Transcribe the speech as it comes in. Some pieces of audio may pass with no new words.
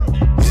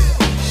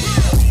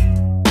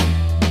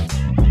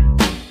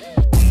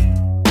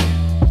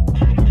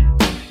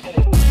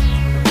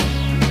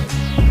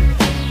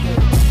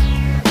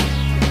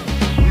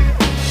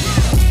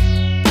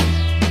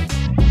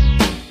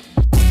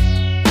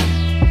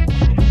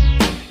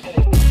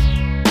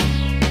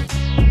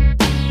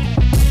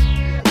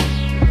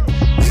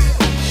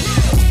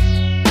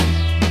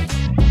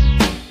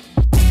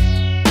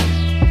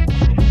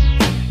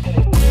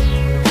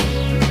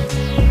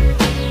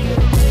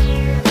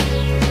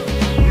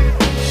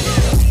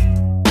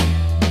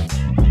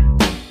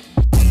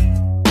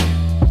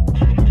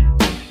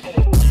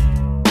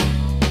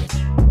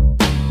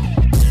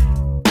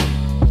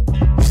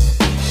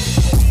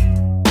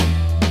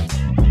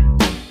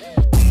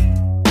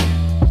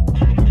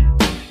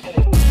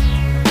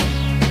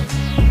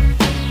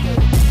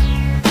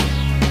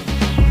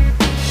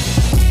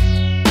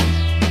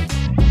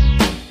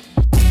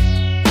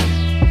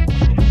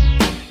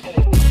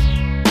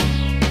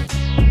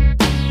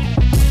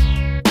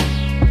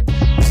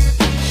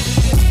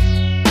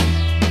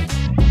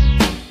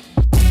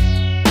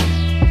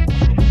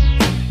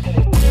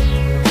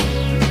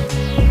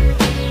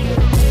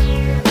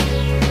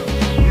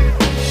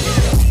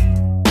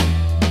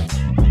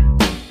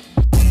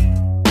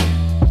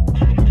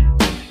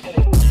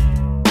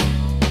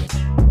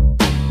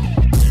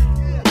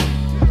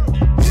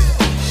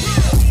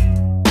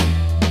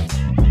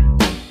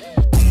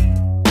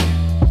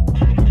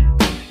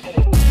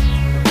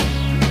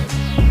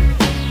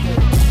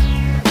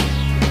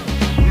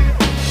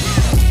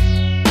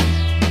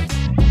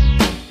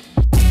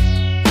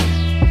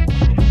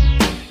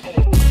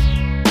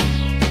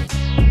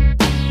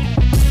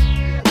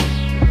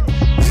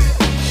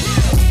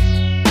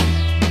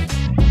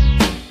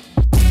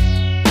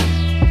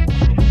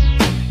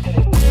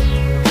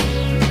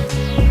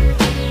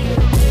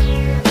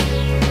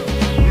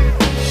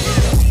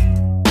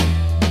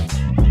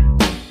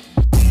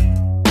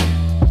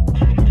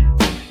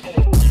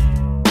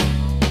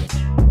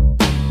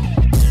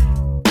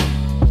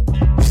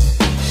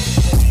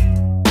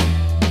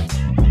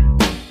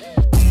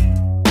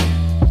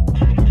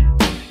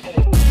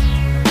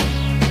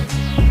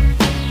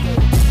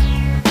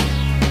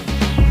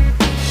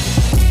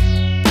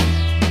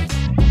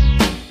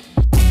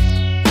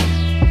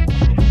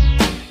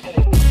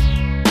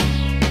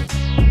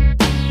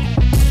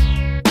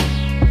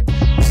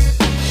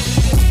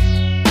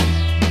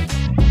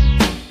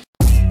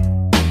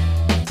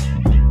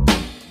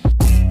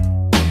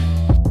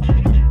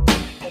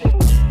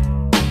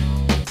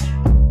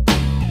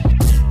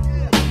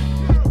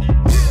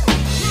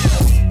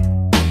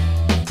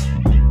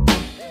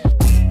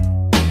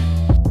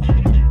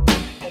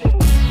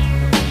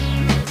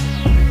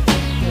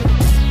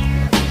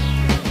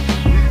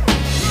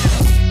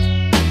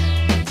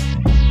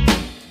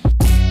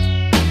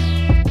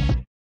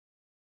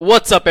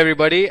What's up,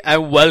 everybody,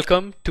 and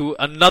welcome to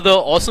another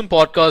awesome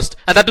podcast,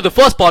 and that to the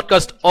first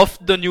podcast of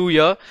the new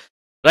year,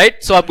 right?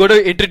 So I'm going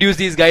to introduce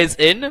these guys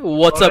in.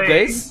 What's up,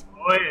 guys?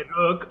 Oi,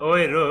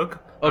 Rook.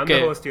 I'm the Okay.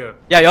 host here.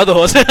 Yeah, you're the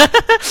host.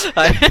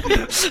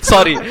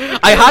 Sorry,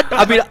 I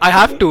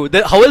have to.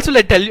 How else will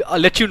I tell you?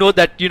 Let you know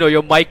that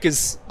your mic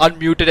is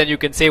unmuted and you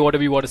can say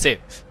whatever you want to say.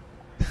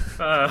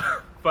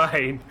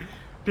 Fine.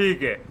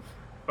 ठीक है.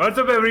 What's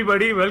up,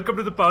 everybody? Welcome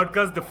to the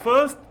podcast, the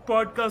first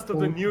podcast of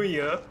the new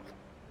year.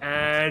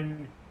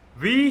 And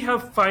we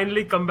have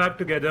finally come back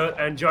together.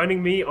 And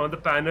joining me on the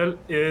panel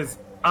is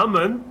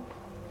Aman.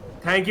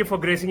 Thank you for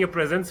gracing your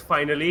presence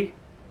finally.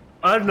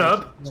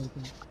 Arnab,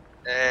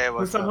 Hey, who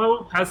what's up?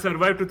 somehow has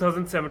survived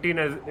 2017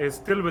 and is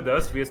still with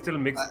us. We are still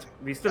mixed.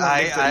 We still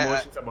have mixed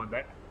emotions about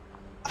that.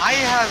 I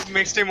have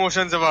mixed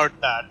emotions about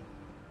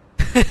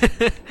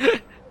that.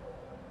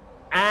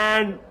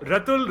 And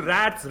Ratul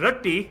Rats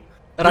Ratti,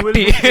 who will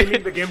be Ratti.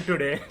 streaming the game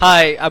today.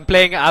 Hi, I'm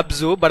playing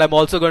Abzu, but I'm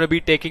also going to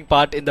be taking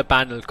part in the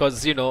panel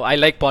because I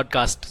like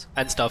podcasts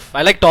and stuff.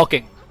 I like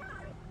talking.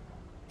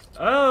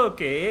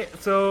 Okay,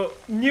 so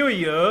New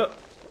Year.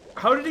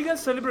 How did you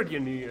guys celebrate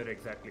your New Year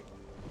exactly?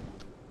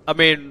 I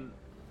mean,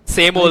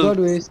 same I got old,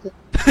 wasted.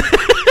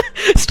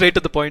 straight to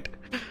the point.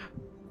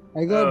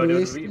 I got Oh, dude,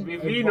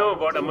 wasted. we know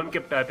what Aman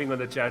kept typing on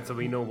the chat, so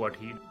we know what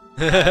he.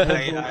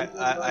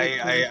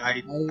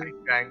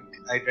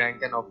 I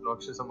drank an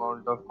obnoxious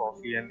amount of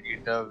coffee and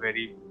ate a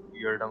very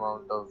weird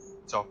amount of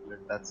chocolate.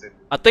 That's it.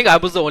 I think I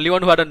was the only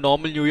one who had a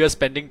normal New Year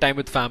spending time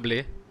with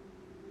family.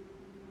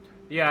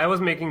 Yeah, I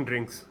was making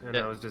drinks and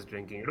Yeah. I was just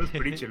drinking. It was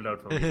pretty chilled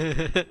out for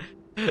me.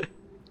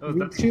 Oh, We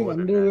that's threw cool.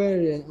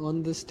 underwear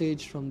on the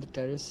stage from the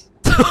terrace.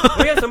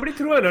 Oh yeah, somebody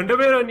threw an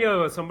underwear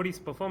on somebody's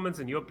performance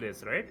in your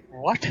place, right?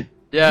 What?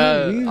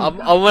 Yeah, really?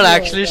 Aman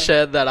actually Yeah.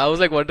 shared that. I was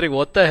like wondering,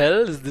 what the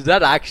hell? Did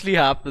that actually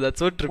happen? That's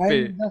so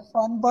trippy. And the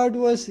fun part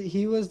was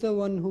he was the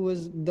one who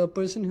was the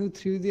person who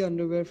threw the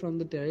underwear from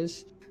the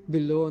terrace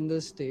below on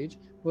the stage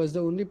was the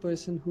only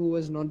person who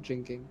was not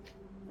drinking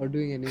or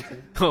doing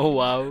anything. Oh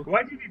wow.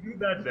 Why did he do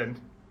that then?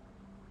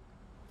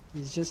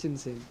 He's just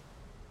insane.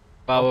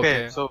 Wow,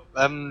 Okay, okay. so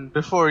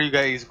before you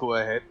guys go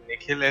ahead,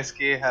 Nikhil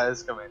SK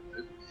has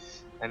commented,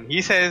 and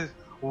he says,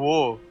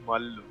 "Whoa,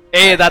 Mallu."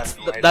 Hey, I that's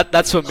have no idea.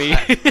 that's for me.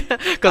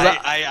 Because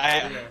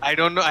I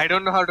don't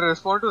know how to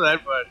respond to that,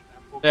 but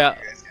I'm hoping Yeah.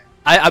 you guys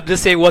can. I'm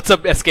just saying, what's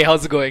up, SK?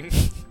 How's it going?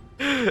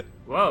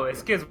 Wow,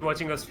 SK is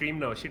watching us stream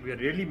now. Shit, we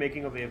are really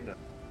making a wave now.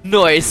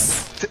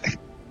 Nice.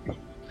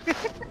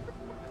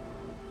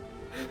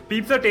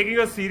 Peeps are taking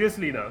us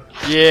seriously now.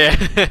 Yeah.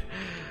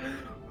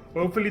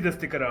 Hopefully they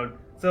stick around.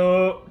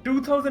 So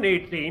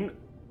 2018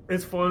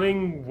 is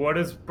following what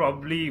is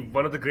probably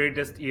one of the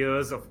greatest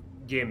years of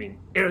gaming.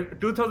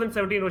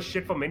 2017 was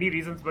shit for many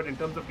reasons, but in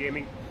terms of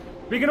gaming,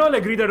 we can all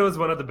agree that it was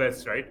one of the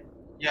best, right?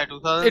 Yeah,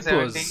 2017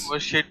 was.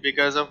 was shit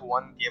because of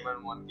one game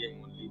and one game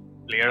only.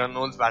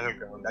 PlayerUnknown's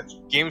Battleground. That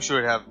game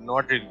should have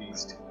not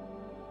released.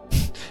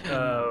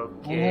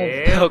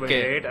 Okay,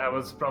 Okay. wait, I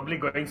was probably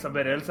going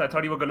somewhere else. I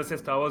thought you were gonna say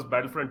Star Wars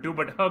Battlefront 2,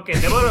 but okay,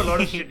 there were a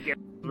lot of shit games.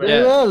 There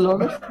Yeah. were a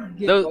lot of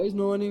games. Those- Why is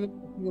no one even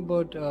talking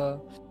about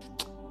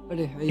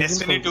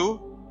Destiny 2?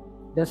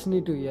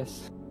 Destiny 2,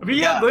 yes. We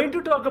Yeah. are going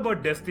to talk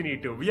about Destiny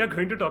 2. We are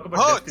going to talk about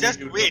Oh, Destiny just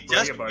 2. wait, Don't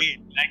worry just about wait.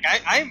 Like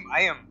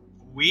I am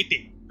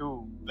waiting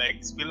to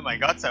like spill my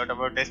guts out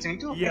about Destiny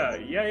 2. Yeah.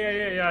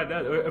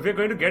 We're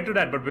going to get to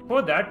that, but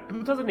before that,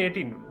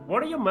 2018.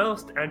 What are your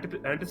most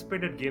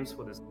anticipated games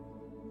for this?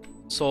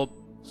 So,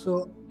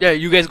 So yeah,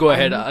 you guys go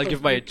ahead. I'm I'll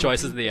give my perfectly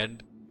choices in the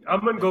end.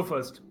 Aman, go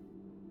first.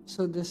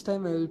 So this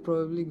time I will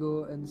probably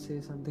go and say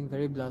something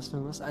very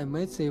blasphemous. I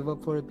might save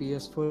up for a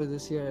PS4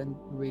 this year and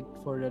wait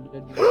for Red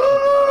Dead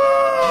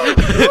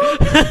Redemption.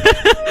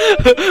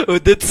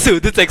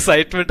 Udit's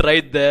excitement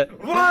right there.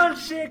 World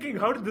shaking.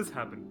 How did this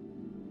happen?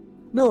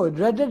 No,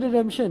 Red Dead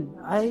Redemption.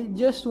 I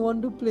just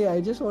want to play. I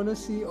just want to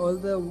see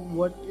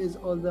what is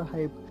all the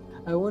hype.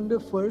 I want to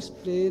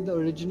first play the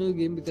original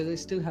game because I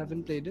still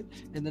haven't played it,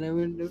 and then I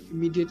will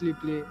immediately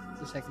play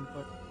the second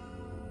part.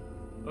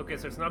 Okay,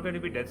 so it's not going to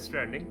be Death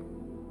Stranding.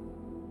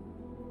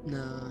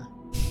 Nah.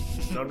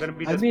 It's not going to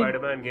be I the mean-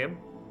 Spider-Man game.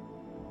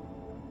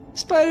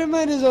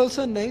 Spider-Man is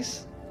also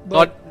nice.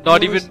 But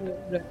Not no, even- so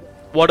Red-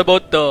 What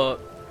about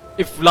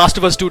if Last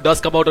of Us 2 does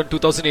come out on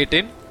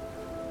 2018?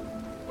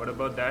 What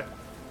about that?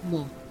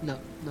 No.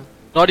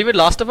 Not even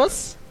Last of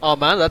Us? Oh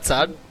man, that's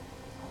sad.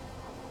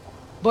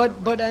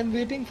 But I'm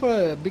waiting for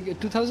a big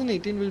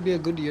 2018 will be a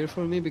good year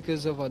for me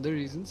because of other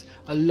reasons.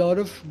 A lot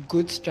of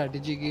good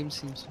strategy games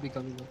seems to be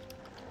coming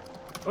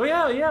out. Oh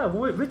yeah.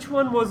 Which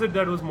one was it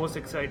that was most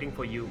exciting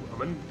for you?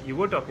 Aman, you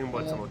were talking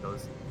about some of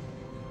those.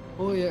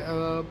 Oh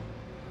yeah,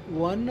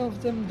 one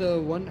of them,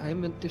 the one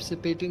I'm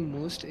anticipating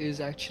most is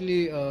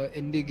actually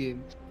indie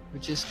game,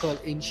 which is called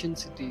Ancient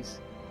Cities,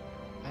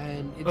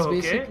 and it's Okay.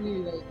 basically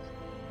like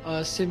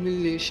a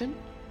simulation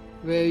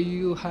where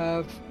you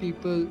have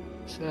people.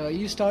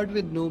 You start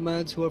with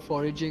nomads who are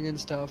foraging and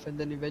stuff, and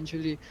then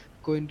eventually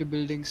go into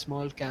building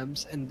small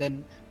camps, and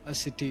then a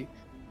city,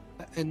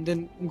 and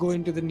then go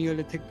into the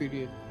Neolithic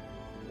period.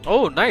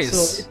 Oh, nice.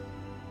 So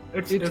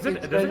Does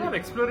it very- have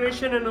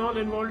exploration and all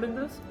involved in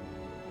this?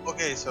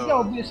 Okay, so Yeah,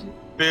 obviously.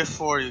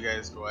 before you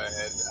guys go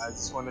ahead, I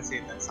just want to say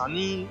that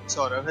Sunny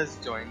Saurav has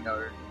joined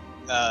our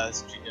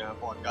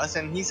podcast,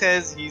 and he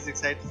says he's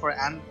excited for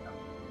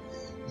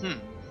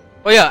Anthem.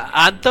 Oh yeah,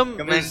 Anthem.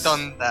 Comment is-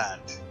 on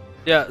that.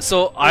 Yeah,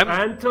 so I'm.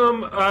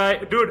 Anthem, I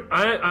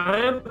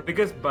am the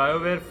biggest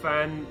BioWare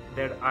fan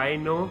that I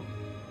know,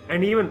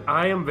 and even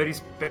I am very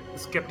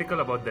skeptical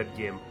about that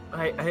game.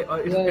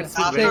 It's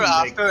Yeah. very,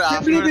 like, After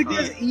Simply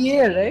because EA,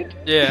 right?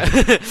 Yeah,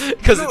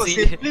 because no,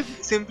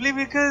 it's. simply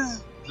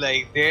because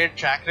like their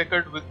track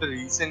record with the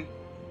recent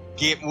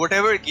game,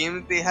 whatever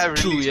game they have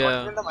True, released, yeah.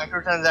 not even the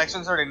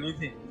microtransactions or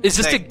anything. It's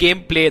just like, the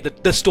gameplay,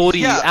 the story,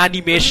 Yeah.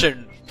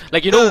 animation.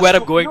 Like you know where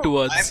I'm going no,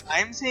 towards.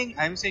 I'm saying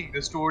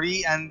the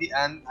story and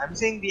I'm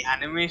saying the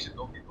animation.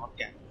 Okay, not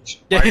the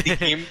animation, Yeah. but the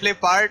gameplay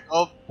part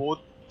of both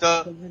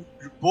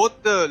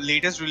the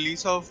latest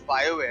release of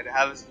BioWare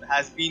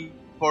has been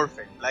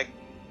perfect. Like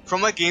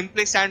from a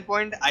gameplay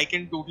standpoint, I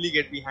can totally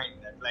get behind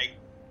that. Like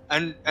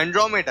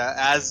Andromeda,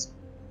 as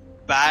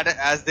bad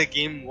as the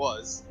game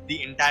was,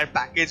 the entire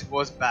package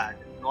was bad.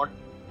 Not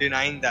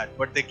denying that,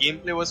 but the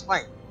gameplay was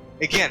fine.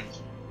 Again,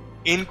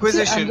 See,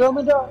 Inquisition.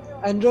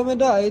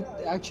 Andromeda, I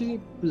actually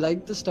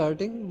liked the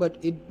starting, but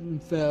it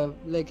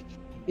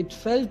it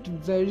felt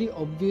very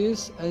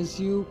obvious as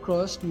you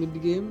crossed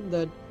mid game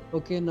that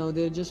okay, now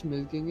they're just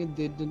milking it.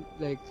 They didn't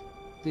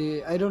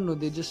I don't know,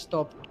 they just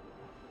stopped.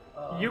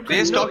 you They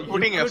could- stopped you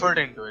putting could- effort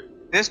into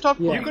it. They stopped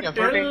Yeah. You putting could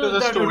effort tell into the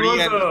that story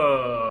it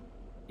was,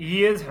 and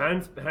EA's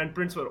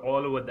handprints were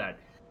all over that,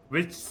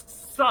 which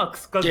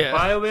sucks because Yeah.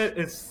 BioWare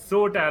is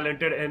so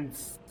talented and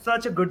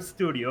such a good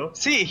studio.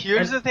 see.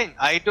 Here's And- the thing.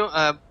 I don't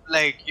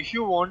like if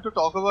you want to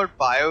talk about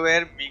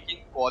BioWare making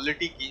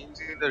quality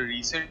games in the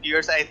recent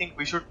years. I think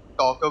we should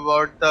talk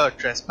about the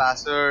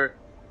Trespasser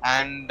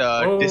and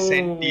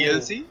Descent Oh.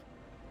 DLC.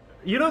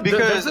 You know,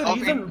 Because that's the of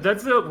reason.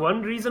 That's the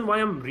one reason why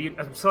I'm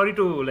sorry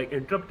to like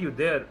interrupt you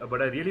there,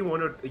 but I really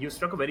wanted. You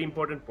struck a very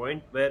important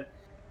point where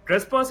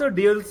Trespasser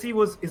DLC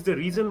is the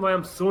reason why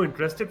I'm so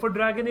interested for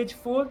Dragon Age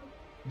 4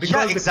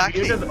 because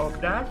exactly. the creators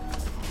of that,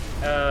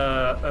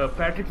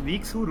 Patrick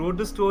Weeks, who wrote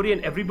the story,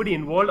 and everybody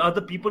involved are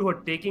the people who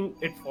are taking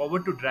it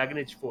forward to Dragon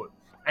Age 4.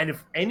 And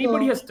if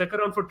anybody So- has stuck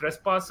around for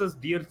Trespassers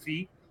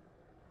DLC,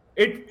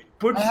 it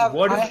puts I have-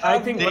 what is I I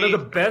have- think one of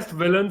the best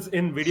villains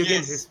in video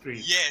game Yes, history.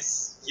 Yes.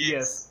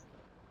 Yes.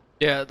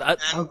 Yeah,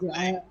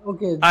 Okay,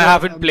 okay. I so,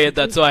 haven't played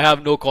that, so I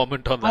have no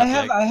comment on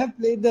that. I have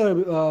played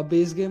the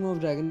base game of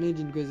Dragon Age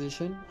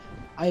Inquisition.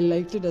 I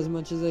liked it as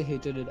much as I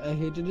hated it. I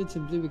hated it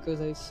simply because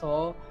I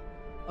saw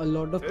a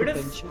lot of It is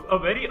potential. a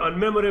very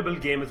unmemorable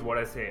game, is what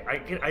I say. I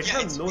Yeah,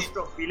 have no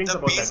strong feelings the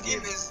about base that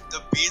game.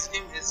 The base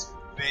game is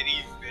very,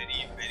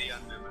 very, very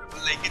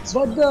unmemorable. Like it's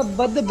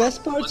But the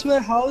best parts were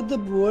how the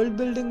world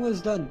building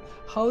was done,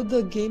 how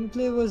the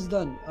gameplay was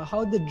done,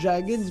 how the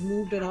dragons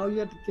moved and how you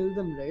had to kill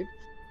them, right?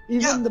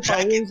 Even Yeah, the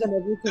powers and the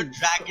everything.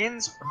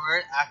 dragons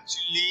were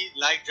actually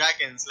like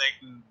dragons. Like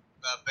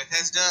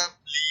Bethesda,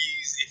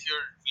 please, if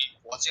you're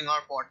watching our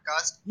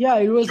podcast, Yeah,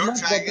 it was your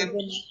much better dragon,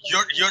 than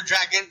your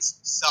dragons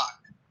suck.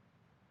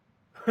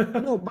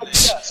 no, but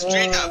yeah,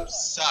 Straight up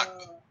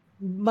suck.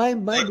 my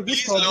Like, biggest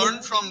please problem.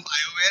 learn from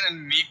BioWare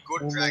and make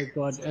good Oh my dragons.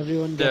 god,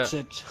 everyone gets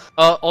it.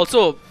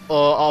 Also,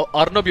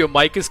 Arnab, your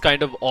mic is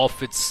kind of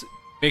off. It's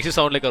makes you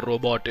sound like a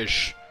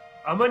robot-ish.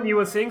 Aman, you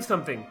were saying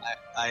something.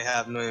 I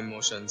have no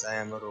emotions. I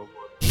am a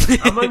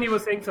robot. Aman, you were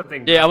saying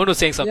something. Yeah, I want to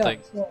say something.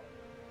 Yeah, so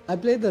I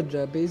played the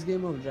base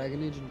game of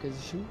Dragon Age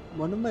Inquisition.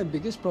 One of my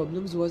biggest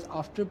problems was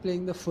after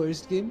playing the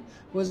first game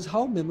was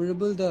how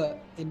memorable the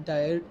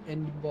entire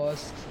end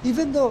boss.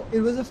 Even though it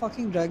was a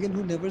fucking dragon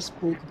who never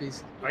spoke,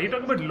 basically. Are you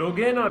talking about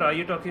Logan or are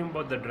you talking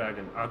about the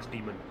dragon,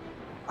 Archdemon?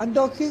 I'm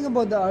talking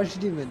about the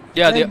Archdemon.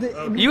 Yeah,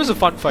 Like he was a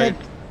fun fight.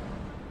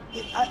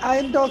 I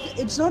am talking.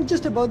 It's not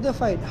just about the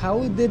fight. How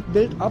they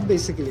built up,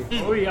 basically.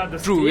 Oh yeah, the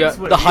True, stakes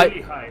yeah. were The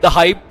really hype, high. the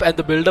hype and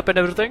the build-up and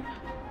everything.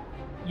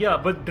 Yeah,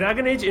 but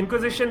Dragon Age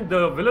Inquisition,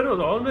 the villain was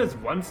always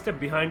one step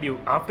behind you.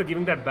 After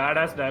giving that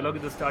badass dialogue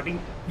at the starting,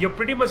 you're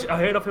pretty much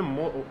ahead of him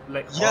more,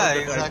 like all Yeah, the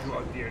time exactly.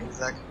 throughout the end.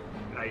 Exactly.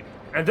 Right.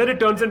 And then it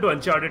turns into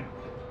Uncharted.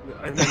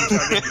 And then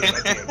Uncharted game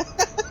at the end.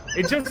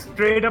 It just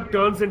straight up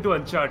turns into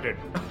Uncharted.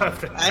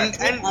 After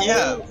that. And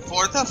yeah,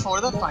 for the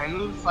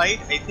final fight,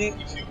 I think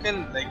if you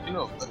can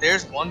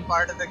there's one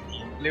part of the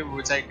gameplay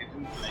which I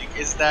didn't like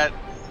is that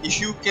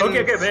if you can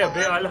Okay, wait,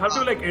 I'll have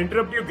to like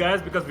interrupt you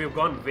guys because we've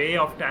gone way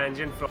off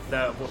tangent from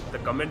the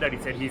comment that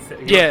he said.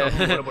 He Yeah. was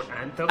talking more about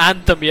Anthem.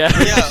 Anthem, yeah.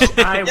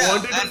 Yeah, I yeah,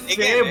 wanted to and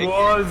say again,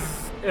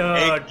 was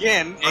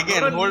again,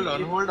 Aman,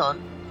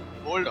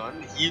 hold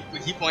on.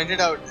 He pointed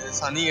out,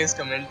 Sunny is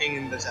commenting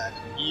in the chat.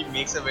 He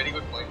makes a very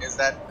good point. Is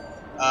that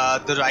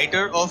the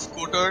writer of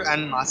KOTOR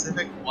and Mass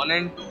Effect 1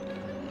 and 2,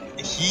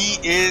 he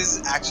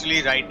is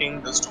actually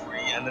writing the story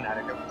and the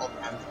narrative of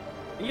Anthem.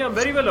 Yeah, I'm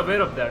very well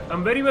aware of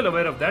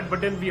that.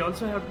 But then we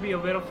also have to be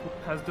aware of who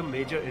has the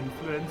major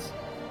influence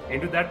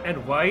into that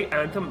and why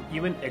Anthem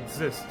even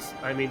exists.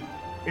 I mean,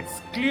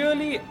 it's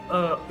clearly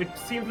it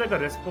seems like a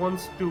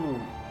response to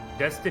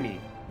Destiny,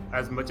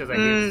 as much as I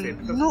hate to say.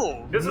 Because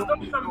No, this is no, not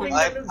no. something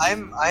that is.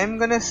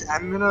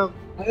 I'm gonna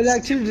I will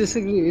actually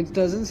disagree. It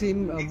doesn't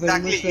seem very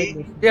Exactly. much like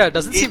this. Yeah, it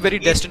doesn't seem It- very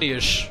it-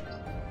 Destiny-ish.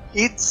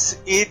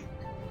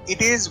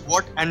 it is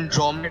what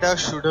Andromeda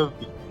should have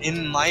been,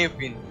 in my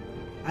opinion.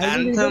 I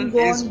will even Anthem go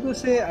is on to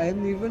say, I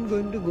am even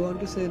going to go on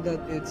to say that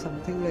it's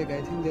something like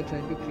I think they're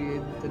trying to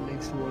create the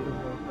next World of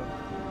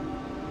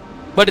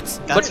Warcraft. But it's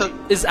That's but a-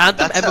 is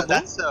Anthem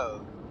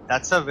MMO?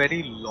 that's a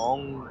very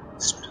long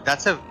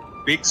that's a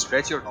big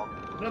stretch you're talking.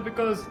 No,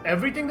 because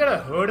everything that I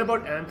heard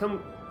about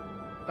Anthem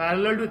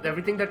paralleled with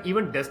everything that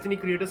even Destiny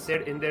creators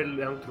said in their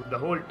through the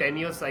whole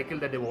 10-year cycle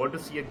that they want to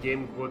see a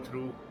game go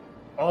through,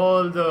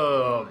 all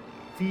the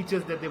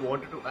features that they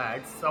wanted to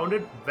add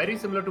sounded very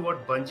similar to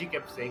what Bungie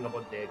kept saying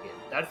about their game.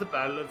 That's the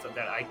parallels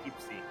that I keep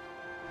seeing.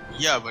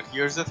 Yeah, but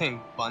here's the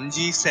thing.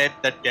 Bungie said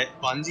that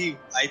Bungie.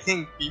 I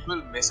think people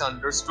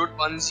misunderstood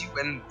Bungie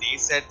when they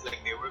said like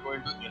they were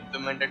going to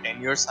implement a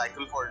 10-year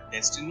cycle for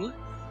Destiny.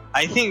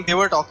 I think they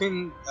were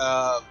talking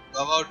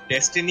about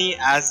Destiny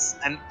as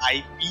an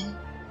IP,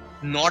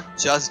 not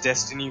just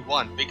Destiny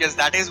 1, because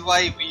that is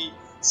why we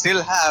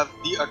still have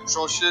the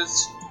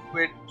atrocious,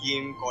 stupid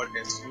game called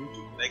Destiny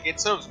 2. Like it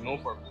serves no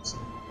purpose.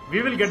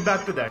 We will get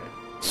back to that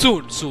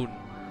Soon. soon.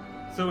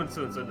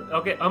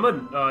 Okay,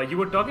 Aman, you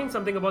were talking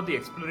something about the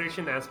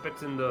exploration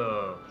aspects in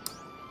the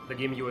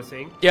game you were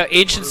saying. Yeah,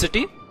 Ancient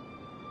City.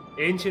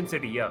 Ancient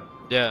City, yeah.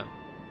 Yeah.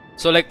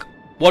 So like,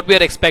 what we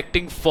are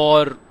expecting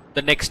for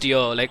the next year?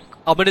 Like,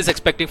 Aman is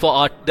expecting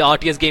for the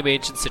RTS game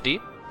Ancient City.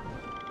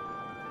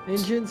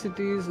 Ancient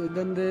cities,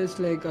 then there's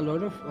like a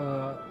lot of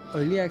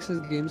early access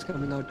games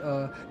coming out.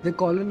 The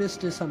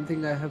Colonist is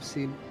something I have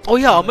seen. Oh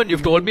yeah, Aman,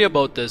 you've told me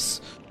about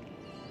this.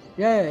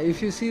 Yeah,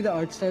 if you see the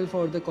art style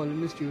for the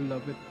Colonist, you'll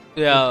love it.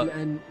 Yeah.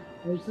 And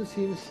also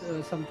seems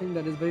something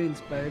that is very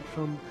inspired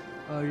from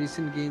a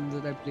recent game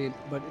that I played,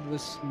 but it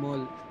was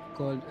small,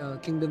 called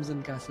Kingdoms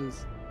and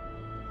Castles.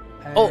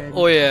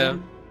 Oh, yeah.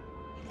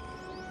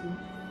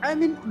 I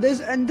mean,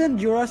 and then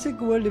Jurassic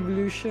World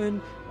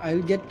Evolution.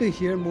 I'll get to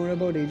hear more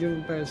about Age of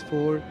Empires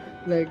 4.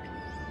 Like,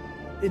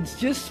 it's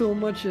just so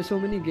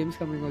many games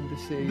coming out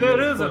this year.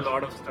 There is a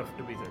lot of stuff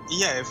to be said.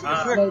 Yeah, if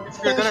Like, you're gonna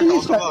especially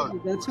talk strategy.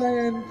 about That's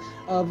why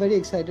I'm very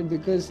excited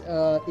because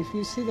if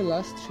you see the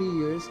last 3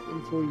 years,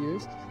 in 4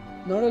 years,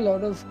 not a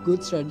lot of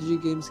good strategy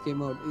games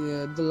came out.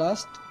 The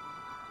last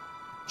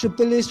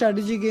AAA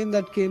strategy game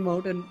that came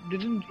out and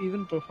didn't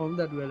even perform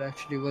that well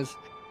actually was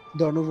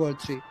Dawn of War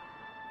 3.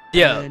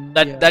 Yeah, And,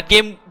 that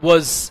game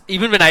was,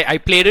 even when I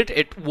played it,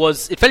 it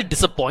felt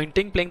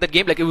disappointing playing that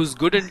game. Like, it was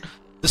good in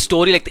the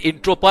story, like the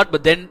intro part,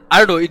 but then I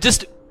don't know, it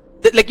just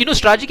like, you know,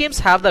 strategy games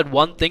have that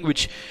one thing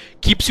which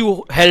keeps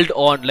you held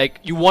on. Like,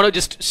 you want to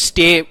just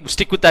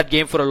stick with that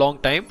game for a long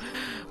time,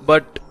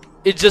 but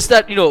it's just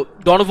that, you know,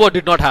 Dawn of War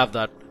did not have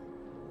that.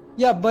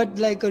 Yeah, but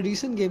like a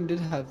recent game did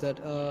have that,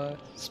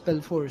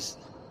 Spellforce.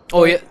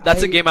 Oh yeah,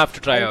 that's a I- game I have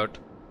to try out.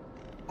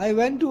 I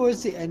went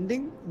towards the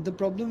ending. The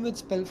problem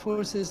with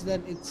Spellforce is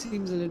that it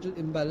seems a little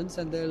imbalanced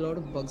and there are a lot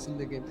of bugs in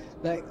the game.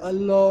 Like a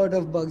lot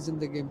of bugs in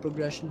the game,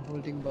 progression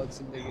halting bugs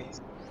in the game.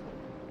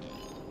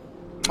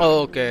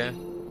 Oh, okay.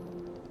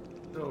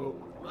 So,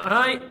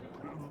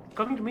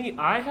 coming to me,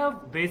 I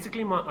have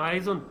basically my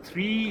eyes on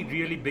 3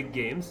 really big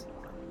games.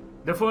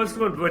 The first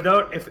one,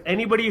 if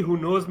anybody who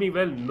knows me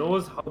well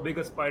knows how big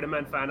a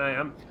Spider-Man fan I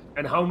am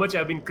and how much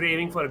I've been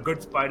craving for a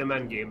good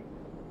Spider-Man game.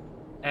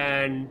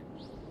 And,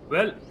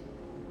 well,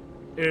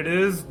 it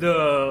is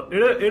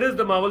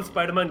the Marvel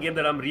Spider-Man game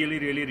that I'm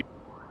really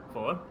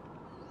for.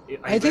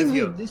 I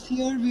think this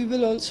year we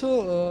will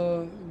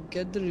also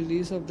get the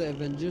release of the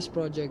Avengers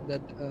project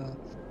that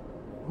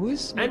who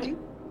is making?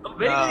 And a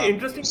very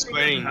interesting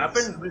Square thing Enix.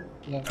 happened with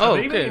Yeah. Oh, a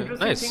very, very okay,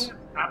 interesting nice. thing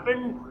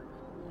happened.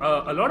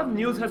 A lot of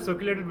news has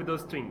circulated with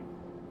those things.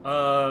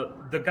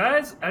 The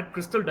guys at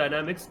Crystal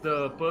Dynamics,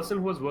 the person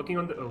who was working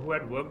on who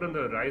had worked on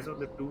the Rise of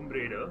the Tomb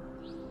Raider,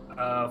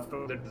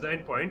 from the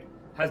design point,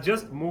 has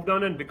just moved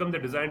on and become the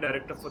design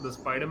director for the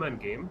Spider-Man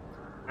game.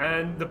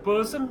 And the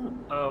person,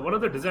 one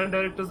of the design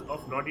directors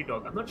of Naughty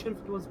Dog, I'm not sure if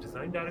it was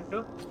design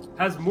director,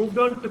 has moved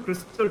on to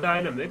Crystal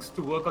Dynamics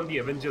to work on the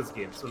Avengers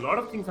game. So a lot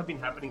of things have been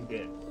happening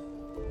there.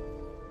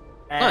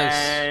 Nice.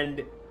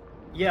 And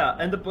yeah,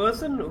 and the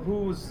person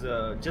who's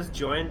just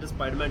joined the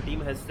Spider-Man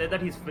team has said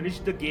that he's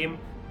finished the game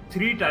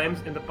 3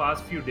 times in the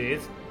past few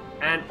days,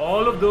 and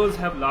all of those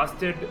have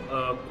lasted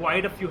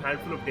quite a few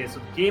handful of days. So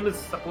the game is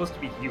supposed to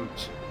be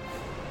huge.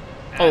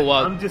 Oh, And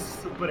wow. I'm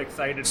just super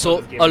excited. So,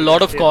 for this game a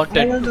lot of because I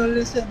content. don't know.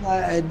 Listen,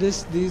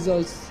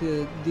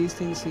 these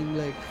things seem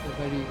like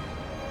very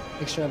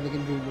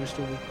extravagant rumors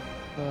to me.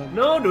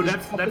 No, dude, there's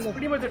that's a couple of-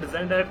 pretty much the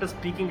design director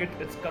speaking.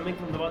 It's coming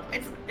from the mouth.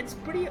 It's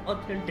pretty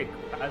authentic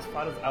as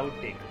far as I would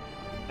take.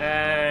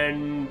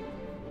 And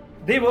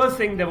they were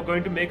saying they were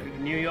going to make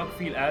New York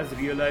feel as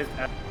realized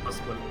as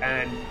possible.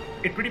 And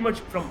it pretty much,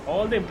 from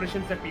all the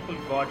impressions that people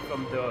got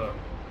from the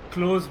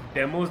closed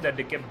demos that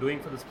they kept doing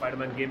for the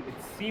Spider-Man game, it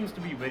seems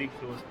to be very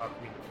close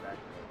happening to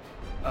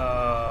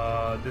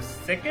that. The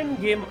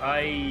second game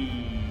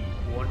I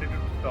wanted to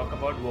talk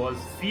about was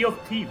Sea of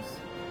Thieves.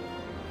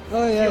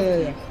 Oh Sea yeah, of yeah,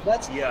 yeah.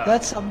 Thieves. Yeah.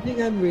 That's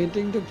something I'm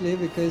waiting to play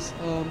because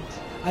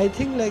I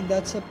think like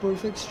that's a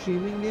perfect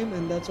streaming game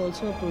and that's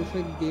also a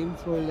perfect game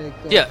for like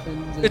Yeah,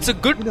 friends it's and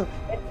a good, you know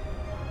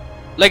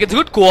like it's a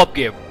good co-op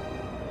game.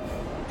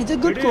 it's a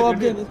It good is. co-op It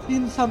game. is. It's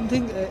been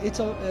something. It's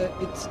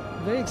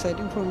very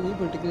exciting for me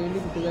particularly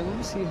because I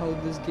want to see how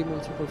this game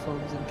also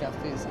performs in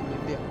cafes in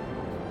India.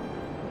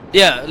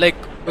 Yeah, like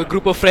a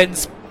group of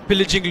friends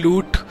pillaging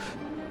loot,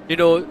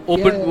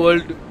 open Yeah,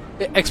 world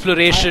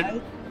exploration.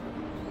 I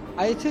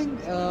I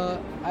think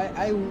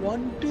I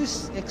want to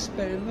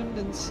experiment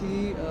and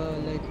see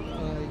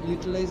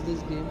utilize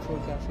this game for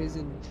cafes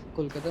in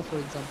Kolkata, for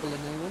example,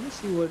 and I want to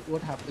see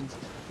what happens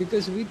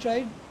because we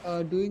tried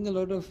doing a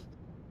lot of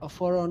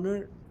For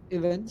Honor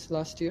events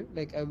last year.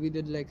 Like we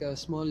did like a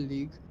small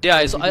league Yeah,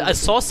 where we I did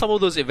saw some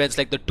of those events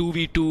like the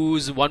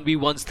 2v2s,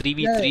 1v1s, yeah,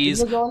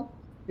 3v3s.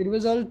 it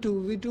was all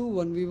 2v2,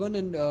 1v1,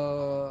 and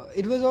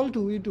it was all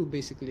 2v2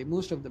 basically,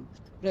 most of them,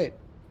 right?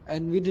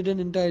 And we did an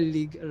entire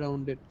league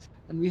around it,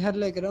 and we had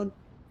like around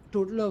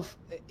total of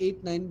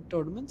 8 9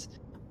 tournaments,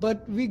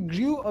 but we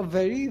grew a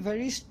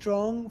very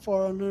strong For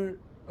Honor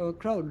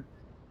crowd.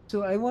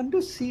 So I want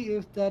to see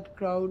if that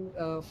crowd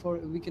for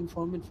we can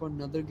form it for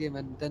another game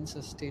and then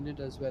sustain it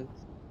as well.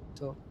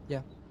 So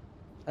yeah,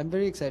 I'm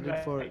very excited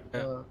for Right.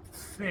 Yeah.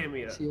 Same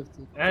here. Sea of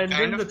Thieves. We And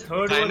kind then of the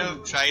third kind one.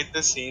 of tried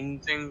the same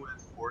thing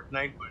with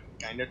Fortnite, but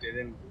kind of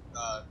didn't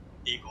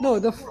take No,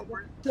 off the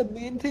properly. the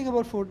main thing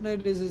about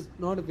Fortnite is it's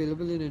not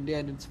available in India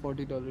and it's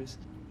 $40,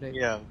 right?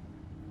 Yeah,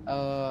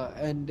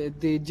 And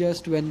they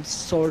just went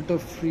sort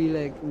of free.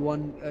 Like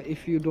one,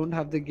 if you don't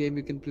have the game,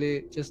 you can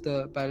play just the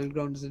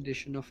Battlegrounds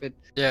edition of it,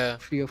 Yeah,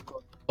 free of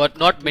cost, but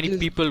not which many is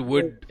people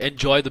would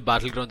enjoy the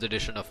Battlegrounds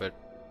edition of it.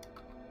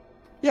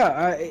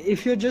 yeah.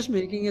 If you're just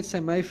making it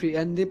semi-free,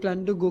 and they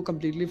plan to go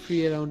completely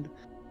free around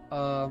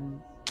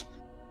um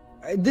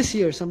this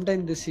year,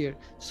 sometime this year.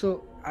 So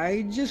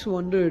I just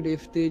wondered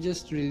if they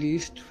just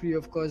released free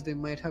of course, they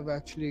might have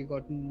actually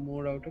gotten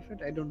more out of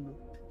it. I don't know.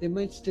 They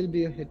might still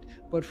be a hit,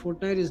 but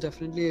Fortnite is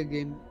definitely a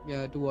game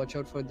to watch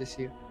out for this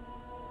year.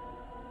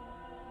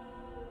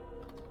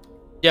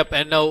 Yep,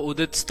 and now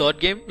Udit's third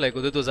game, like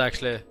Udit was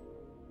actually.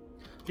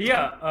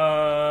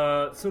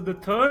 Yeah. So the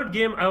third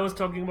game I was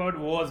talking about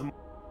was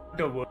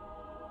Monster World.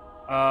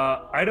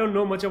 I don't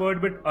know much about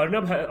it, but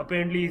Arnab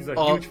apparently is a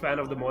Oh. huge fan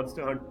of the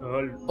Monster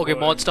Hunter Okay,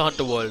 Monster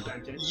Hunter World.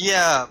 franchise.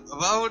 yeah.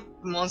 About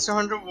Monster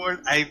Hunter World,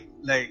 I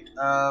like.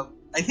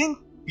 I think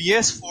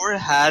PS4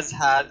 has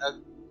had a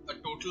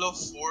total of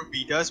 4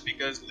 betas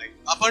because, like,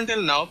 up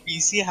until now,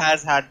 PC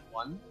has had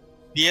one,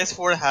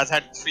 PS4 has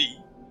had 3,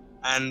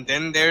 and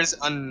then there's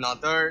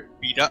another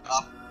beta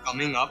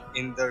coming up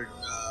in the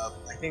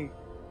I think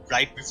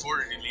right before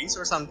release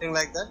or something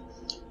like that.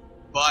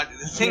 But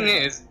the thing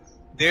Yeah. is,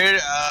 there.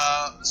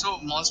 So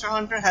Monster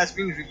Hunter has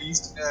been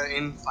released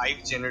in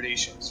 5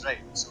 generations,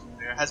 right? So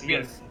there has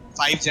been Yes.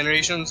 5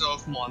 generations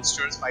of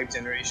monsters, 5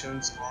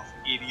 generations of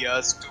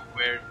areas to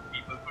where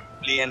people could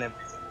play and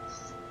everything.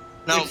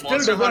 Now It still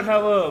Monster doesn't Hunter,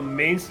 have a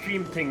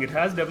mainstream thing. It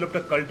has developed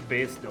a cult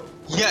base though.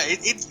 yeah,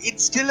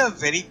 it's still a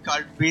very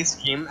cult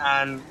based game,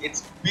 and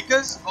it's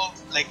because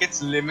of like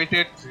its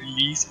limited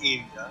release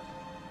area.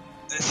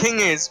 The thing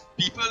is,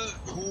 people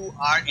who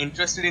are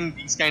interested in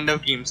these kind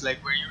of games,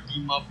 like where you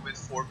team up with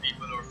 4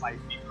 people or 5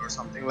 people or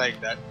something like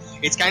that,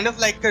 it's kind of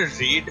like a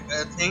raid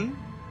thing.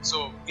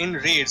 So in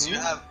raids, you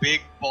have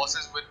big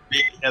bosses with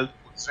big health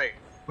boosts, right?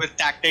 With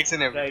tactics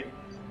and everything.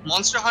 Right.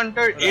 Monster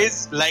Hunter Right. is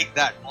like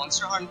that.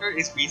 Monster Hunter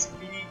is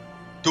basically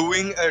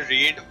doing a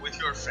raid with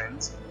your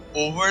friends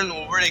over and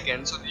over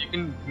again, so that you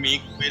can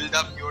build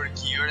up your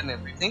gear and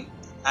everything,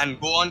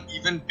 and go on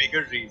even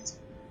bigger raids.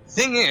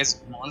 Thing is,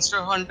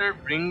 Monster Hunter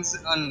brings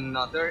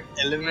another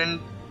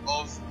element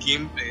of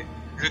gameplay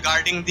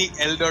regarding the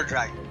Elder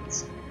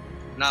Dragons.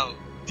 Now,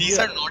 these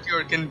Yeah. are not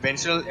your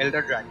conventional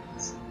Elder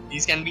Dragons.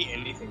 These can be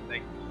anything.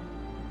 Like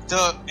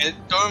the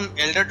term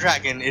Elder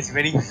Dragon is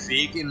very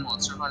vague in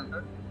Monster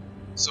Hunter,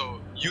 so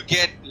you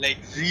get like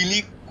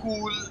really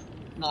cool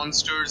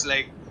monsters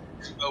like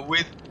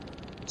with.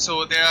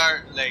 So there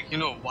are like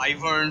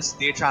wyverns.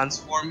 They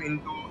transform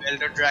into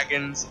Elder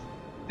Dragons.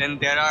 Then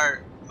there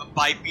are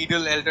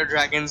bipedal Elder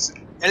Dragons.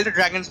 Elder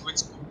Dragons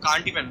which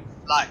can't even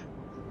fly.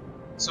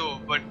 So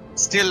but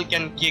still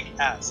can kick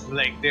ass.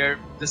 Like they're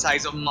the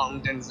size of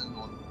mountains and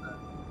all of that.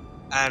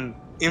 And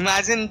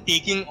imagine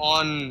taking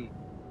on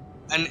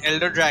an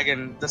Elder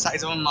Dragon the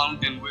size of a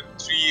mountain with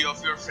 3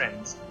 of your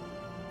friends.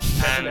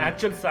 That's an And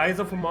actual size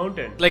of a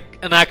mountain. Like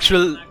an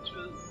actual.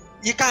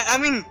 you can I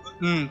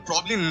mean,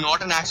 probably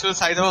not an actual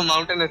size of a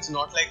mountain. It's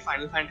not like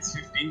Final Fantasy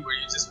 15 where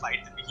you just fight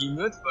the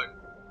behemoth, but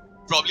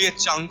probably a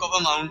chunk of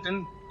a mountain.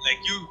 Like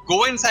you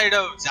go inside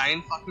a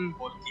giant fucking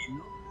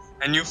volcano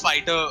and you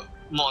fight a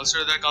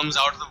monster that comes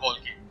out of the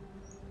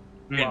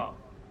volcano. Wow.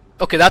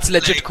 Okay, that's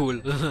legit Like- cool.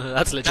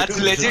 That's legit. That's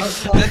cool. legit.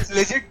 That's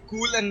legit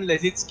cool and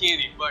legit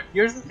scary. But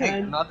here's the thing.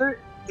 And- Another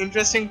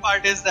interesting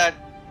part is that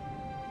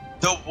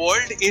the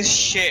world is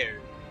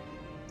shared.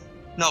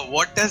 Now,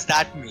 what does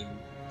that mean?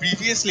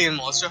 Previously in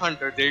Monster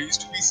Hunter, there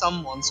used to be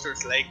some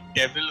monsters like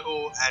Devil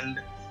Ho and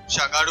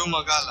Shagaru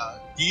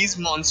Magala, these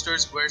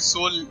monsters were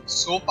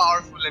so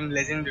powerful and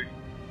legendary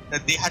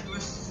that they had to be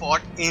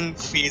fought in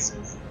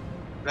phases,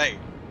 right?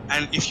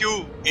 And if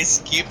you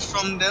escaped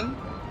from them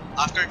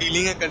after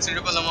dealing a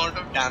considerable amount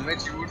of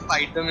damage, you would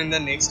fight them in the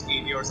next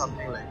area or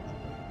something like that.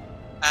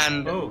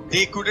 And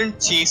they couldn't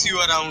chase you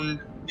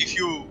around if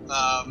you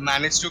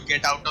managed to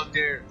get out of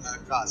their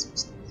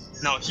grasps.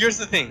 Now, here's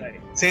the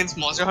thing: since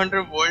Monster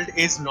Hunter World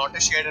is not a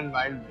shared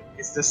environment,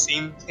 it's the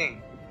same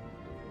thing.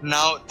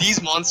 Now,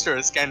 these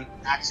monsters can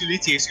actually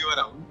chase you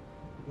around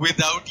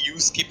without you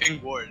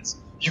skipping worlds.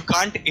 You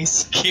can't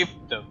escape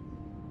them.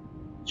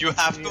 You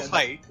have to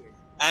fight,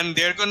 and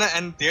they're going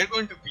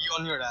to be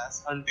on your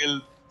ass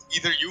until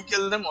either you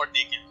kill them or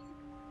they kill you.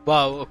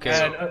 Wow, okay.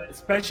 And a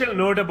special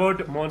note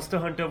about Monster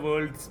Hunter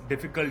World's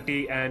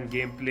difficulty and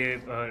gameplay,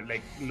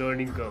 like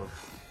learning curve.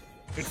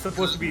 It's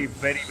supposed to be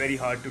very, very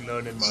hard to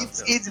learn and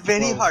master. It's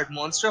very hard.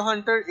 Monster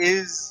Hunter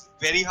is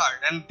very hard,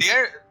 and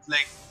they're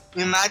like,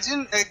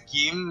 imagine a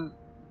game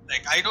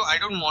like I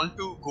don't want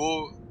to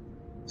go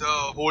the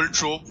whole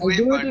trope way, I'll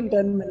do but it in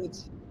 10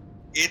 minutes.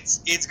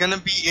 it's gonna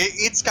be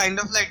it's kind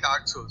of like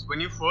Dark Souls. When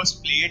you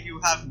first play it,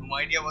 you have no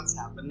idea what's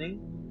happening.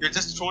 You're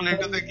just thrown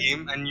into the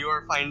game and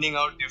you're finding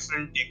out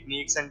different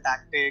techniques and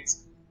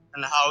tactics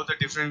and how the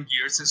different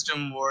gear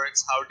system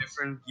works, how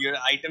different gear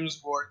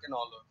items work and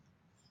all of it.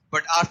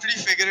 But after you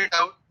figure it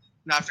out,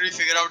 and after you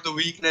figure out the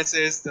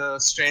weaknesses, the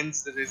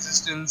strengths, the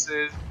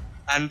resistances,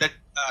 and the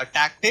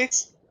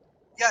tactics,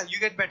 yeah, you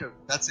get better.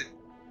 That's it.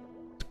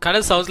 Kind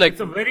of sounds like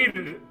It's a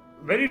very,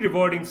 very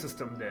rewarding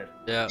system there.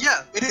 yeah.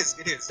 Yeah, it is.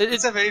 It is.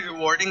 It's a very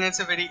rewarding and it's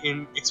a very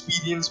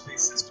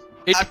experience-based system.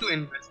 You have to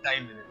invest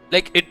time in it.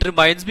 Like, it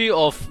reminds me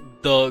of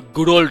the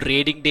good old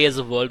raiding days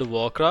of World of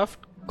Warcraft,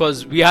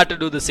 because we had to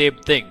do the same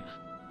thing.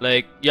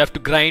 Like, you have to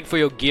grind for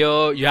your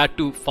gear, you had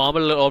to farm a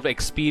lot of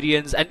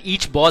experience, and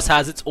each boss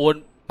has its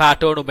own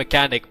pattern or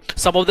mechanic.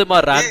 Some of them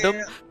are random,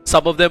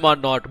 some of them are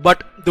not.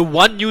 But the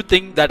one new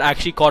thing that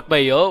actually caught my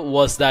ear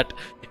was that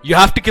you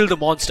have to kill the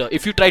monster.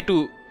 If you try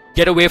to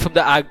get away from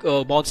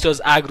the monster's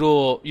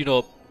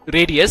aggro,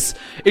 radius,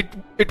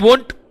 it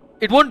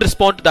won't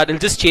respond to that. It'll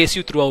just chase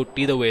you throughout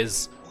either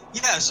ways.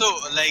 Yeah, so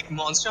like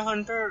Monster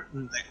Hunter,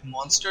 like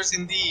monsters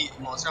in the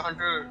Monster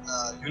Hunter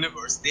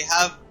universe, they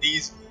have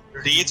these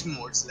rage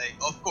modes. Like,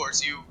 of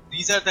course,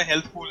 these are the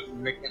health pool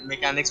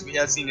mechanics we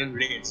have seen in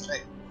raids,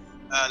 right?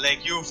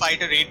 Like you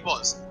fight a raid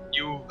boss,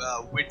 you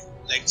with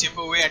like chip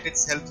away at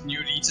its health, and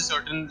you reach a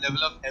certain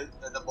level of health.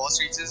 The boss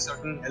reaches a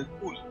certain health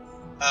pool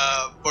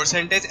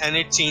percentage, and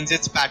it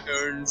changes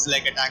patterns,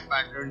 like attack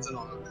patterns and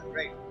all of that,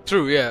 right?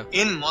 True, yeah.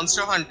 In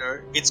Monster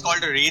Hunter, it's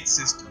called a rage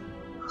system.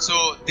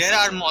 So there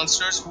are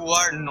monsters who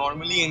are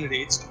normally in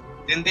rage,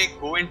 then they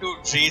go into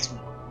rage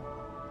mode,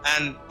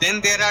 and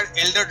then there are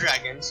elder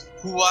dragons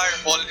who are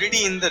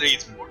already in the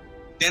rage mode.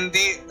 Then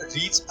they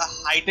reach a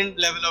heightened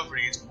level of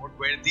rage mode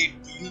where they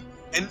deal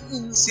an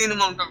insane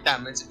amount of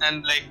damage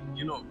and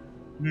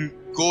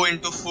go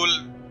into full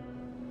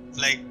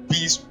like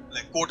beast,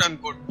 like quote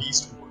unquote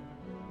beast mode.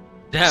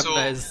 Damn, So-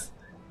 nice.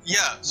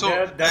 Yeah. So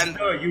That's and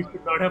the you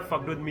should not have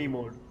fucked with me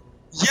mode.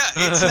 yeah,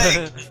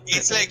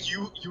 it's like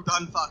you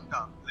done fucked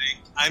up. Like,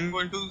 I'm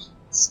going to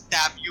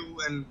stab you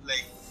and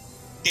like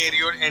tear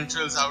your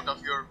entrails out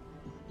of your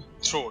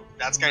throat.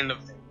 That's kind of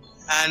thing.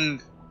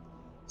 And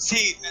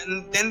see,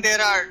 and then there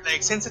are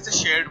like, since it's a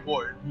shared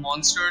world,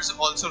 monsters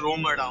also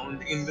roam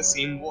around in the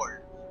same world.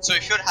 So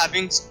if you're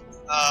having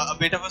a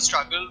bit of a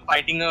struggle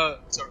fighting a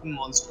certain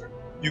monster,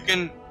 you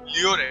can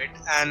lure it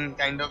and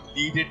kind of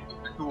lead it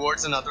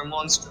towards another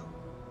monster.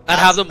 And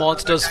have the That's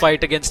monsters another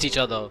fight against each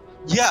other.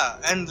 Yeah,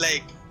 and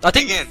like I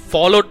think again,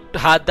 Fallout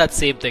had that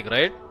same thing,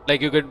 right?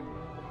 Like, you can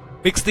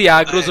mix the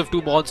aggros I- of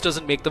two monsters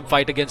and make them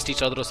fight against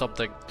each other or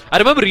something. I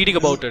remember reading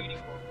about it.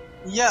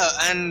 yeah,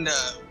 and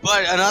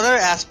but another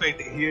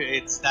aspect here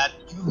is that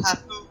you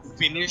have to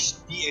finish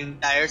the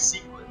entire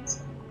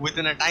sequence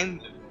within a time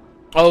limit.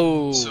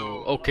 Oh,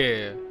 So-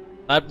 okay.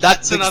 That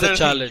That's makes another the thing.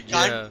 challenge, You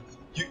yeah.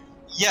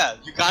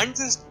 can't- you can't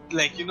just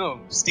like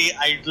stay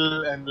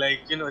idle and like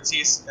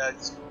chase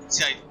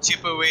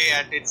chip away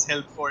at its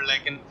health for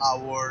like an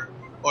hour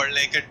or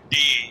like a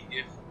day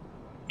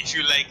if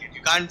you like it.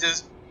 You can't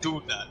just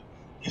do that.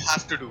 You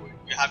have to do it.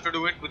 You have to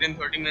do it within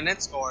 30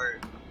 minutes or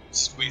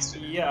just waste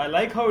it. Yeah, I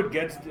like how it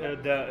gets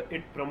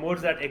it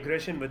promotes that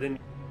aggression within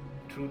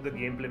through the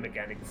gameplay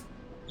mechanics.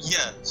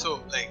 Yeah,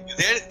 so like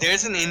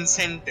there's an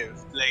incentive.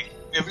 Like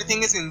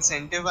everything is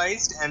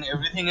incentivized and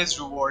everything is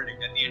rewarding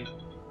at the end of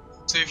the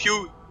game. So if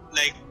you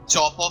like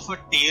chop off a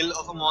tail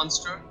of a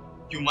monster,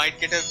 you might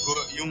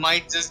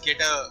just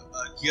get a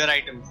gear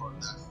item for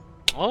that.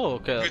 Oh,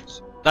 okay. Which-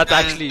 That's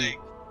and, actually like,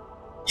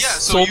 yeah,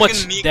 so so you much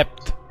can make,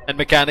 depth and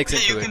mechanics yeah,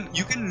 into it.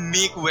 you can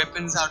make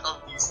weapons out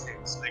of these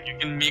things. Like you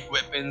can make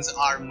weapons,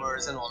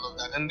 armors, and all of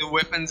that. And the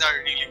weapons are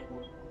really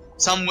cool.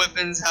 Some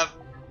weapons have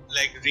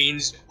like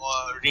ranged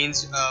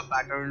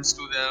patterns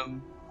to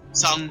them.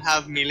 Some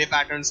have melee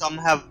patterns. Some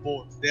have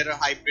both. There are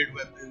hybrid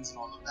weapons and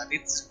all of that.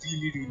 It's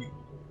really really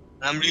cool.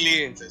 I'm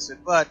really interested.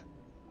 But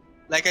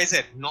like I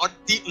said, not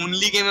the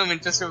only game I'm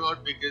interested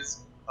about because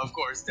of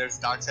course, there's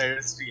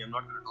Darksiders 3. I'm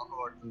not going to talk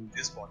about it in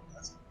this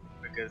podcast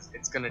because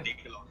it's going to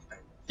take a lot of time.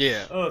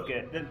 Yeah.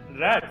 Okay, then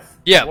Rats.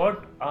 Yeah.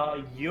 What are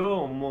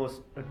your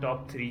most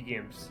top 3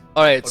 games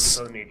Alright,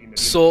 for 2018 that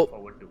so- you're looking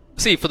forward to?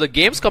 See, for the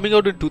games coming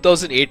out in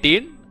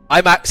 2018,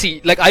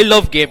 see, like, I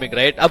love gaming,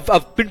 right?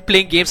 I've been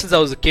playing games since I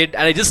was a kid,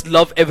 and I just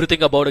love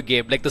everything about a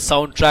game, like the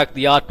soundtrack,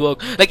 the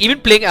artwork, like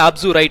even playing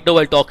Abzu right now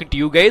while talking to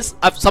you guys.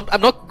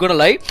 I'm not gonna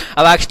lie,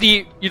 I've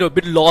actually,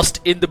 been lost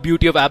in the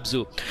beauty of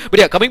Abzu. But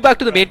yeah, coming back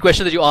to the main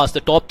question that you asked,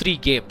 the top 3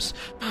 games.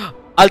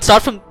 I'll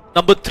start from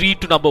number 3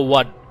 to number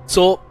 1.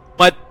 So,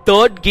 my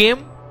third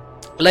game,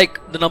 like,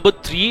 the number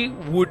 3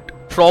 would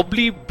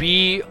probably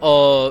be,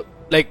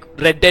 like,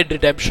 Red Dead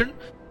Redemption.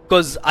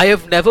 Because I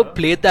have never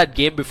played that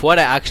game before and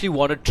I actually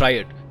want to try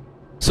it.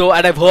 So,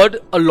 and I've heard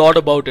a lot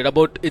about it.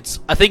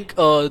 I think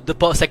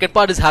the second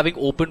part is having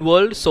open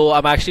world, so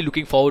I'm actually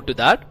looking forward to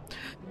that.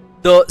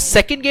 The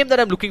second game that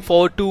I'm looking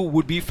forward to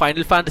would be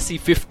Final Fantasy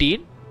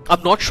 15.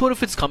 I'm not sure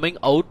if it's coming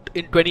out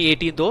in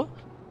 2018 though,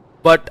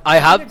 but I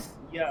have.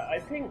 I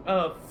think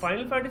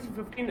Final Fantasy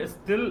 15 is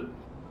still,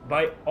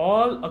 by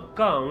all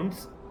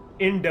accounts,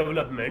 in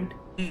development.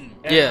 And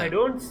yeah. I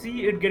don't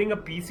see it getting a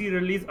PC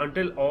release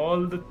until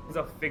all the things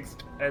are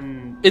fixed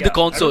and In the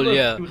console, I don't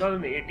know yeah. if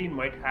 2018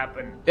 might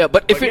happen. Yeah,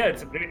 but if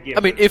it's a great game. I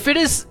mean, if it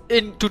is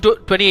in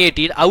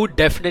 2018, I would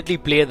definitely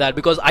play that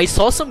because I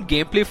saw some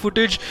gameplay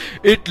footage.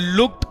 It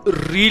looked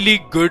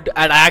really good,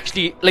 and I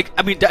actually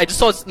I just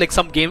saw like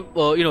some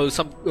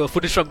some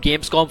footage from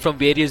Gamescom from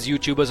various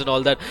YouTubers and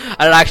all that,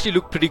 and it actually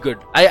looked pretty good.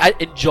 I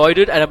enjoyed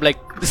it, and I'm like,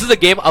 this is a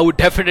game I would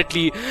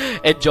definitely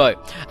enjoy.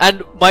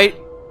 And my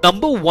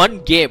number 1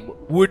 game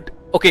would.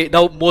 Okay,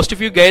 now most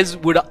of you guys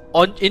would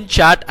in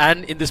chat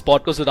and in this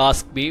podcast would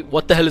ask me,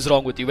 what the hell is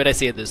wrong with you when I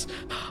say this?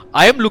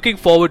 I am looking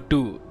forward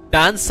to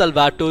Dan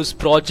Salvatore's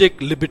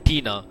Project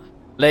Libertina.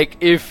 Like,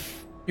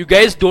 if you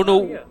guys don't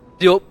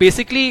know,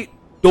 basically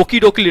Doki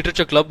Doki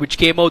Literature Club, which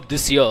came out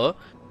this year,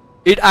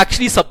 it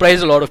actually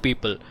surprised a lot of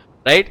people,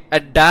 right?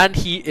 And Dan,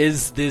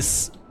 he's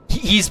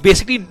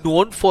basically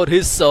known for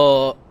his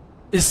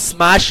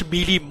Smash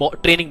Melee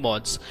training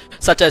mods,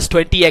 such as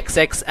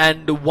 20XX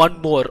and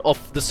one more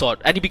of the sort.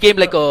 And he became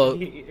like a...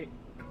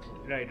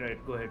 Right,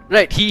 go ahead.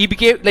 Right, he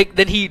became like,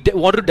 then he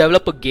wanted to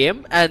develop a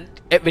game, and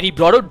when he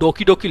brought out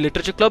Doki Doki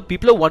Literature Club,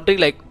 people are wondering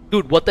like,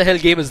 dude, what the hell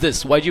game is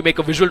this? Why do you make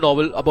a visual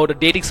novel about a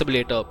dating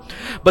simulator?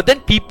 But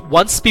then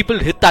once people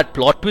hit that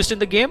plot twist in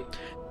the game,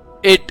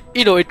 it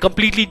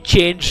completely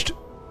changed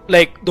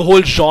like the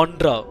whole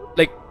genre.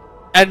 Like,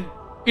 and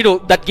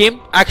that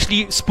game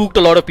actually spooked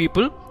a lot of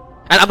people.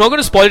 And I'm not going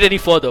to spoil it any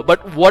further,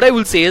 but what I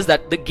will say is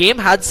that the game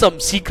had some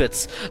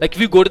secrets. Like,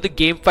 if you go to the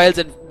game files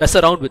and mess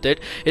around with it,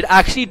 it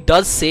actually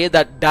does say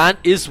that Dan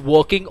is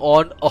working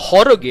on a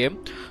horror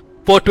game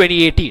for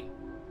 2018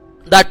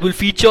 that will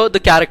feature the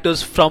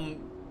characters from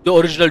the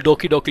original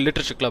Doki Doki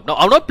Literature Club. Now,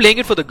 I'm not playing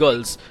it for the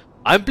girls.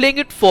 I'm playing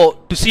it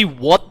to see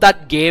what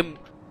that game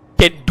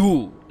can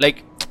do.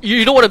 Like,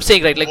 you know what I'm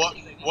saying, right? Like,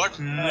 what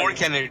more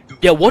can it do?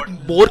 Yeah, what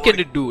more can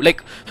it do?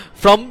 Like,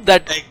 from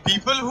that... Like,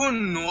 people who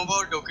know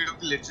about Doki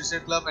Doki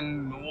Literature Club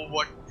and know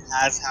what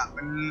has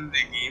happened in the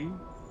game,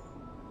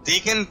 they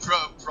can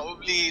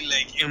probably,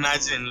 like,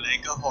 imagine,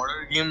 like, a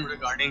horror game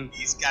regarding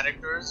these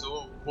characters.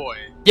 Oh, boy.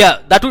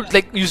 Yeah, that would,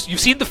 like, you've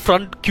seen the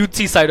front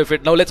cutesy side of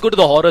it. Now, let's go to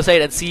the horror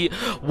side and see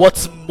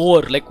what's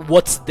more, like,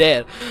 what's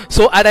there.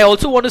 So, and I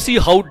also want to see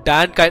how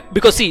Dan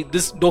because, see,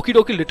 this Doki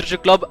Doki Literature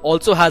Club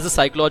also has a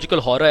psychological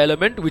horror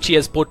element, which he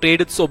has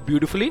portrayed it so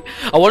beautifully.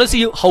 I want to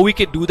see how we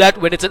can do that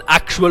when it's an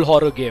actual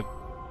horror game.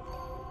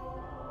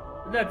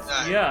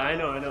 I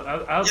know.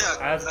 As a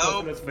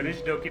person who's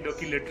finished Doki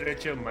Doki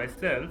Literature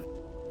myself,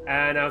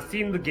 and I've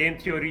seen the Game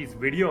Theories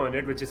video on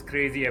it, which is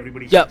crazy.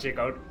 Everybody should check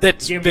out.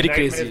 That's Game very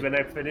crazy. crazy. When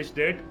I finished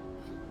it,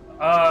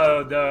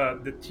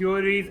 the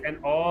theories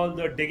and all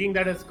the digging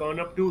that has gone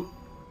up to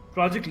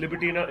Project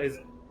Libertina is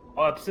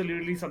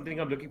absolutely something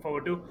I'm looking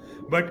forward to.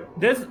 But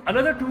there's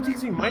another 2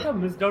 things we might have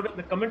missed out, and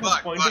the comment has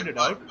pointed it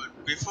out.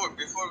 But before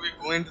we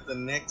go into the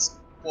next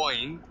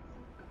point,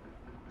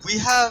 we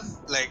have,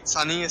 like,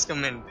 Sunny has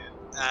commented,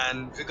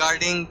 and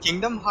regarding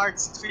Kingdom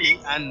Hearts 3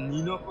 and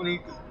Ni no Kuni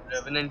 2,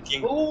 Revenant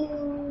King.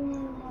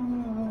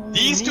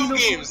 These two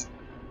games,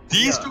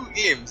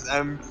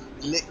 I'm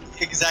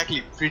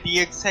pretty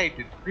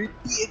excited.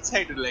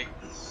 Like,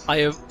 I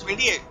have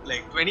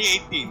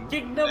 2018.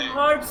 Kingdom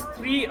Hearts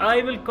 3,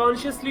 I will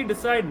consciously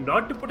decide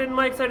not to put in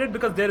my excited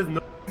because there is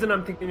no reason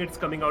I'm thinking it's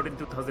coming out in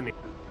 2008.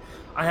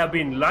 I have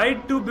been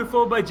lied to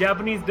before by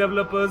Japanese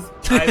developers.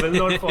 I will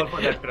not fall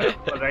for that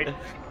trap. Alright.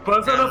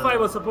 Persona 5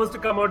 was supposed to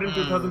come out in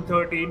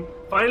 2013.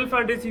 Final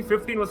Fantasy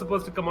 15 was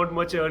supposed to come out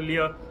much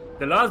earlier.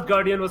 The Last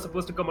Guardian was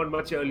supposed to come out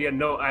much earlier.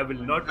 No, I will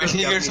not. Metal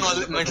Gear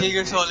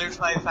Solid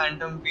 5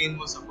 Phantom Pain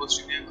was supposed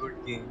to be a good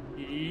game.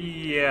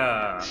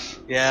 Yeah.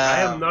 Yeah.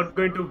 I am not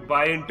going to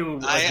buy into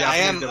a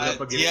Japanese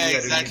developer giving me a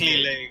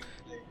exactly.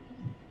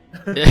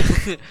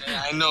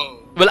 I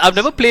know. Well, I've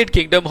never played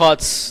Kingdom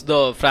Hearts,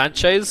 the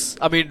franchise.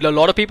 I mean, a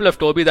lot of people have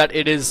told me that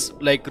it is,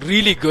 like,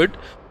 really good.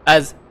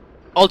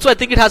 Also, I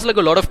think it has, like,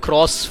 a lot of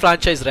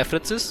cross-franchise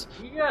references.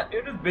 Yeah,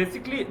 it is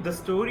basically the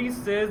story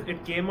says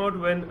it came out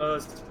when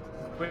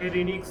Square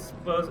Enix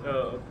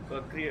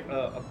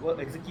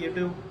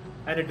executive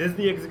and a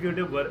Disney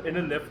executive were in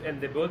a lift,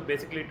 and they both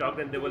basically talked,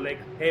 and they were like,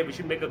 "Hey, we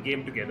should make a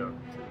game together."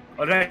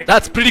 All right.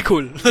 That's pretty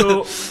cool.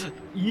 So,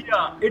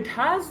 yeah, it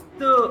has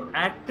the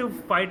active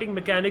fighting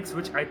mechanics,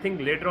 which I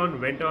think later on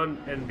went on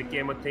and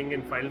became a thing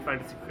in Final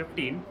Fantasy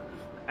 15.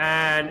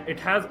 And it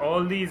has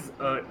all these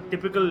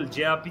typical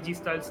JRPG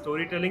style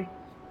storytelling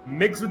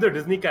mixed with the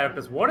Disney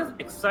characters. What is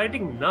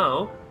exciting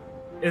now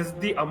is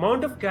the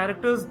amount of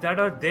characters that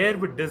are there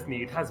with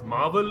Disney. It has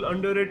Marvel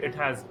under it, it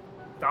has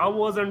Star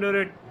Wars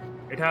under it,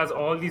 it has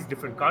all these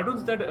different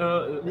cartoons that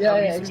Yeah,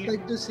 have I recently-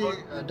 expect to see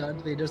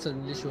Darth Vader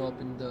suddenly show up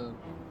in the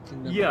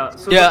Kingdom Yeah,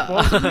 Hearts. so Yeah. the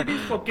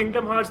possibilities for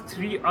Kingdom Hearts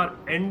 3 are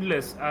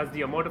endless as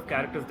the amount of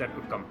characters that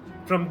could come.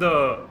 From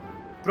the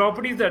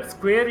properties that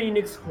Square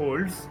Enix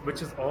holds,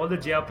 which is all the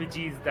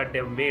JRPGs that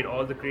they've made,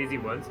 all the crazy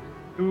ones,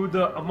 to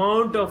the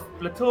amount of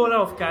plethora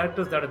of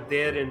characters that are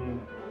there in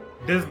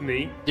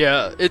Disney,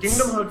 Yeah, it's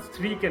Kingdom Hearts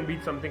 3 can be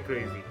something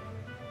crazy.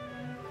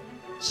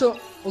 So,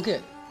 okay,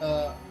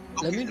 let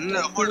Okay, me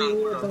no, talk hold to on, you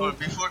hold on, hold on.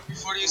 about...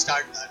 Before you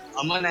start that,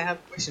 Aman, I have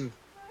a question.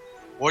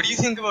 What do you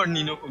think about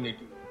Nino Kuni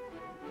 2?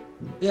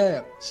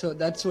 Yeah, so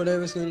that's what I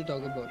was going to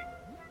talk about.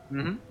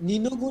 Mm-hmm. Ni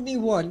no Kuni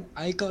 1,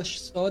 I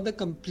saw the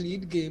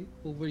complete game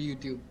over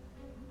YouTube.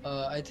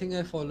 I think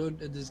I followed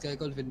this guy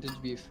called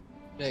Vintage Beef,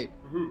 right?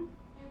 Mhm.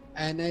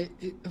 And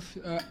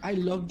I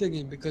loved the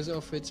game because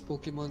of its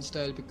Pokemon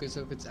style, because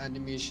of its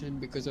animation,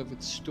 because of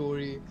its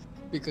story,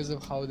 because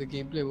of how the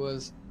gameplay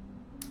was.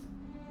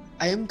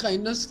 I am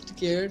kind of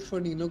scared for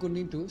Ni no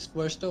Kuni 2.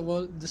 First of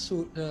all,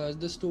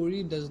 the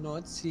story does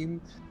not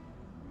seem...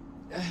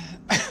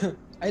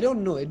 I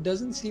don't know. It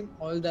doesn't seem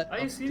all that. Are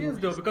you up to serious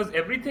my though? Because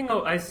everything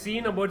I've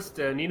seen about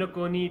Nino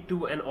Kuni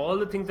 2 and all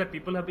the things that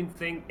people have been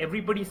saying,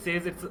 everybody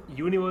says it's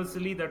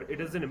universally that it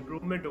is an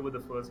improvement over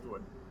the first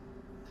one.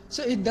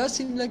 So it does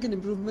seem like an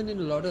improvement in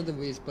a lot of the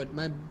ways, but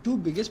my two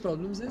biggest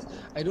problems is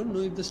I don't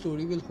know if the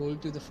story will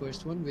hold to the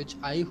first one, which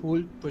I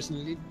hold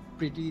personally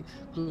pretty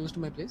close to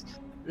my place,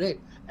 right?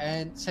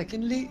 And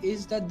secondly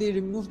is that they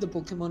removed the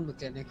Pokemon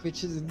mechanic,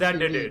 which is That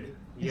they insane. did.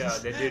 Yeah,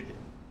 they did.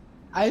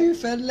 I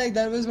felt like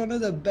that was one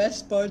of the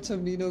best parts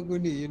of Ni no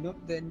Kuni,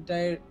 the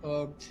entire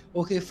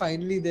okay,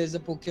 finally there's a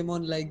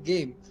Pokemon-like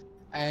game,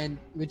 and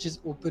which is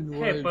open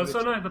world. Hey, which-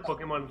 Persona is a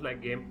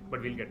Pokemon-like game,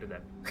 but we'll get to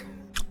that.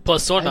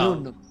 Persona. I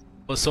don't know.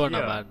 Persona,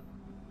 Yeah. man.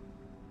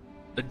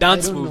 The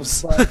dance I don't know,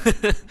 moves.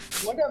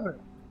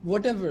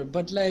 whatever,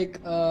 but like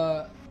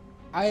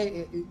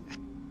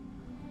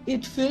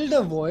it filled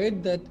a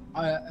void that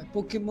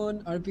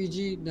Pokemon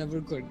RPG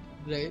never could,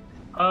 right?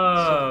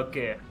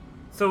 Okay.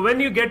 So when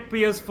you get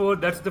PS4,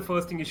 that's the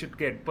first thing you should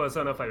get.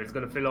 Persona 5. It's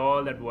gonna fill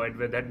all that void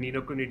where that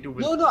Nino Kuni 2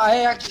 will. No, I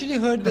actually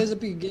heard there's a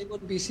game on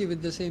PC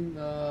with the same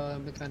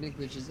mechanic,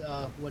 which is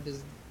what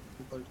is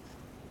it called?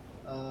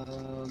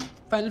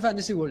 Final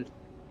Fantasy World.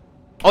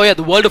 Oh yeah,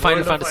 the world of Final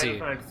World of Fantasy.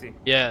 Final Fantasy.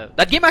 Yeah,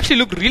 that game actually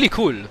looked really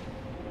cool.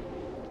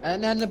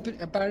 And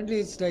apparently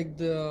it's like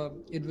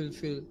it will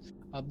fill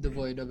up the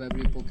void of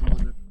every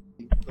Pokemon.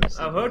 per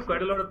se. I've heard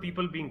quite a lot of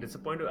people being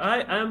disappointed.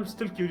 I am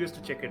still curious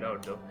to check it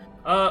out though.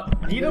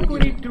 Nino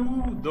Kuni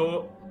 2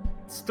 though,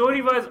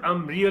 story-wise,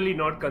 I'm really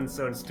not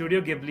concerned. Studio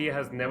Ghibli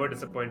has never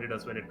disappointed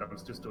us when it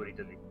comes to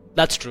storytelling.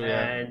 That's true.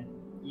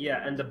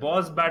 Yeah. And the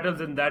boss battles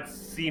in that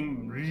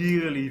seem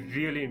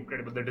really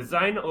incredible. The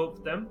design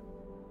of them,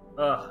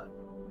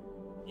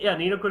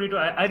 Nino Kuni 2.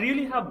 I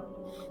really have,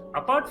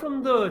 apart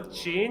from the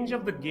change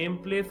of the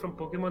gameplay from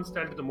Pokemon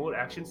style to the more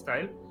action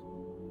style,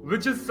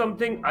 which is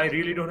something I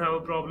really don't have a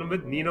problem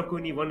with. Nino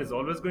Kuni 1 is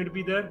always going to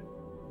be there.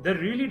 There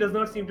really does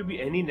not seem to be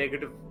any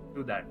negative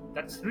to that.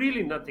 That's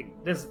really nothing.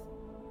 There's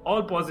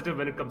all positive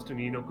when it comes to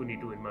Nino Kuni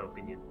 2, in my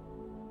opinion.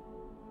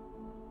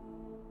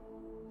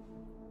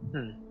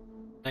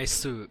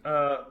 Nice too.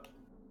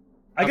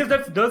 I guess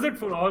that does it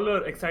for all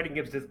our exciting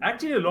games. There's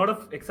actually a lot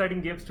of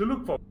exciting games to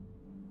look for.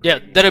 Yeah,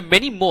 there are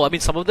many more. I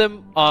mean, some of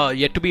them are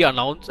yet to be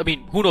announced. I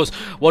mean, who knows?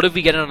 What if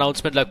we get an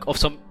announcement like of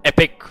some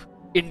epic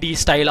indie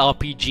style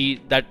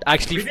RPG that We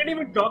actually? didn't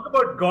even talk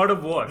about God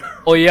of War.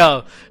 Oh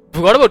yeah,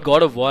 forgot about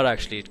God of War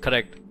actually.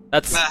 Correct.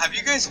 That's Have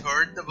you guys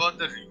heard about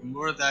the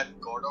rumor that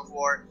God of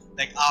War,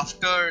 like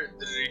after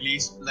the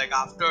release, like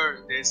after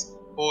this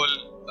whole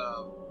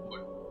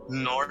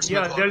Norse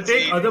Yeah, they'll mythology?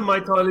 take other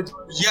mythology.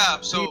 Yeah,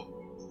 so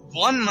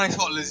one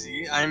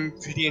mythology I'm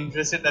pretty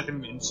interested that they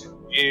mentioned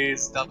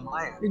is the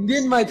Maya.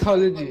 Indian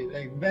mythology,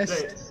 like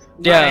best. Right.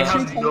 Yeah. I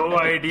have no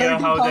idea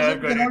how they're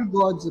 30,000 going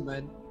crore to. gods,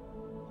 man.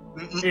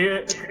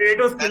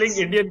 Kratos killing That's-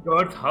 Indian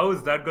gods. How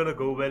is that gonna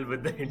go well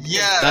with the Indian?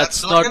 Yeah,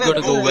 That's not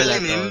gonna go well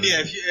in at all. India.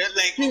 If you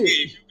like, See, okay,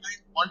 if you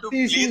guys want to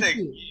play see. the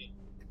game,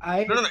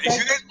 I no. If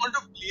you guys want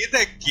to play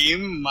the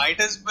game, might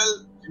as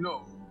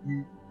well,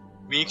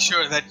 make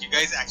sure that you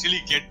guys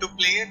actually get to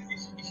play it.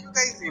 If you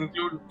guys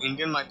include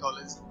Indian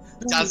mythology,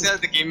 chances are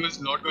the game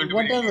is not going to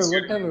be released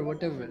during-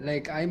 whatever.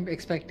 Like I'm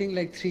expecting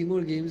like 3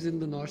 more games in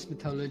the Norse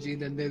mythology,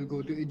 then they'll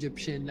go to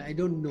Egyptian. I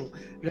don't know,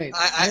 right?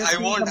 I have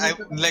seen want some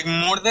of the- like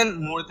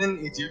more than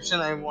Egyptian.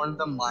 I want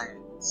the Mayan.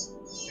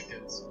 gods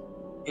because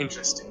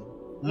interesting,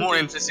 more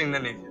interesting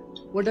than Egypt.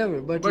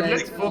 Whatever, but But like,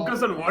 let's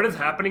focus on what is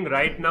happening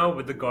right now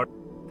with the God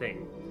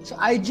thing. So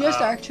I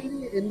just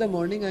actually in the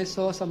morning I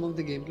saw some of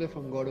the gameplay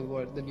from God of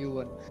War, the new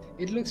one.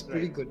 It looks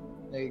pretty Right. good.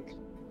 Like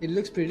it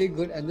looks pretty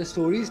good, and the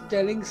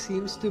storytelling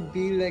seems to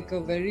be like a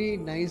very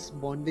nice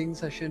bonding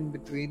session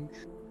between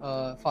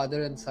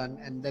father and son,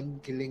 and them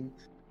killing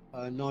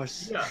Norse.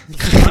 Yeah.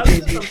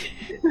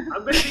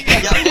 I'm very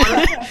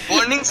Yeah,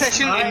 bonding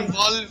session I-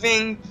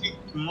 involving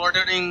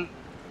murdering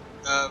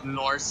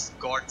Norse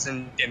gods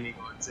and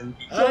demigods and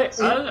people.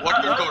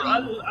 What will go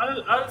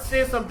wrong? I'll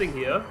say something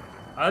here.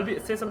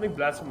 Say something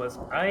blasphemous.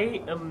 I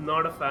am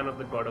not a fan of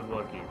the God of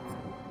War games.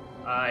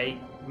 I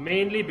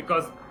mainly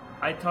because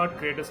I thought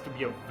Kratos to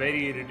be a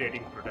very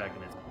irritating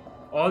protagonist.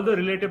 All the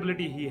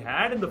relatability he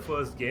had in the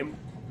first game,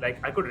 like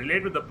I could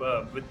relate with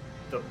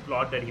the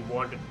plot that he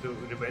wanted to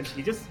revenge.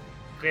 He just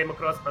came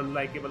across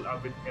unlikable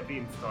with every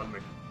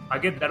installment.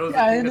 Again, that was the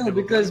Yeah, I thing that know they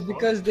were because going for.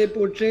 because they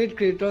portrayed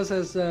Kratos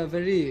as a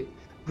very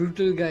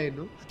brutal guy,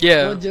 no?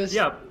 Yeah. Not just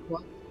Yeah.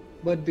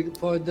 but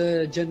for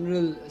the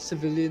general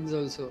civilians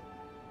also.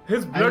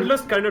 His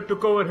bloodlust kind of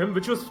took over him,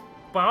 which was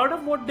part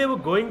of what they were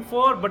going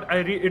for, but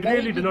it But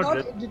really did not.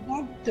 It did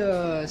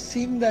not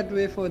seem that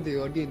way for the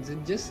audience.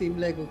 It just seemed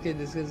like, okay,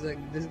 this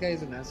guy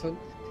is an asshole.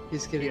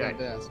 He's killing Yeah.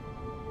 other assholes.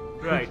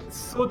 Right.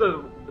 So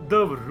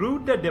the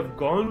route that they've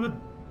gone with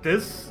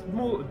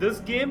this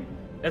game,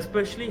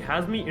 especially,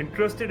 has me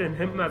interested in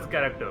him as a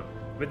character.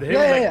 With him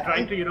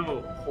trying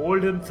to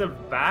hold himself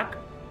back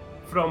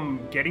from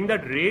getting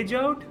that rage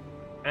out,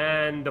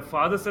 and the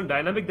father-son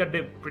dynamic that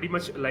they pretty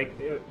much like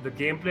the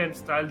gameplay and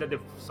style that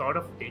they've sort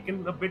of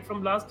taken a bit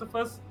from Last of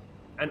Us,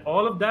 and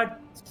all of that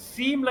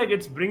seem like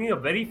it's bringing a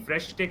very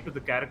fresh take to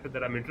the character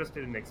that I'm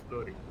interested in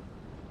exploring.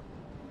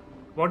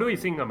 What do you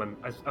think, Aman?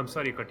 I'm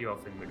sorry to cut you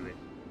off in midway.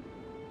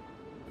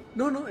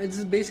 No,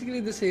 it's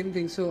basically the same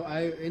thing. So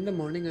in the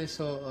morning I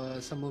saw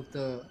some of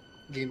the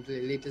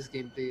latest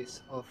gameplays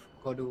of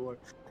God of War,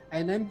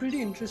 and I'm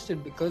pretty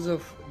interested because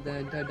of the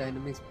entire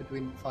dynamics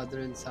between father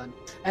and son.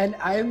 And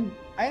I'm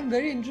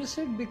very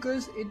interested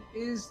because it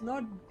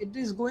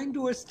is going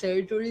towards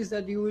territories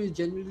that you will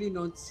generally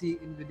not see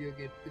in video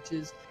games, which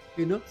is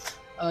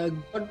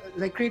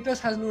like Kratos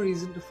has no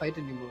reason to fight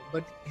anymore,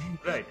 but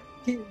Right.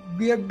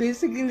 we are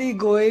basically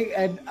going,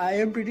 and I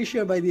am pretty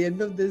sure by the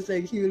end of this,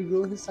 like he will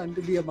grow his son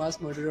to be a mass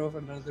murderer of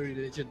another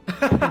religion.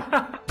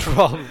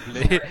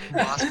 Probably.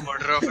 Mass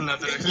murder of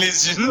another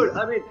religion. Dude,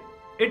 I mean,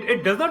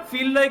 it does not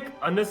feel like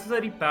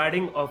unnecessary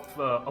padding of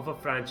a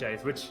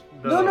franchise, which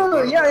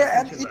No, yeah,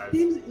 and Essential has.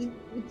 it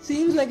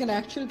seems like an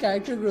actual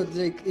character growth.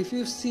 Like if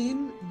you've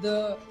seen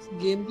the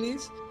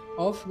gameplays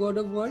of God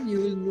of War, you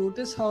will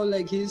notice how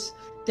like he's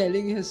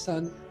telling his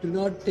son, do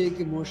not take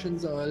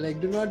emotions, or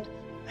like do not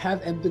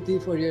have empathy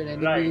for your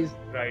enemies.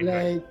 right.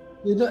 Like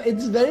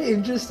it's very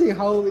interesting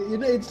how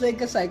it's like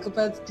a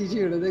psychopath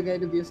teaching another guy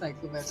to be a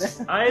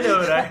psychopath. I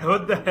know, right?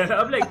 What the hell?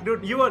 I'm like,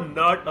 dude, you are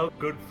not a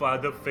good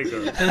father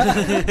figure.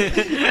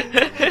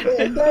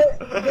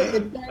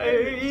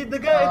 The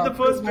guy in the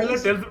first trailer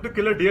tells him to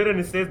kill a deer and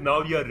he says,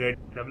 now you are ready.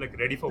 And I'm like,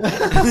 ready for what?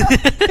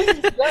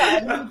 Yeah, I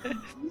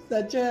mean,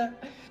 such a.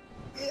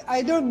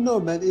 I don't know,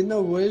 man. In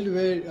a world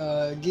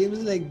where games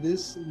like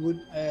this would,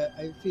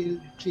 I feel,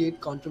 create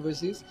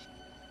controversies.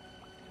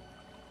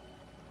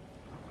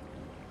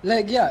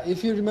 Like, yeah,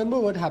 if you remember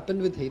what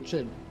happened with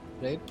Hatred,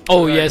 right?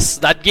 Oh yes,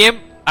 that game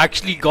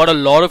actually got a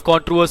lot of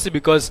controversy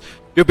because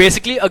you're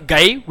basically a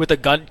guy with a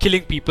gun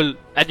killing people,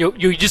 and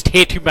you just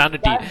hate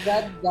humanity.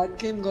 That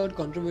game got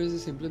controversy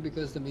simply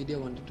because the media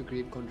wanted to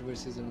create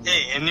controversies. And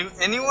Hey,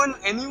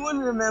 anyone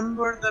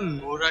remember the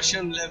No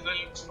Russian level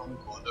from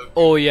Call of Duty?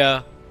 Oh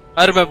yeah,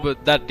 I remember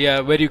that. Yeah,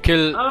 where you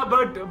kill.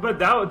 But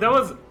that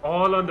was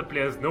all on the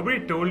players. Nobody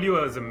told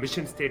you as a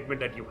mission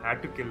statement that you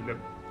had to kill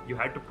them. You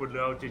had to pull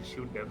out and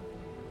shoot them.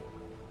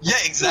 Yeah,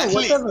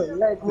 exactly. whatever.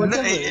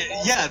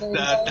 Yeah,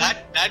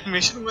 that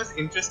mission was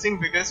interesting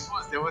because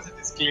first there was a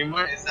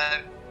disclaimer: is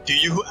that do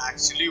you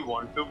actually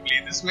want to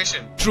play this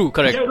mission? True,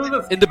 correct. Yeah, it was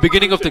a In the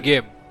beginning of the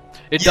game,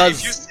 it Yeah,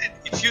 does.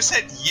 if you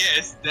said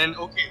yes, then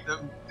okay,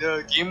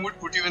 the game would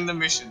put you in the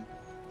mission.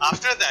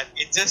 After that,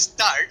 it just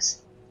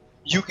starts.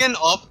 You can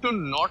opt to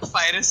not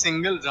fire a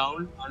single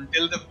round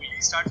until the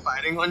police start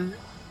firing on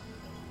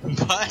you,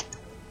 but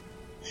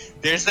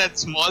there's that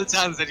small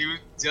chance that you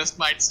just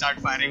might start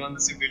firing on the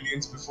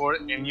civilians before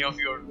any of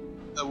your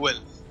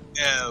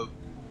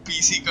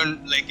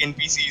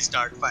NPCs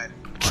start firing.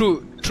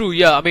 True.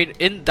 Yeah, I mean,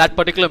 in that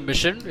particular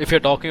mission, if you're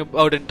talking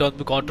about in terms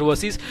of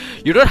controversies,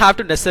 you don't have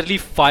to necessarily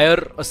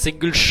fire a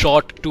single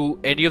shot to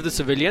any of the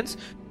civilians.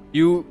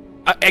 You,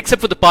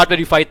 except for the part where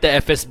you fight the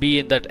FSB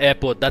in that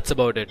airport. That's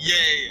about it.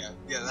 Yeah.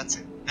 That's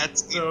it.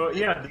 That's So it.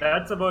 yeah,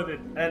 that's about it.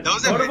 And That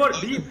was God of War,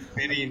 a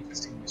very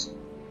interesting mission.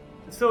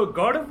 So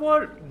God of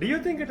War, do you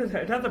think it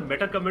has a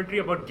meta commentary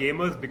about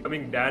gamers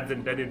becoming dads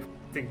and then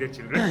influencing their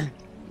children?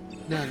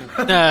 No.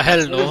 Nah,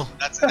 hell no.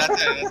 That's a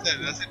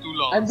too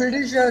long. I'm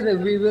pretty sure that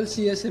we will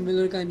see a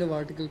similar kind of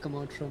article come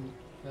out from.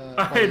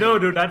 I know,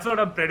 dude. That's what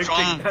I'm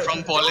predicting.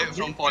 from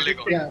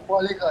Polygon. Yeah,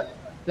 Polygon.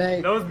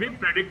 Like, That was me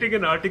predicting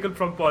an article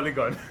from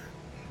Polygon.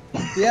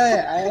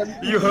 yeah, I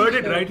am. You heard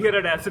it right here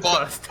at Acid Po-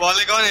 Fast.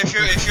 Polygon, if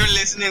you're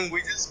listening,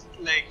 we just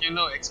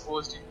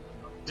exposed you.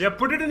 Yeah,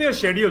 put it in your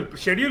schedule.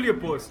 Schedule your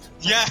post.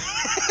 Yeah.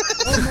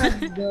 Oh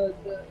man,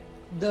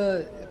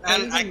 the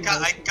And I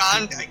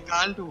Polygon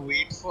can't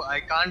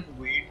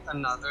wait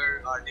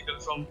another article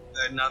from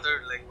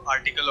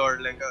article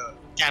or like a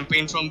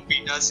campaign from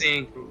PETA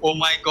saying, oh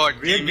my god,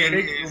 We're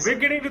gaming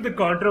getting to the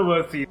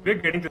controversy. We're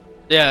getting to.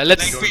 Yeah,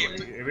 let's. like, Don't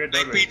worry, we're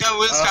done with it. PETA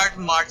will start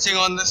marching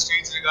on the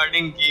streets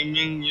regarding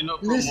gaming,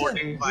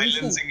 promoting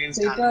violence listen,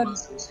 against PETA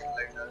animals and shit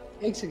like that.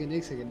 Egg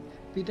second.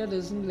 Peter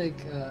doesn't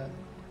like.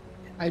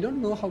 I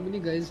don't know how many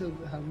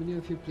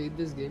of you played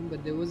this game,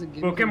 but there was a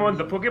game. Pokemon,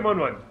 the Pokemon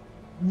one.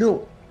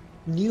 No,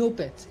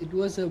 Neopets. It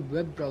was a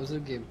web browser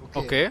game.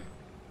 Okay.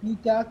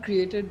 PETA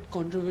created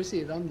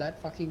controversy around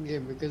that fucking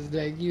game because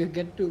like you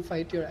get to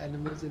fight your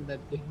animals in that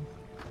game.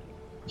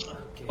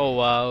 Oh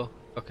wow.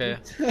 Okay.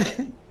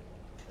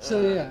 So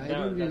yeah, I no,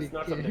 don't really that's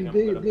not care. something I'm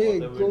They gonna they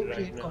bother go with right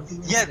create now.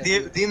 controversy. Yeah,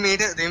 that they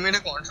way. made a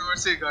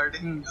controversy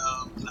regarding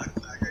Black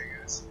Flag,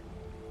 I guess.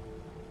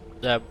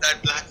 Yeah. That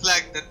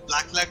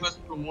Black Flag was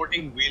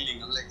promoting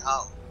whaling. I'm like,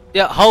 how?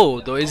 Yeah. How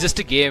though? It's just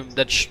a game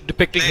that's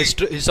depicting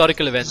Like-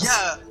 historical events.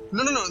 Yeah,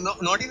 no,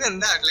 not even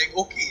that. Like,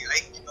 okay,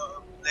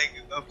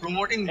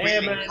 promoting Hey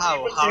whaling. man,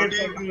 How people do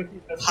say you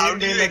controversy the how same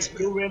do day you like expect-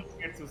 blue whales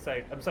get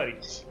suicide? I'm sorry.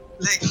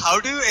 how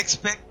do you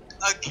expect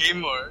a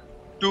gamer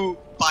to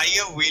buy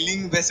a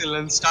whaling vessel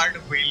and start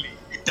whaling?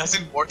 It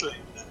doesn't work like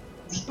that.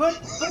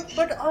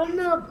 But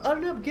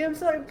Arnab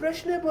games are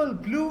impressionable.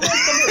 Blue whale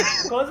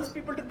causes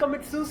people to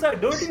commit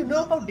suicide. Don't you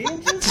know how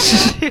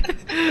dangerous they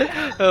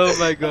are? Oh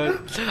my god.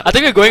 I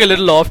think we're going a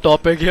little off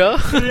topic here.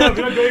 Yeah,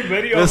 we are going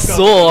very We're off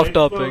so topic,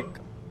 off right? topic.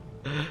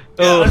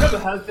 So, Oh.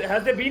 Arnab,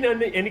 has there been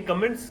any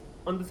comments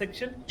on the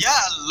section? Yeah,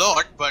 a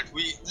lot, but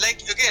we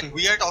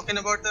are talking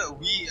about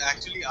we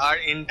actually are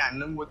in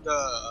tandem with the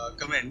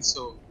comments,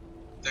 so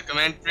the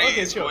commentary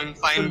is going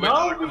fine So with now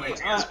our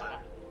commentary as well.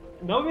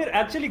 now we're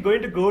actually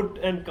going to go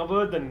and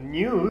cover the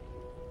news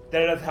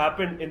that has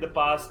happened in the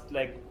past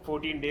like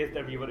 14 days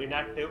that we were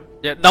inactive.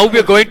 Yeah. Now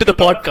we're going to the Took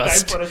a lot of time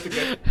podcast. for us to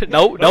get-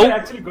 Now. we're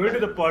actually going to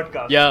the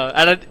podcast. Yeah,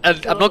 and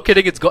I'm not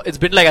kidding. It's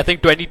been like I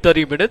think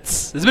 20-30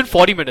 minutes. It's been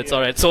 40 minutes. Yeah.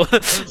 All right. So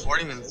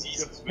 40 minutes,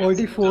 Jesus.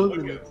 44 Okay.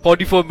 minutes.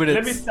 44 Let me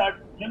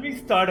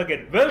minutes. start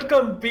again.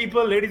 Welcome,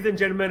 people, ladies and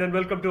gentlemen, and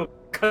welcome to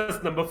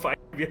podcast number 5.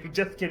 We are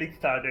just getting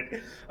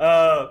started.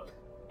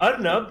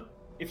 Arnab,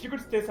 if you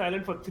could stay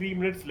silent for 3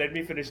 minutes, let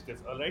me finish this.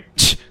 All right.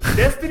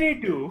 Destiny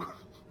 2.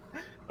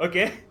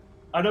 Okay.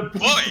 Arnab,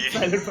 please Boy. keep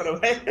silent for a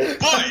while.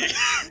 Boy!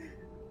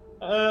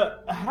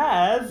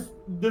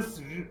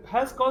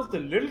 Has caused a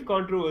little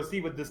controversy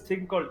with this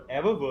thing called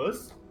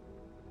Eververse.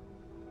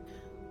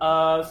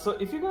 So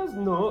if you guys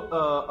know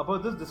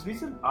about this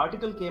recent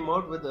article came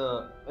out with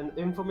an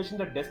information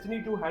that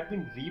Destiny 2 had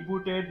been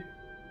rebooted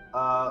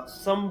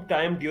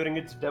sometime during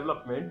its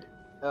development,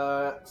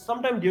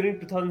 sometime during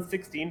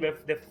 2016, where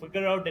they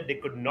figured out that they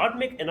could not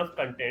make enough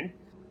content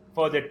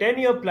for the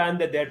 10-year plan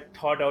that they had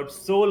thought out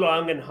so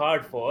long and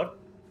hard for.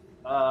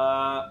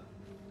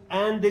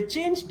 And they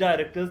changed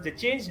directors, they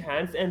changed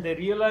hands, and they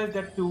realized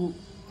that to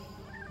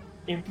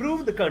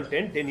improve the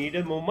content, they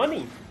needed more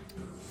money.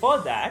 For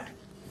that,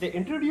 they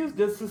introduced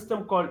this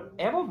system called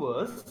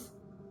Eververse,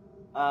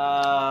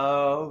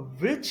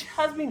 which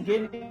has been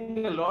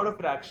gaining a lot of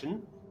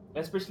traction,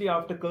 especially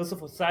after Curse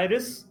of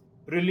Osiris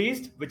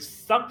released, which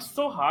sucked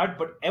so hard.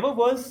 But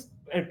Eververse,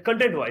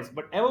 content-wise,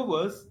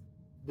 Eververse,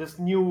 this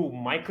new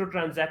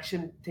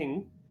microtransaction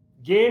thing,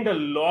 gained a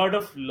lot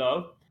of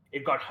love.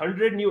 It got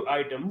 100 new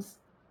items.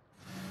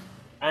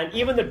 And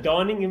even the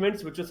Dawning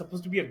events, which was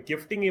supposed to be a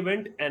gifting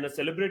event and a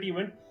celebrity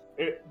event,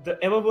 the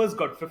Eververse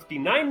got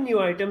 59 new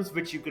items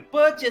which you could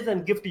purchase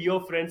and gift to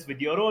your friends with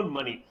your own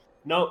money.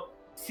 Now,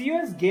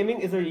 COS Gaming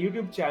is a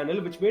YouTube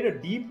channel which made a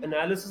deep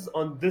analysis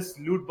on this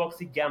loot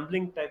boxy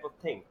gambling type of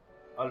thing.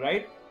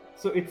 Alright?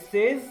 So it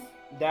says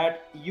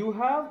that you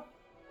have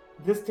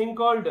this thing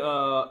called,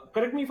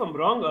 correct me if I'm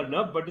wrong,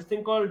 Arnab, but this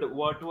thing called,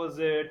 what was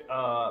it?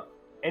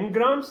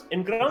 Engrams?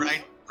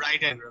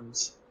 Bright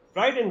engrams.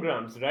 Bright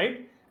engrams,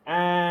 right?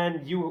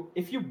 And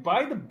if you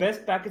buy the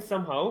best package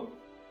somehow,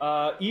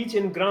 each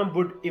engram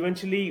would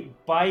eventually,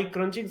 by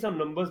crunching some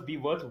numbers, be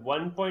worth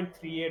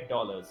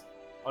 $1.38.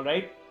 All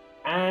right,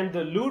 and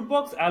the loot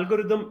box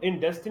algorithm in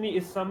Destiny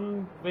is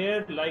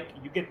somewhere like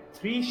you get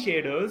 3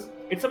 shaders.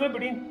 It's somewhere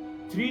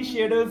between 3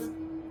 shaders,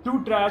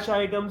 2 trash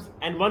items,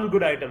 and 1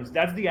 good items.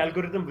 That's the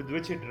algorithm with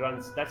which it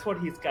runs. That's what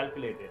he's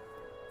calculated.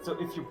 So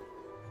if you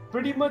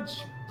pretty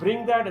much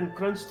bring that and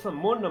crunch some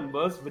more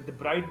numbers with the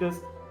bright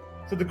dust.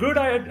 So the good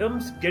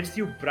items gets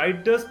you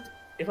bright dust,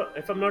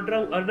 if I'm not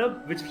wrong,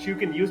 Arnab, which you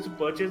can use to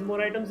purchase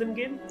more items in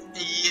game.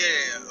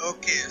 Yeah,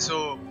 okay,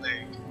 so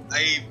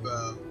I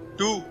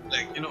do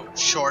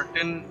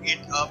shorten it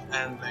up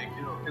and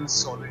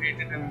consolidate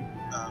it and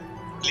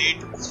play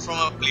it from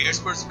a player's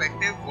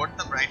perspective. What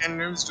the bright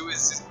engrams do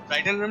is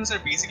bright engrams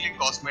are basically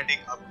cosmetic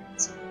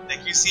upgrades.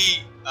 You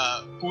see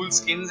cool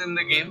skins in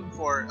the game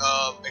for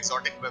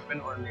exotic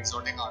weapon or an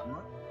exotic armor.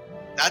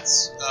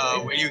 That's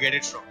where you get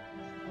it from.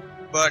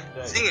 But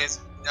the thing is,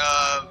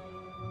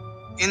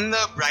 in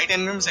the bright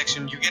engram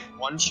section, you get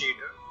one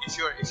shader. If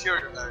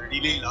you're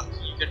really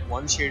lucky, you get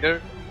one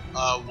shader,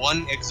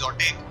 one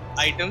exotic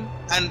item,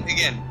 and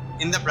again,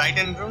 in the bright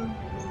engram,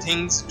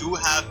 things do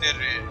have their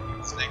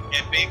rarities like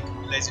epic,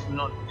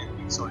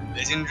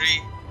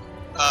 legendary,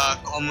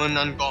 common,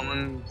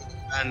 uncommon,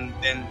 and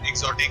then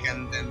exotic,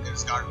 and then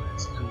there's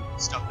garbage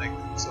and stuff like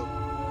that. So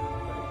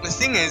the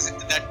thing is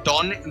that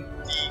the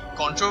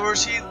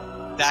controversy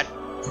that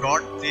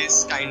brought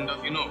this kind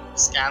of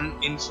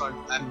scam in front.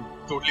 I'm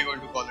totally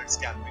going to call it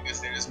scam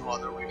because there is no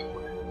other way to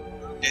put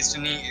it.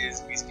 Destiny is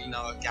basically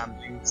now a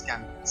gambling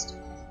scam fest.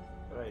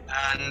 Right.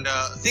 And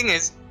thing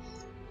is,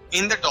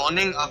 in the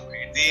Dawning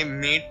upgrade, they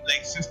made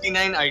like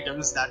 59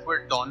 items that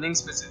were Dawning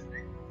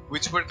specific,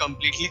 which were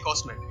completely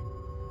cosmetic.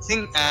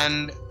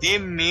 And they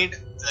made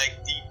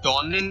like the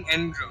Dawning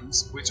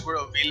engrams, which were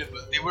available.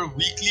 They were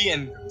weekly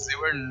engrams. They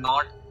were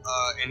not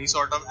any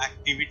sort of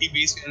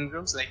activity-based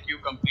engrams. Like you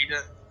complete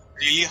a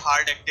really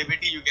hard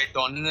activity, you get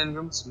Dawning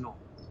engrams. No,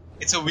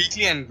 it's a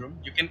weekly engram.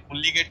 You can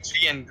only get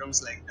 3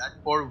 engrams like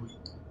that per week.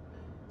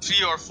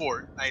 3 or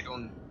 4, I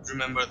don't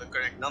remember the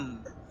correct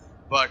number,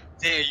 but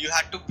you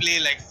had to play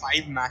like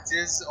 5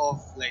 matches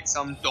of like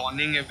some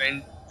Dawning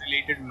event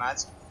related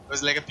match. It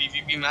was like a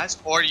PvP match,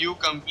 or you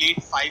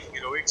complete 5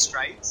 heroic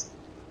strides,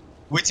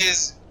 which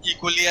is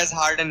equally as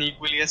hard and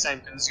equally as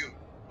time consuming.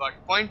 But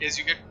point is,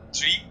 you get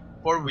 3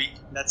 per week,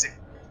 that's it.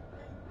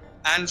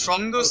 And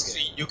from those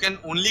 3, you can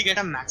only get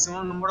a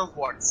maximum number of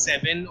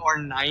 7 or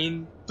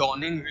 9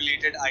 Dawning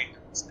related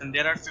items, and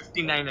there are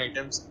 59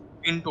 items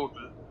in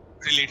total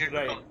related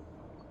to Dawning.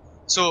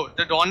 So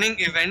the Dawning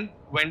event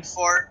went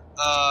for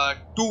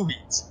 2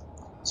 weeks.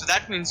 So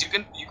that means you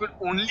could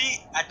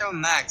only at a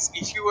max,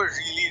 if you were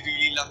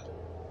really lucky,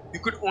 you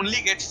could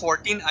only get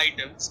 14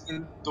 items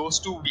in those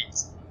 2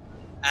 weeks.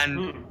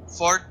 And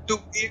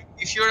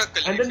if you're a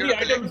collector, and then the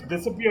items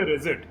disappear,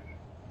 is it?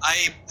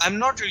 I'm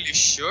not really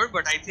sure,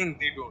 but I think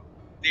they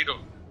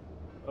don't.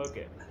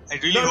 Okay. I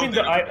really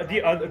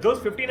hope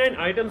those 59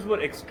 items were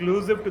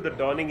exclusive to the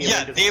Dawning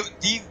event. Yeah,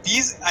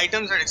 these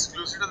items are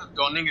exclusive to the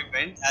Dawning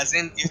event, as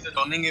in if the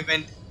Dawning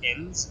event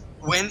ends,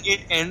 when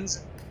it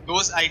ends,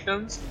 those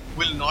items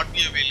will not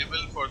be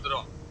available further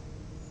on.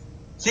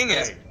 Thing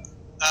is,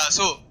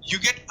 so you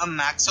get a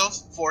max of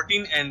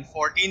 14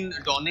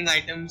 Dawning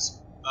items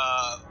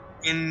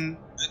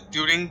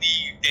during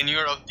the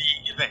tenure of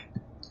the event.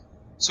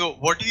 So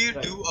what do you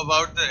do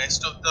about the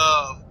rest of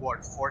the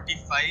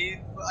 45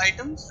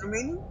 items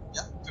remaining?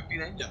 Yeah,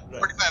 59. Yeah,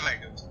 45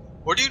 items.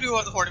 What do you do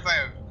about the 45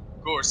 items?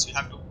 Of course, you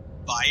have to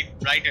buy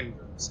bright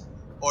engrams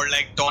or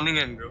like Dawning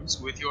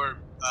engrams with your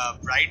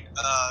bright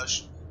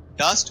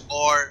dust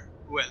or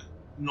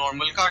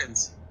normal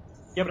currency.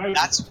 Yeah, bright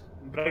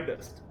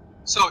dust.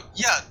 So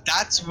yeah,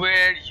 that's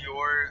where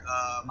your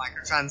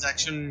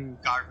microtransaction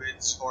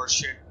garbage or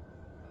shit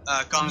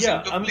comes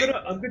into play.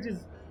 I'm gonna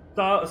just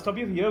stop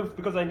you here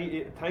because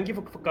thank you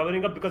for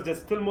covering up, because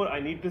there's still more I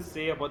need to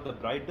say about the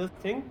bright dust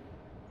thing.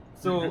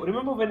 So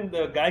remember when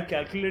the guy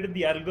calculated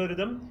the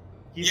algorithm,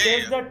 he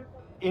says that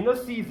in a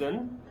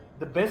season,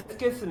 the best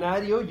case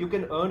scenario you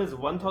can earn is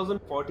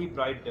 1040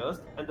 bright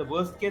dust, and the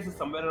worst case is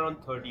somewhere around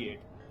 38,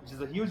 which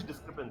is a huge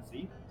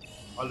discrepancy.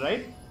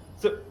 Alright,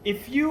 so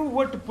if you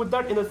were to put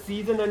that in a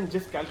season and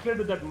just calculate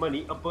with that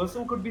money, a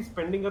person could be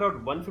spending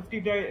around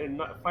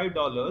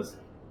 $155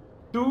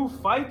 to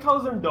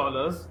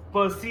 $5,000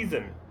 per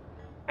season,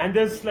 and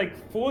there's like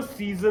 4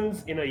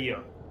 seasons in a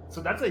year.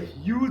 So that's a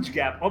huge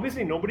gap.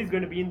 Obviously, nobody's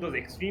going to be in those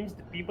extremes.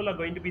 The people are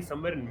going to be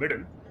somewhere in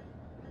middle.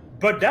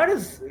 But that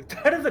is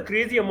a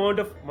crazy amount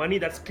of money.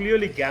 That's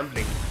clearly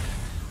gambling.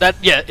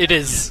 It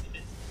is.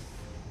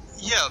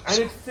 Yeah. And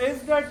it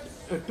says that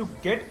to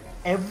get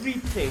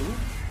everything,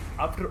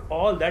 after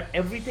all that,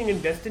 everything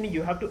in Destiny,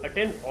 you have to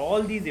attend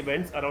all these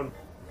events, around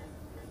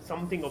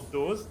something of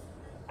those,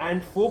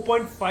 and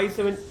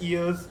 4.57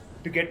 years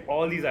to get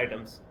all these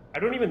items. I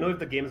don't even know if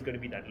the game is going to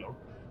be that long.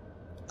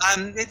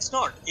 It's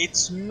not.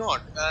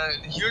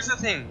 Here's the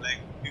thing. Like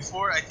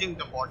before, I think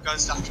the podcast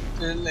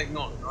started. Like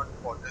no, not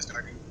the podcast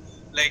starting.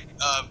 Like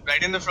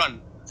right in the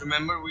front.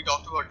 Remember we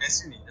talked about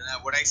Destiny,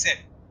 and what I said.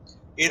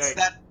 It's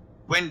that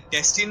when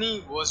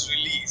Destiny was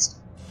released,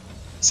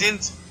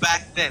 since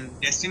back then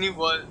Destiny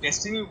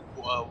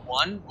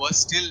 1 was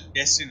still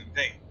Destiny,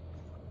 right?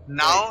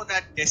 Now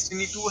that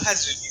Destiny 2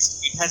 has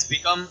released, it has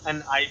become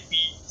an IP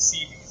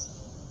series.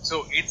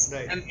 So it's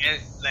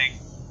like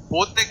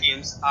both the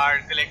games are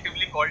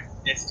collectively called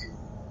Destiny.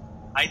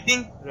 I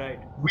think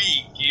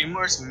we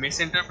gamers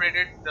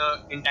misinterpreted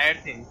the entire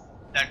thing,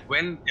 that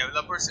when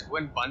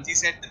Bungie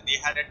said that they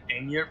had a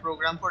 10-year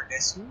program for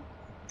Destiny,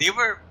 they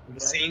were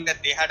saying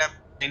that they had a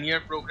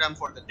 10-year program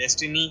for the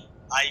Destiny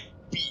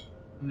IP,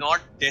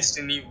 not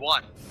Destiny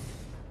 1.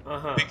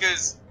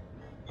 Because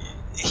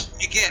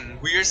again,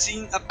 we are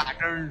seeing a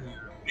pattern here.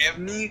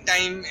 Every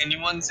time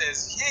anyone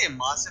says, hey,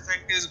 Mass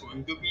Effect is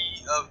going to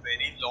be a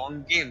very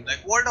long game,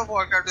 like World of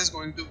Warcraft is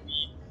going to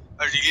be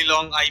a really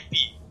long IP.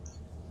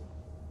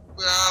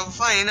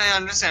 Fine, I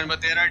understand,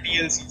 but there are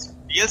DLCs.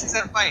 DLCs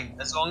are fine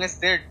as long as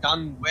they're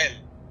done well.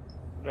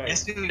 Right.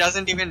 Destiny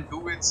doesn't even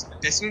do its.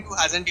 Destiny 2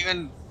 hasn't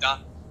even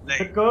done. The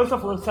Like, Curse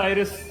of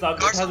Osiris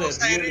sucked. It Curse has of a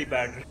Osiris? really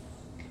bad.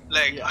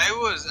 like Yeah.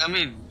 I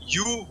mean,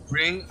 you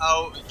bring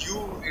out, you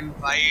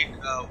invite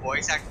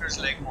voice actors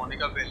like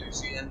Monica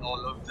Bellucci and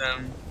all of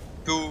them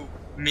to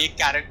make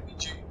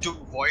to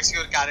voice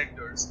your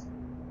characters.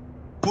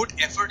 Put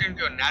effort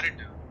into your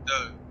narrative.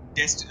 The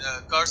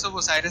Curse of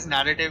Osiris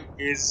narrative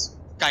is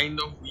kind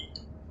of weak.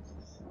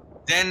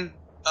 Then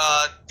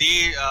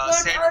they But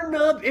said,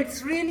 Arnab,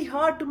 it's really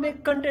hard to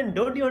make content.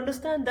 Don't you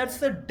understand? That's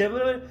the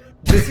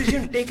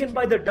decision taken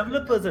by the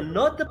developers and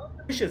not the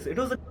publishers. It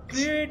was a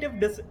creative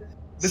decision.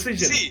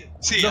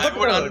 see, Not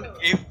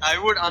if I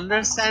would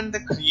understand the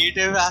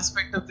creative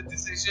aspect of the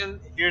decision.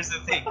 Here's the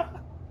thing: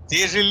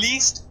 they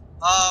released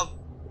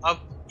a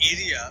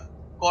area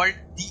called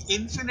the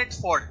Infinite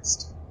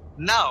Forest.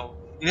 Now,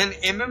 in an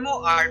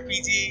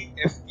MMORPG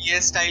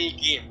FPS style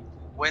game,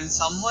 when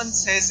someone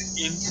says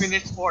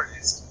Infinite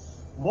Forest,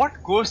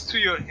 what goes through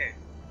your head?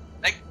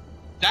 Like,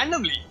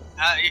 randomly,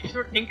 if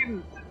you're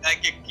thinking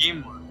like a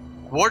gamer,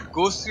 what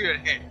goes through your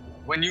head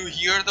when you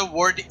hear the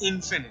word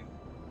infinite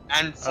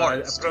and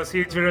forest?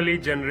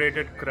 procedurally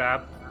generated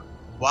crap.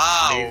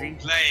 Wow. Lazy.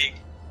 Like,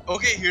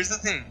 okay, here's the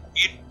thing.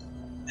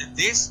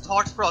 This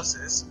thought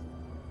process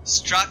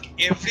struck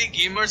every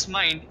gamer's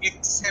mind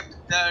except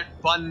the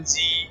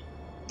Bungie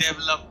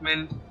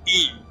development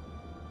team.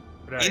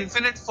 Right.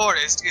 Infinite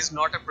Forest is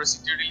not a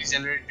procedurally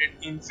generated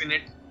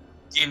infinite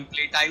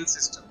gameplay tile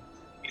system.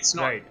 It's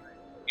not. Right.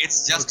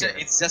 It's just Okay.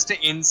 it's just an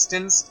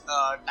instance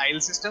tile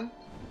system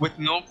with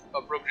no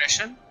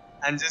progression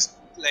and just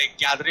like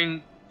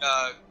gathering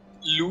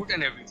loot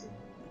and everything.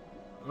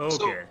 Okay.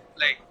 So,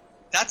 like,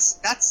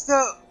 that's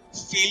the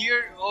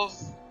failure of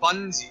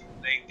Bungie.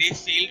 Like, they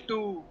failed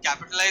to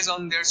capitalize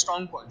on their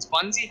strong points.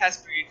 Bungie has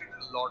created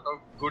a lot of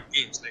good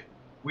games. Like,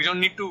 we don't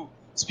need to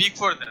speak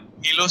for them.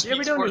 Halo we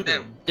speaks don't for need to.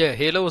 them. Yeah,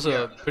 Halo was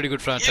Yeah. a pretty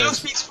good franchise.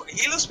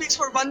 Halo speaks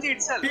for Bungie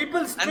itself.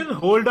 People still And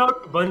hold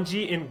out to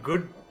Bungie in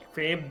good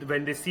fame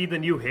when they see the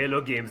new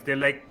Halo games.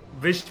 They're like,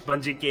 wish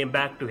Bungie came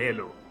back to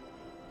Halo.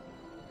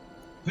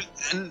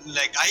 And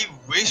like, I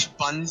wish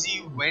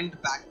Bungie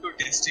went back to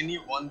Destiny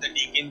 1, the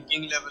Taken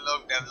King level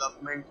of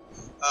development.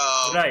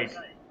 Right.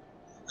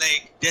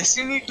 Like,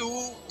 Destiny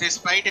 2,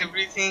 despite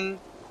everything,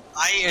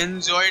 I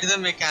enjoyed the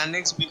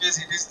mechanics because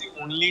it is the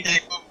only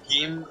type of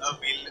game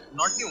available.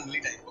 Not the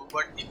only type of,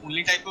 but the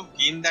only type of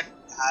game that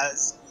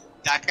has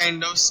that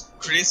kind of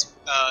crisp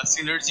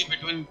synergy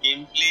between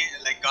gameplay,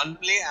 like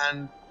gunplay,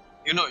 and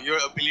your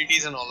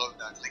abilities and all of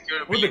that. Like,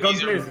 your Oh, the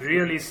abilities. gunplay is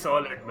really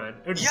solid, man.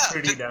 It's Yeah,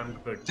 pretty damn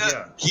good. The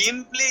Yeah.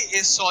 gameplay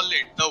is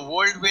solid. The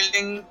world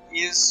building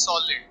is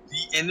solid.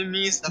 The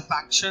enemies, the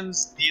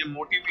factions, the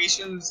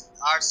motivations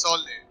are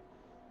solid.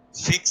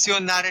 Fix your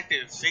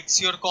narrative.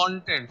 Fix your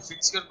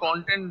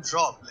content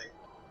drop. Like,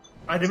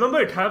 I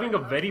remember it having a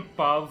very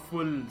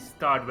powerful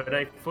start when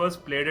I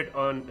first played it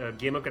on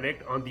Gamer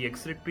Connect on the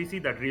X-Rig PC,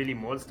 that really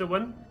monster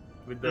one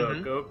with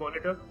the curved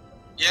monitor.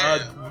 yeah.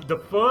 The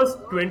first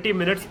 20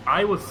 minutes,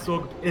 I was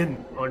soaked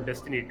in on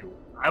Destiny 2.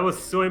 I was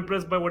so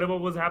impressed by whatever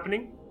was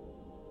happening.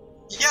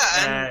 Yeah,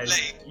 and And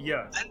like,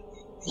 yeah, and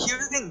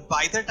here's the thing: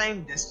 by the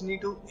time Destiny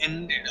 2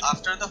 ended,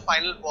 after the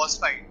final boss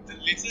fight, the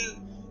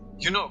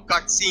little,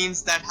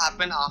 cutscenes that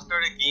happen after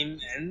a game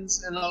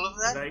ends and all of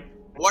that, right.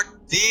 what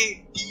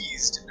they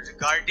teased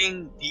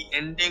regarding the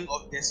ending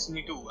of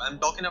Destiny 2, I'm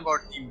talking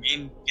about the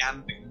main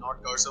campaign,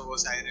 not Curse of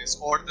Osiris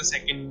or the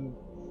second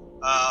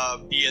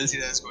DLC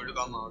that's going to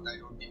come out. I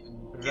don't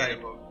even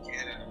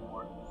care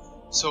anymore.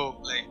 So,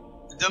 like,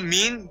 the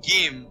main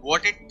game,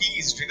 what it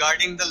teased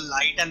regarding the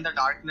light and the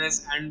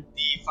darkness and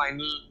the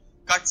final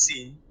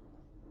cutscene,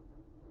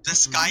 the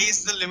sky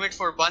is the limit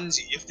for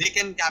Bungie. If they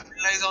can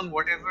capitalize on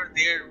whatever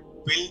they're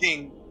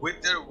building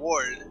with their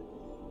world,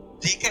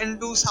 they can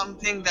do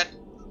something that,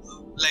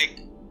 like,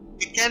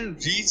 it can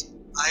reach.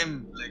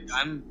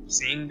 I'm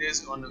saying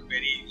this on a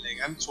very, like,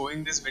 I'm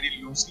throwing this very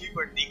loosely,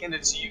 but they can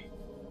achieve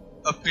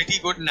a pretty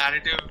good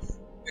narrative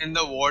in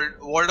the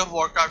World of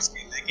Warcraft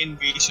scale, like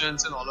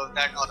invasions and all of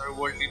that,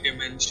 otherworldly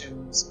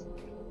dimensions,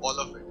 all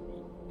of it.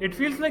 It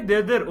feels like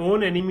they're their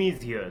own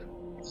enemies here.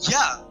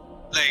 Yeah,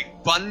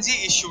 like,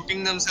 Bungie is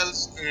shooting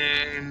themselves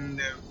in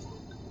their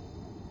foot.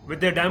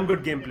 With their damn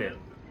good gameplay.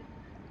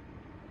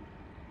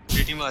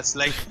 Pretty much.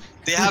 Like,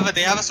 they have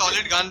a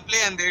solid gunplay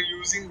and they're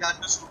using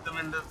that to shoot them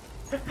in the.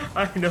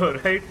 I know,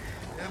 right?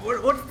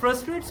 What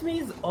frustrates me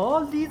is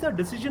all these are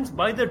decisions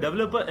by the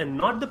developer and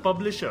not the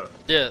publisher.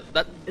 Yeah,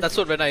 that's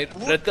what when I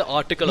read the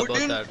article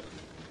about that.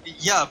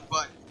 Yeah,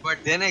 but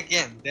then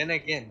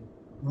again,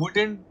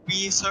 wouldn't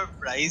be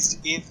surprised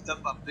if the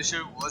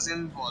publisher was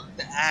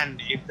involved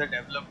and if the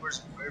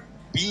developers were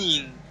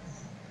being,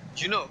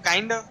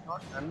 kind of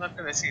not. I'm not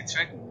gonna say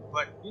threatened,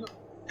 but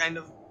kind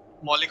of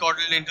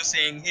mollycoddled into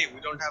saying, hey,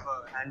 we don't have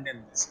a hand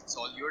in this. It's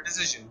all your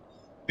decision,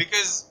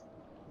 because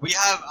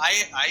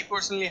I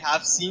personally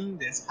have seen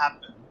this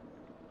happen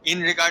in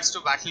regards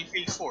to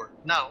Battlefield 4.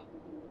 Now,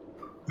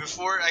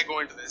 before I go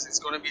into this, it's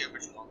going to be a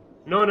bit long.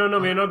 No,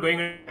 we're not going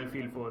to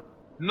Battlefield 4.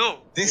 No,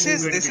 this It is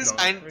is going to this be is long,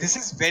 kind. right? This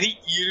is very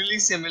eerily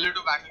similar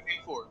to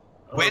Battlefield 4.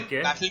 When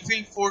Okay.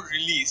 Battlefield 4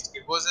 released,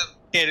 it was a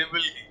terrible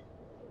game.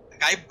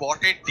 Like, I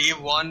bought it day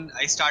one.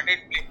 I started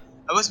playing.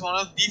 I was one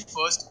of the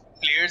first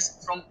players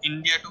from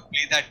India to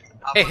play that game.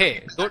 Half Hey, of the hey,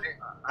 people don't. started.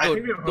 I No,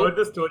 think we've don't- heard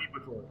the story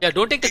before. Yeah,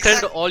 don't take the credit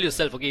Exactly. all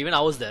yourself. Okay, even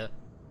I was there.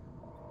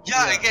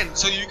 Yeah, Yeah. again,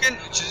 so you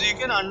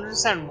can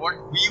understand what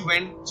we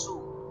went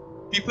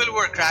through. People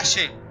were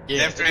crashing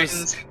Yeah, left, it right, was.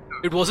 and center.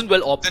 It wasn't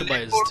well The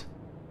optimized.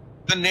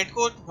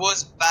 netcode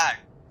was bad.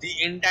 The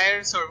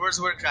entire servers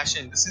were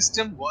crashing. The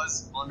system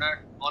was on a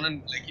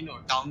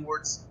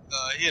downwards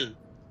hill.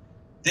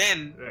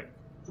 Then Right.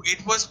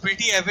 it was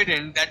pretty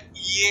evident that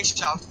EA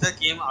shoved the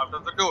game out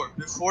of the door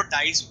before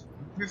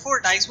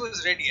DICE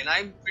was ready, and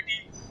I'm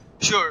pretty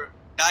sure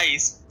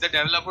DICE, the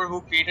developer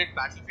who created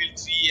Battlefield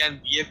 3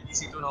 and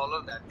BFPC2 and all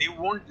of that, they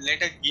won't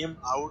let a game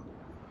out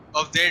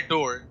of their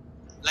door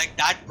like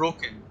that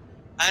broken.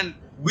 And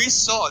we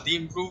saw the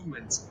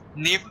improvements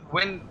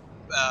when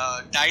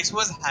DICE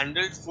was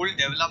handled full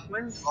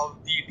development of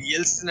the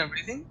DLCs and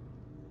everything.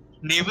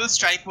 Naval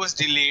Strike was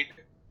delayed.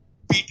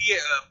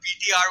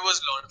 PTR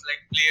was launched,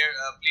 like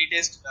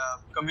playtest,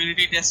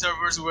 community test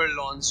servers were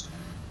launched.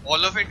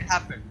 All of it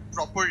happened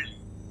properly.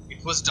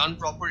 It was done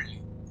properly.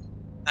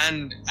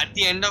 And at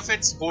the end of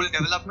its whole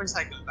development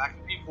cycle,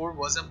 Battlefield 4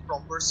 was a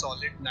proper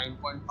solid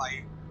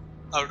 9.5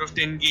 out of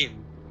 10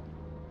 game.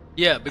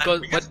 Yeah, but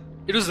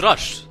it was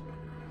rushed.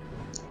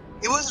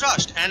 It was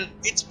rushed, and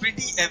it's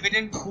pretty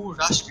evident who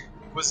rushed it.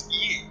 It was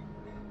EA.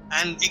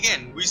 And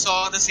again, we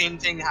saw the same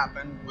thing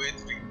happen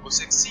with Rainbow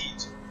Six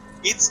Siege.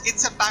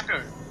 It's a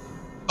pattern.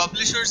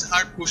 Publishers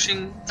are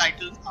pushing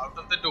titles out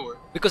of the door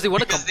Because they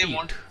want to because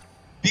compete.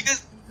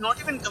 because not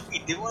even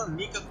compete. They want to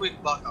make a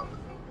quick buck out of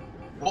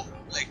it.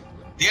 Like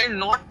they're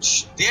not.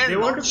 They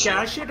want to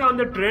cash it on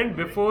the trend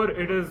before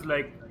it is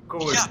like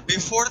cold. Yeah,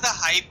 before the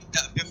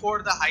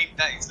hype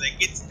dies. Like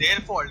it's their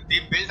fault. They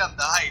build up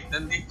the hype,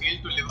 then they fail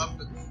to live up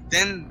to.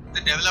 Then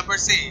the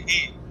developers say,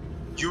 "Hey,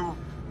 you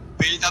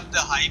built up the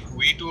hype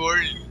way too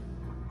early.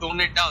 Tone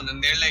it down."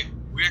 And they're like,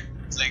 "We're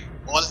like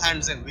all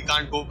hands in. We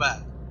can't go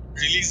back.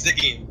 Release the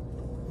game.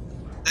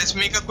 Let's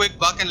make a quick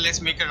buck and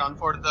let's make a run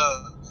for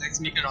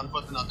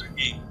another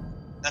game.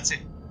 That's it."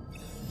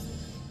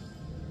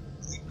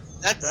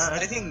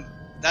 I think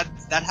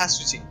that has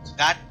to change.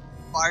 That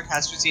part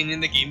has to change in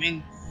the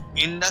gaming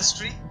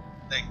industry,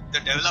 like the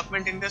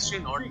development industry,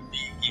 not the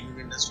gaming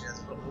industry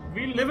as well.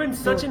 We live in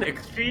such an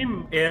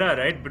extreme era,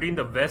 right? Between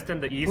the West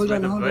and the East, Hold where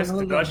on, the hold on, West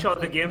hold rush on.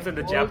 all the games and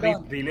the Hold Japanese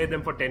on. delay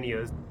them for 10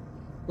 years.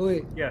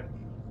 Wait, Yeah.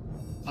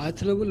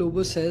 Arthur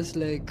Lobo says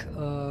like,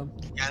 Can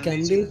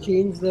can they they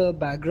change the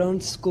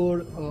background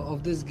score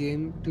of this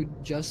game to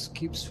just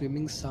keep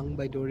swimming sung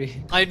by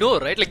Dory? I know,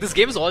 right? Like this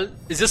game is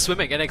just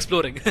swimming and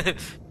exploring.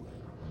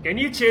 Can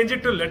you change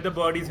it to let the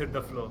bodies hit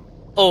the floor?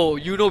 Oh,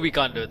 you know we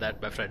can't do that,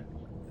 my friend.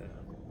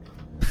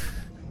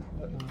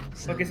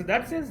 Okay, so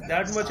that says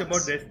that much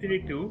about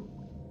Destiny 2.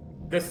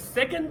 The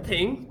second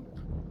thing,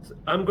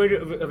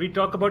 we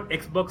talk about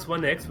Xbox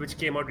One X, which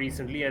came out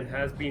recently and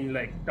has been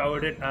like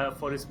touted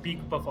for its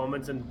peak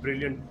performance and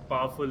brilliant,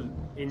 powerful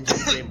engine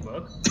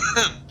framework.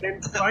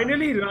 Can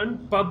finally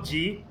run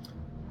PUBG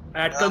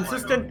at Oh my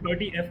consistent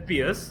 30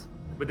 FPS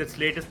with its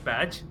latest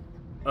patch.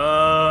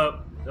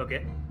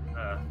 Okay.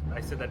 I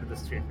said that with a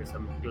straight face.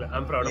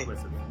 I'm proud of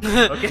myself.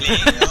 Okay.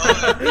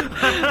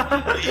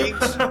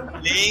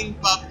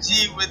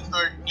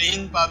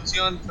 Playing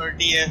PUBG on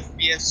 30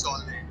 FPS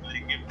solid.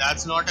 Like if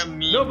that's not a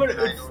meme, No, but then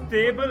I it's don't-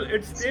 stable.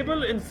 It's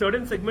stable in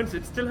certain segments.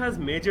 It still has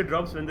major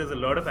drops when there's a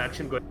lot of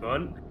action going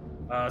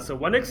on. So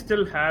 1x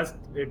still has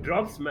it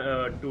drops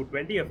to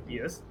 20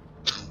 FPS,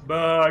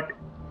 but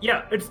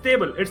yeah, it's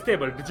stable. It's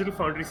stable. Digital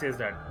Foundry says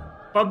that.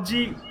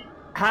 PUBG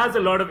has a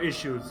lot of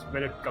issues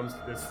when it comes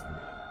to this.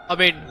 I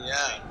mean,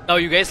 Yeah. now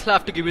you guys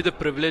have to give me the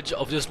privilege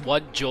of just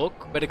one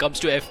joke when it comes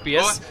to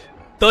FPS. What?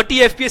 30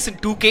 FPS in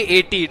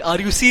 2K18. Are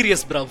you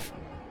serious, bruv?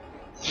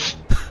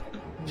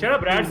 Shut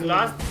up, Rats.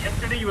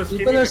 Yesterday you was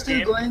People streaming are a still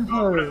game. going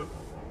for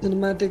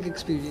cinematic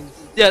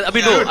experience. Yeah, I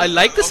mean, no, Dude, I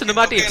like the okay,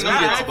 cinematic okay, no,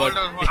 experience, hold but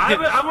on, hold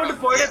on. I want to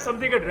point out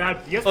something at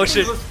Rats. Yesterday Oh,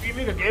 shit. he was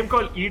streaming a game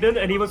called Eden,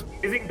 and he was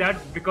praising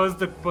that because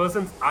the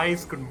person's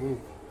eyes could move.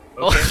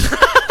 Oh.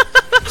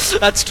 Okay.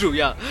 that's true.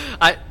 Yeah,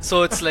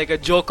 so it's like a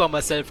joke on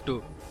myself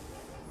too.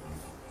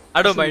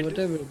 I don't So mind.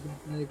 whatever,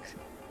 like,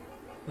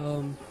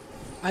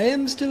 I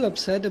am still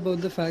upset about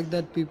the fact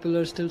that people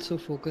are still so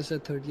focused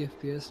at 30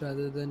 FPS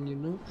rather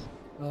than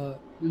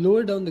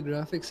lower down the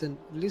graphics and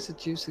at least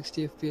achieve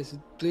 60 FPS. It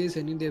plays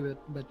any day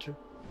better.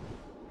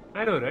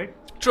 I know, right?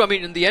 True. I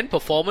mean, in the end,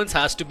 performance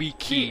has to be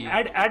key. See,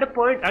 at a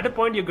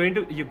point, you're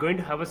going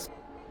to have a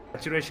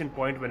saturation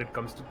point when it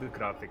comes to the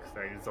graphics,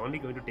 right? It's only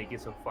going to take you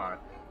so far.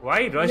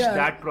 Why rush Yeah.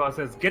 that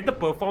process? Get the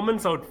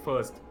performance out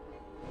first.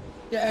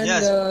 Yeah, and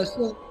Yes.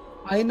 so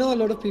I know a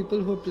lot of people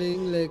who are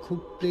playing who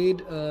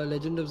played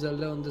Legend of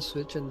Zelda on the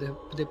Switch and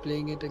they're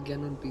playing it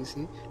again on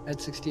PC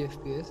at 60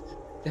 FPS.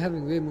 They're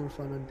having way more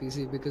fun on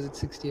PC because it's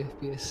 60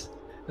 FPS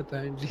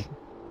apparently.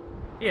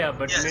 Yeah,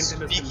 but Yes,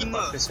 maintenance in the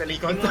fastest selling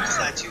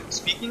console.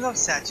 speaking of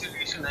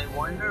saturation, I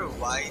wonder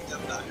why the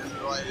Battle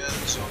Royale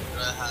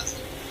genre has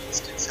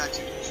instant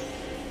saturation.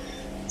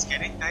 It's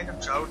getting kind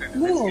of crowded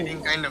and it's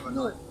getting kind of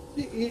annoying.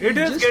 It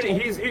is just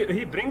getting. started.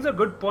 He brings a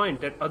good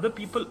point that other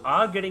people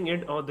are getting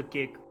in on the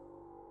cake.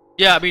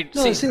 Yeah, I mean,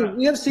 No, see,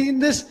 we have seen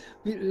this.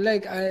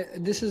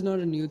 This is not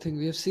a new thing.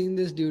 We have seen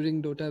this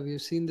during Dota. We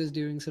have seen this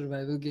during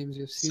survival games.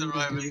 We have seen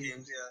Survival this during.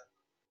 games,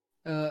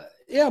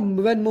 yeah.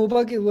 When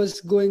MOBA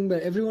was going by,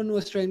 everyone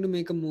was trying to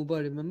make a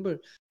MOBA. Remember,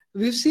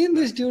 we've seen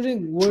this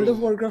during World of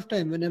True. Warcraft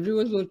time when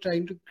everyone was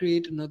trying to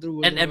create another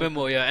World an of Warcraft.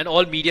 MMO, yeah, and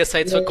all media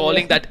sites Yeah, were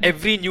calling yeah. that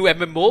every new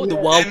MMO the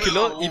Yeah. WoW MMO,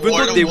 killer, even World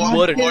though of they War-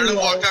 weren't. World of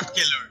Yeah. Warcraft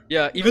killer.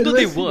 Yeah, even It though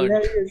they was weren't.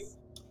 hilarious.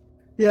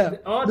 Yeah,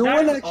 Oh, no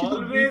one that's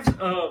actually.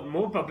 always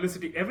more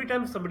publicity. Every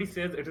time somebody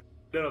says it is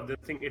killer of this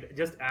thing, it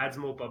just adds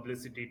more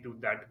publicity to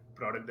that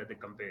product that they're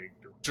comparing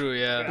to. True,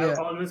 yeah. I've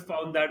always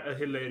found that a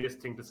hilarious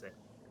thing to say.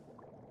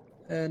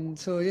 And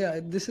so yeah,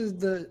 this is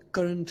the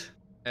current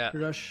Yeah.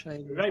 rush. I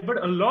guess. Right,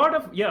 but a lot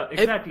of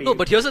exactly. No,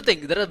 but here's the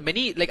thing: there are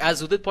many, like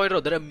as Udit pointed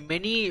out, there are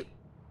many,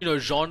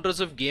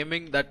 genres of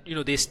gaming that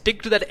they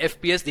stick to that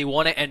FPS. They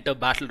want to enter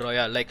battle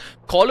royale. Like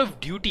Call of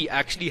Duty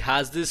actually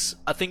has this,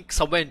 I think,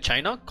 somewhere in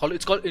China.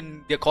 It's called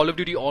in their Call of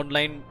Duty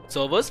online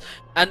servers,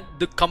 and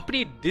the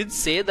company did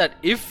say that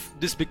if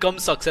this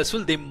becomes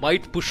successful, they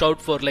might push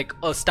out for like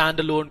a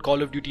standalone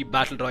Call of Duty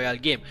battle royale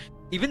game.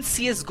 Even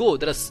CS:GO,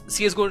 there are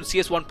CS:GO and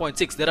CS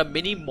 1.6. There are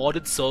many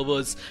modded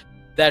servers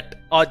that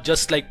are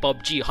just like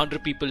PUBG,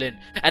 100 people in,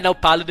 and now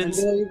And Paladins.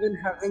 they're even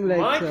having like.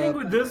 My thing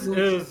with this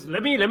is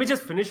let me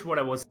just finish what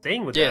I was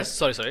saying with Yes,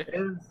 that. sorry.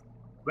 Is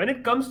when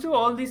it comes to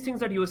all these things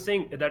that you were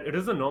saying that it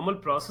is a normal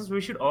process, we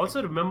should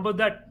also remember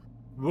that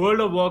World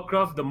of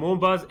Warcraft, the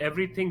MOBAs,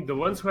 everything, the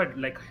ones who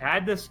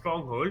had the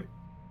stronghold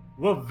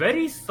were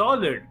very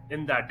solid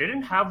in that. They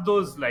didn't have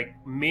those like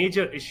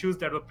major issues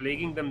that were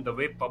plaguing them the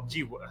way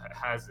PUBG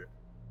has it.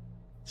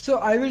 So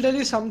I will tell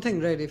you something,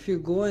 right? If you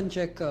go and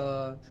check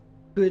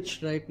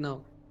Twitch right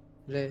now,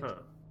 right,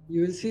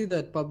 you will see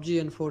that PUBG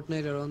and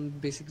Fortnite are on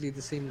basically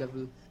the same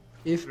level.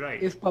 If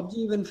PUBG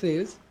even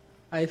fails,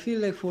 I feel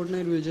like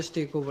Fortnite will just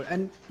take over.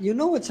 And you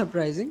know what's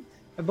surprising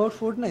about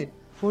Fortnite?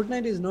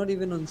 Fortnite is not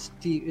even on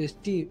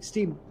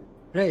Steam,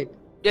 right?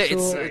 Yeah,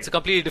 So- it's a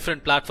completely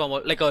different platform,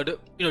 like a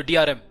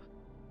DRM.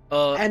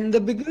 And the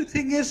bigger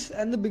thing is,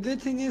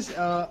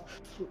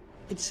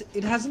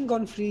 it hasn't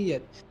gone free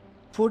yet.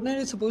 Fortnite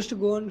is supposed to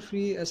go on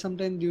free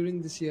sometime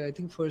during this year. I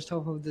think first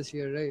half of this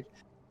year, right?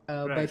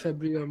 By Right.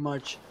 February or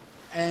March.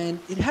 And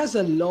it has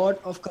a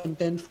lot of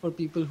content for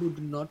people who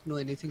do not know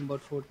anything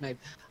about Fortnite.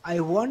 I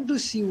want to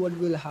see what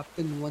will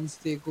happen once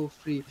they go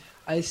free.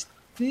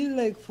 Feel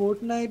like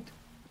Fortnite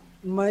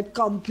might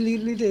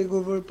completely take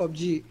over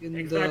PUBG in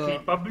Exactly.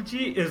 the.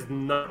 PUBG is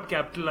not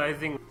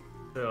capitalizing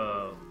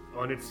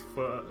on its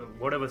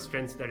whatever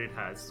strengths that it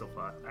has so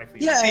far. I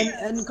feel. Yeah, See-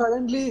 and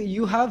currently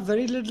you have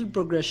very little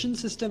progression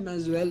system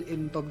as well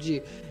in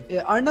PUBG.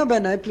 Arnab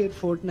and I played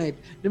Fortnite.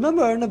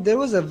 Remember, Arnab, there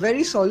was a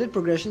very solid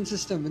progression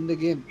system in the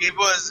game. It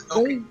was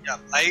okay. Very- Yeah,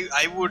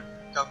 I would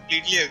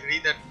completely agree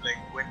that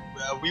like when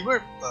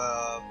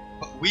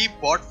we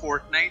bought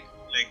Fortnite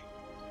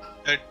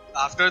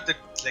after the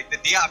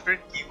day after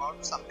it came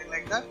out, something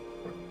like that,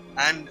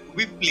 and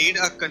we played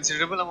a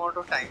considerable amount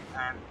of time.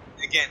 And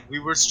again, we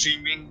were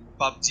streaming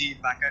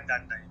PUBG back at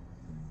that time.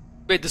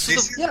 Wait, this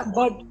This is Yeah,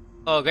 but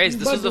the guys.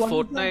 This but is the one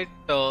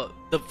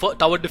Fortnite,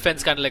 tower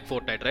defense, kind of like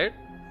Fortnite, right?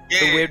 Yeah,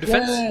 The yeah, wave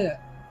defense. yeah.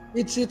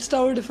 It's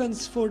tower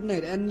defense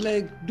Fortnite, and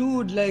like,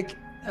 dude, like,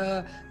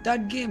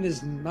 that game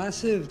is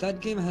massive.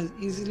 That game has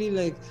easily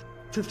like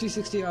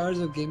 50-60 hours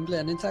of gameplay,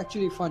 and it's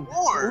actually fun.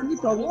 The only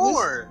problem is,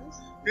 more.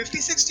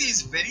 50-60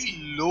 is very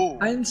low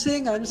I'm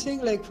saying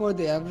like for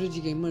the average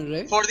gamer,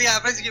 right? for the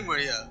average gamer.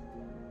 Yeah.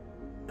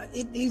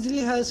 It easily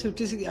has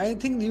 50-60. I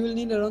think you will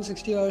need around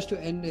 60 hours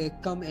to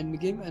come end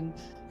game and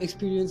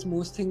experience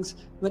most things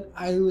when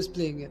I was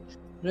playing it,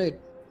 right?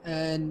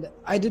 And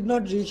I did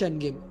not reach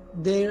end game.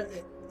 There,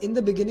 in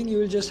the beginning, you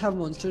will just have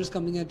monsters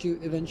coming at you.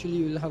 Eventually,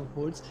 you will have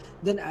hordes.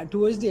 Then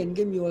towards the end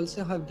game, you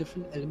also have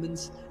different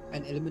elements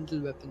and elemental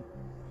weapons.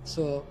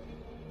 So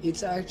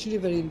it's actually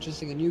very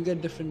interesting, and you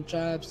get different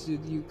traps.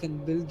 You can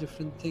build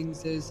different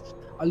things. There's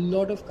a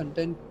lot of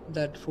content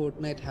that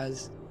Fortnite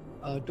has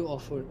to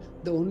offer.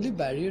 The only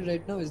barrier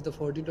right now is the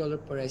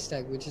 $40 price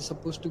tag, which is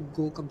supposed to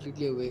go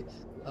completely away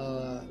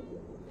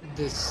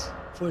this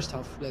first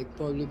half, like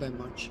probably by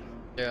March.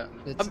 Yeah.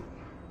 That's-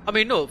 I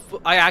mean, no,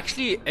 I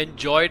actually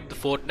enjoyed the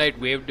Fortnite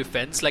wave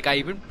defense. Like, I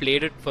even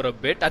played it for a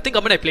bit. I think,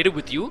 I played it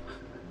with you,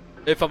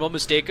 if I'm not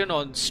mistaken,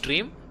 on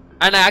stream.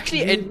 And I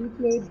actually... we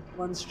played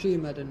one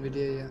stream at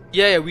NVIDIA,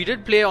 yeah. Yeah, we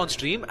did play on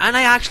stream, and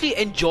I actually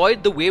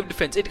enjoyed the wave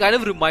defense. It kind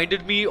of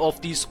reminded me of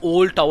these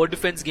old tower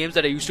defense games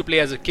that I used to play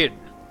as a kid.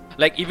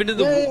 Like, even in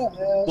the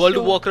World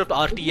of So Warcraft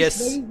it is RTS.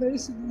 very, very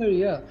similar,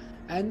 yeah.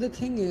 And the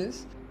thing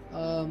is,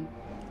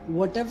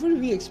 whatever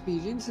we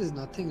experience is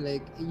nothing.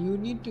 Like, you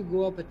need to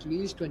go up at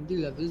least 20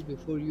 levels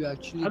before you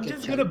actually I'm get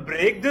just gonna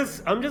break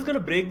this. I'm just gonna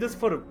break this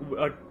for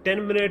a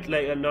 10-minute,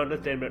 like not a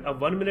 10-minute, a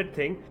 1-minute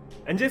thing,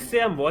 and just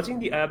say I'm watching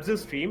the Abzu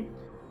stream,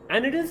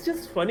 and it is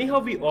just funny how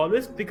we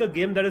always pick a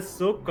game that is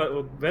so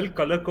well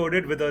color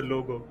coded with a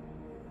logo.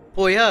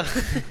 Oh yeah.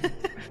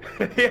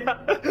 Yeah,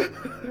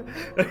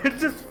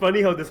 it's just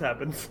funny how this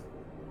happens.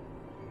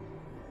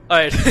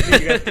 Alright.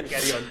 You guys can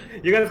carry on.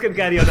 You guys can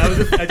carry on.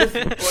 I just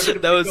wanted to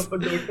That was- pick up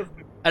a note of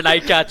An eye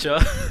catcher.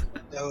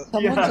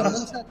 Someone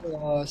said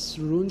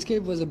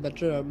RuneScape was a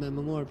better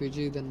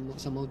MMORPG than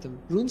some of them.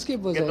 RuneScape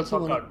was Get the also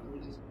fuck one. out.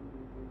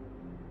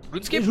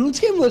 RuneScape.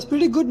 RuneScape was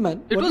pretty good,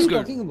 man. It what was are you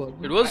good. talking about?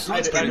 It was. I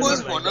It don't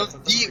was like one that of for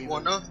some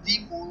the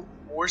reason.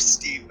 more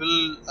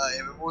stable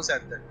MMOs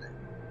at that time.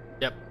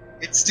 Yep.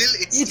 It's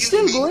It's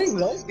still going,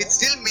 right? It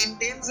still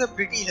maintains a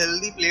pretty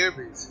healthy player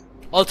base.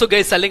 Also,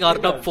 guys selling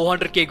Arnab Yeah.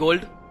 400k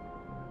gold.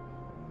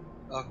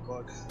 Oh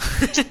god.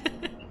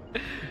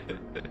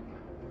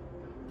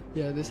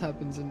 Yeah, this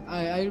happens. And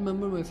I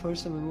remember my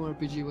first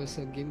MMORPG was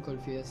a game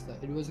called Fiesta.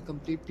 It was a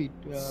complete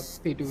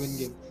pay-to-win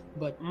game.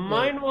 But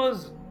Mine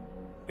was,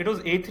 it was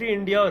A3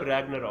 India or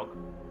Ragnarok.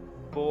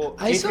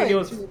 I saw A3 India it.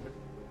 was,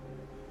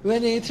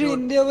 When A3 Dude.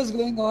 India was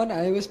going on,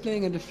 I was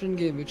playing a different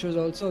game, which was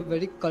also a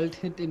very cult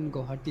hit in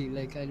Guwahati.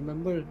 Like, I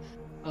remember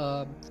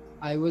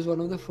I was one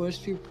of the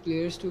first few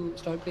players to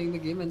start playing the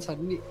game, and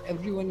suddenly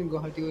everyone in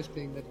Guwahati was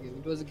playing that game.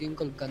 It was a game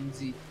called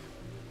Gunzi.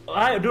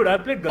 I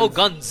played Guns. Oh,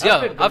 Guns,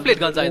 yeah. I've played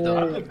Guns either.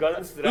 I played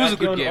Guns, It was a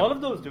good Rakion, game. all of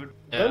those, dude.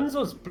 Yeah. Guns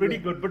was pretty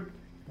good, but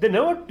they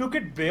never took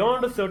it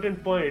beyond a certain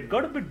point. It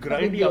got a bit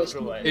grindy after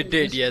a while. It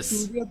did, The yes.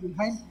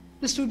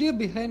 studio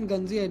behind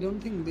Gunzi, I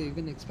don't think they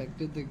even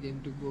expected the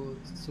game to go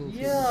so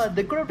Yeah,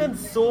 they could have done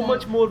so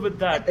much more with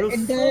that. It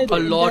was so A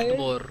lot entire-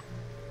 more.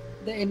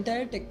 The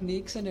entire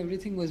techniques and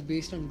everything was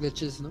based on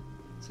glitches, no?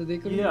 So they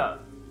couldn't Yeah.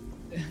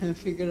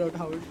 figure out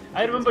how it...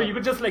 I remember you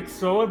could just like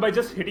soar by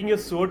just hitting your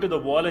sword to the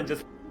wall and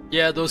just.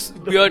 Yeah, those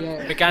weird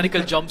Yeah.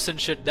 mechanical jumps and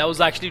shit. That was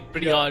actually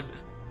pretty Yeah. hard.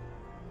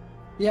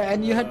 Yeah,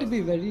 and you had to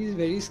be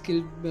very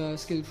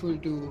skillful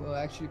to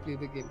actually play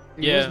the game.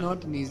 It Yeah. was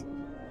not an easy.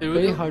 It was,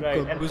 Very hardcore.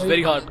 and It was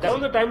very hard. That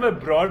was the time where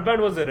broadband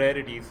was a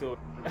rarity, so.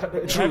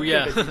 True,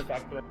 yeah.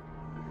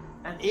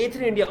 And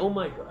A3 India, oh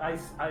my god,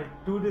 I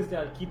to this day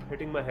I'll keep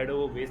hitting my head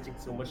over wasting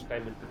so much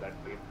time into that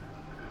game.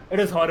 It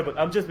is horrible.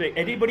 I'm just like,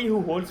 anybody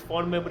who holds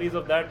fond memories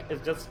of that is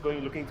just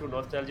looking through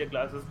nostalgia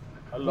glasses.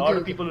 A lot of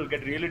Okay. people will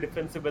get really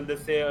defensive when they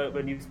say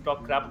when you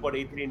talk crap about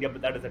A3 India,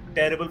 but that is a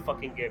terrible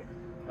fucking game.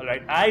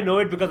 Alright, I know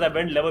it because I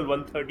went level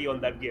 130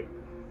 on that game,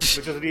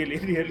 which was really,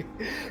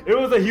 it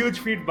was a huge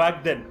feat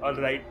back then.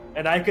 Alright,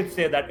 and I could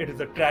say that it is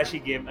a trashy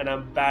game, and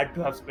I'm bad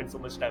to have spent so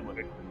much time on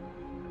it.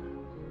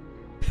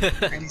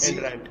 Pretty,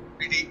 rant.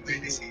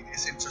 pretty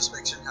serious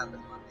introspection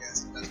happened, man.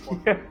 Yes, that's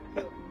what.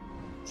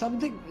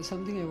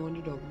 Something I want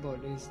to talk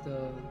about is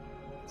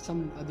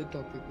some other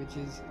topic, which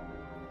is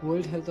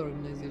World Health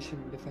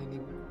Organization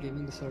defining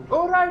gaming disorder.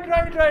 Oh right.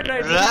 Right,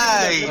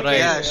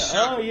 yeah, sure.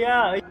 Oh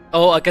yeah.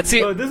 Oh, I can see.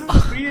 So this is a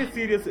pretty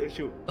serious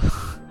issue.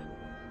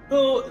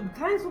 So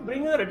thanks for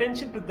bringing our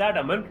attention to that,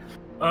 Aman.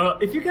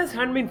 If you guys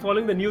hadn't been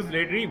following the news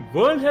lately,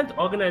 World Health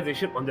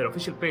Organization on their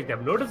official page, they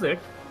have noticed it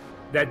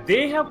that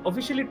they have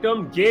officially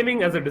termed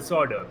gaming as a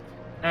disorder,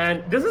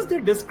 and this is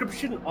their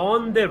description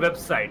on their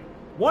website.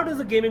 What is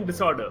a gaming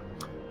disorder?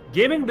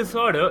 Gaming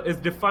disorder is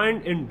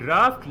defined in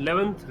Draft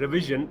 11th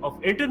Revision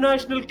of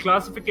International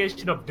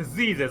Classification of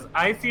Diseases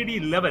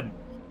 (ICD-11)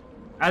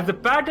 as a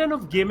pattern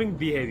of gaming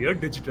behavior,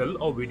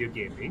 digital or video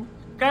gaming,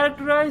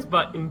 characterized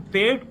by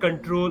impaired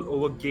control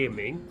over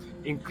gaming,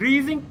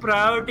 increasing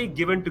priority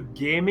given to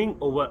gaming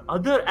over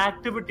other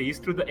activities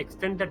to the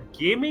extent that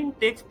gaming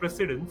takes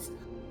precedence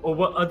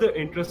over other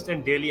interests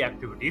and daily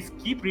activities.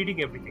 Keep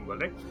reading everything,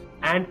 alright?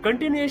 And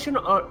continuation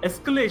or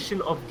escalation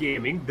of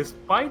gaming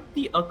despite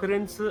the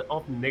occurrence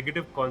of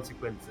negative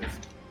consequences.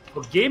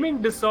 For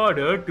gaming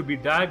disorder to be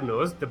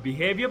diagnosed, the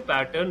behavior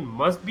pattern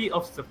must be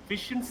of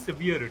sufficient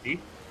severity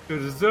to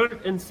result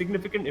in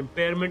significant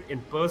impairment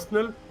in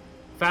personal,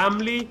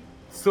 family,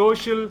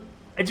 social,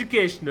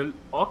 educational,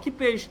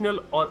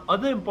 occupational, or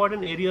other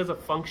important areas of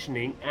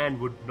functioning and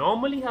would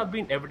normally have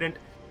been evident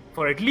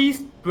for at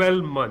least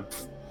 12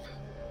 months.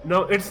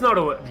 Now, it's not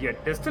over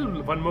yet. There's still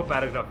one more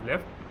paragraph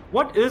left.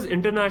 What is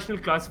International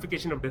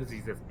Classification of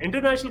Diseases?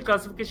 International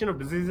Classification of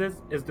Diseases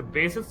is the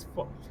basis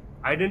for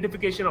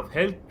identification of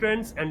health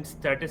trends and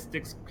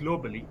statistics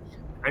globally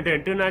and the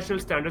international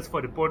standards for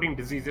reporting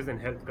diseases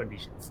and health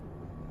conditions.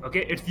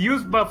 Okay, it's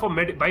used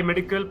by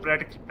medical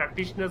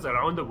practitioners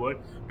around the world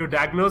to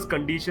diagnose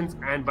conditions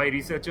and by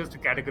researchers to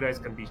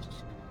categorize conditions.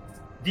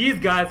 These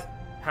guys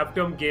have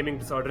termed gaming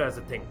disorder as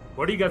a thing.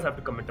 What do you guys have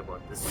to comment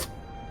about this?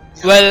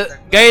 Yeah, Well,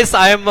 that- guys,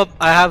 I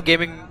have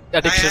gaming I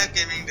addiction. have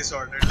gaming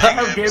disorder. I Like,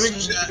 have I'm gaming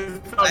just-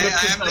 disorder I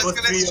since am I just was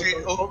gonna 3 years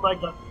straight. old. Oh my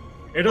god.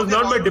 It was Okay,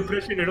 not my honest-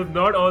 depression, it was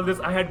not all this.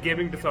 I had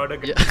gaming disorder.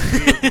 Yeah.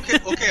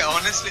 Okay,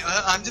 honestly,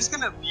 I'm just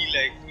gonna be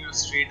like,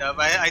 straight up.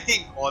 I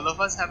think all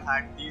of us have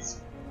had these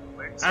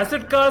moments.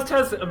 Acid Cast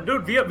has,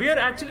 dude, we are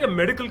actually a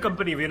medical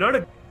company. We're not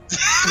a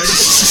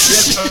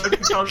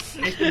medical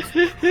 30,000 patients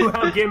who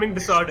have gaming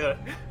disorder.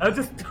 I'll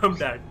just term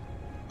that.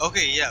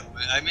 Okay, yeah.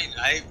 I mean,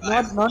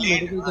 I've Not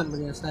played. medical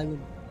company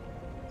asylum.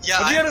 Yeah,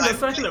 But we are in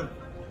I've asylum.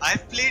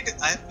 I've played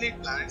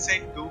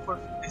PlanetSide 2 for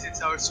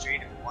 56 hours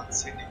straight in one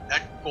sitting.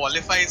 That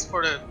qualifies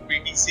for a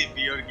pretty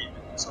severe game.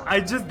 So I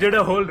just did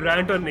a whole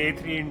rant on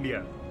A3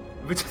 India,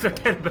 which is a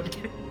terrible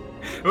game.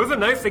 It was a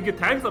nice thing.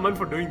 Thanks, Aman,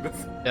 for doing this.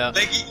 Yeah.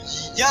 like,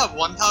 yeah,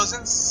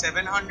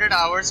 1,700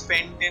 hours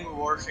spent in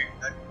Warframe.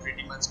 That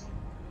pretty much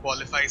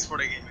qualifies for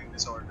a gaming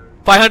disorder.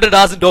 500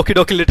 hours in Doki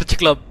Doki Literature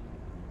Club.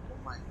 Oh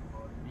my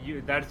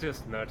god. That's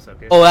just nuts,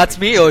 okay? Oh, that's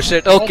me? Oh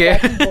shit, okay.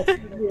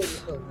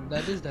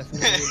 That is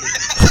definitely a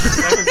disorder.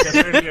 That is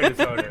definitely a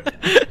disorder.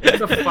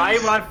 It's a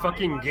 5-hour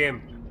fucking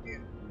game.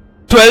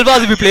 12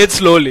 hours if you play it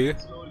slowly.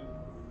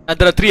 And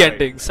there are 3 Right.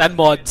 endings and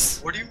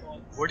mods. What do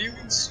you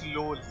mean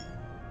slowly?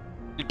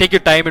 You take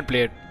your time and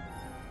play it.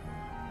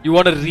 You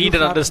want to read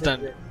and fast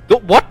understand. it.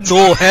 What?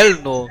 No, hell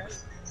no.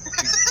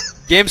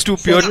 Game's too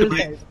pure to be.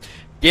 Several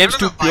Game's No,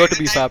 too no, pure to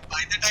be fab.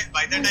 By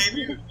the time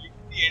you reach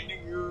the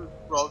ending, you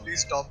probably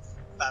stop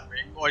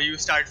fapping or you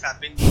start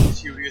fapping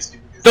furiously.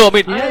 Because No, I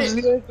mean, Yes,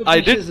 we are I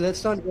did. fictitious,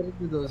 let's not get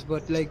into those,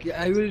 but like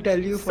I will tell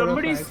you for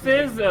Somebody a fact.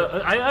 says,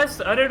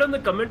 I read on the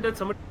comment that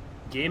somebody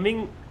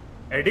gaming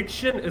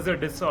addiction is a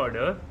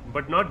disorder,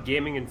 but not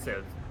gaming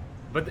itself.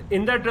 But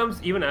in that terms,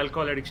 even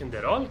alcohol addiction,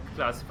 they're all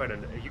classified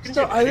under. You can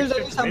So get I will addicted tell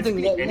you to something.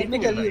 basically Let me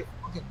anything tell in you. life.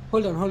 Okay,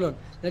 hold on.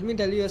 Let me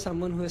tell you, as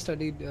someone who has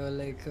studied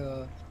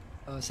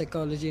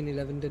psychology in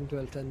 11th and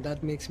 12th, and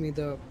that makes me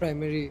the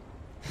primary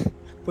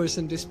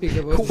person to speak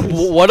about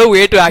this. What a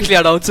way to actually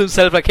announce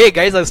himself. Like, hey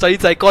guys, I've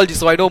studied psychology,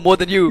 so I know more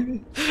than you.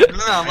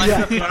 no, Aman,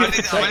 Aman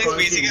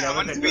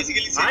is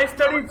basically I saying.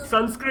 studied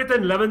Sanskrit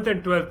in 11th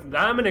and 12th.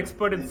 I'm an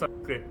expert in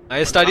Sanskrit.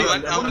 I studied.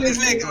 Aman is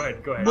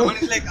like, Go ahead. Aman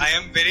is like, I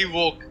am very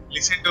woke.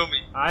 Listen to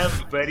me. I am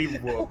very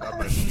woke,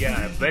 Aman.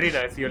 Yeah, very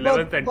nice. You're But-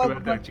 11th and but-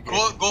 12th but-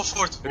 education. Go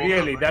forth, woke.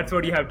 Really, Aman. that's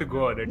what you have to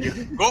go on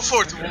it. Go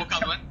forth, woke,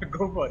 Aman.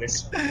 Go for it.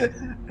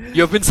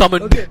 You've been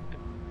summoned. Okay.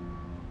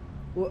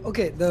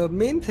 Okay. The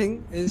main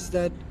thing is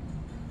that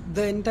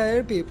the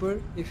entire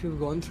paper, if you've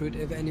gone through it,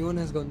 if anyone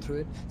has gone through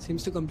it,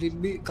 seems to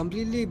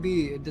completely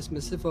be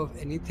dismissive of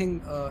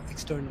anything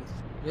external,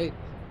 right?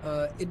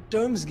 It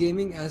terms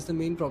gaming as the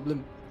main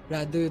problem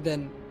rather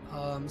than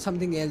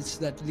something else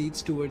that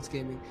leads towards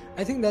gaming.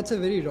 I think that's a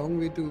very wrong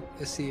way to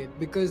see it,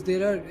 because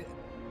there are.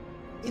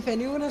 If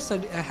anyone has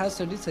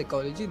studied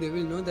psychology, they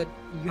will know that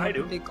you I have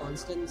to do. take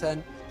constants,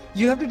 and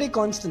you have to take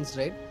constants,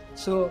 right?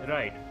 So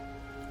Right.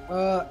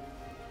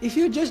 if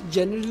you're just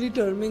generally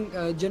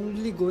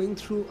going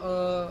through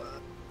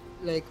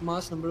like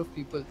mass number of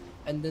people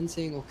and then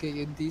saying,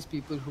 okay, these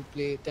people who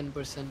play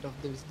 10% of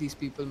these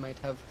people might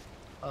have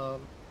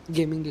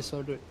gaming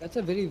disorder, that's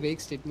a very vague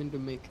statement to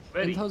make.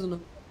 Very.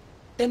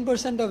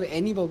 10% of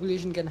any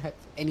population can have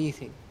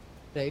anything,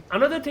 right?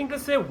 Another thing to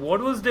say,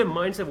 what was their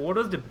mindset? What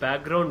was the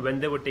background when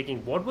they were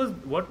taking? What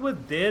were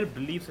their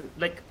beliefs?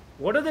 Like,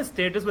 what are their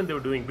status when they were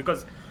doing?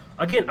 Because,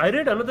 again, I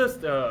read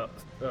another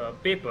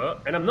paper,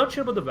 and I'm not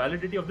sure about the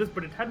validity of this,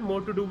 but it had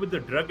more to do with the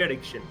drug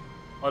addiction.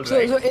 All So,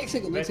 right. so एक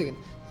second.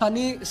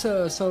 Sunny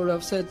sort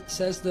of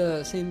says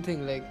the same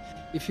thing. Like,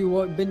 if you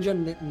binge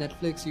on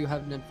Netflix, you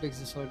have Netflix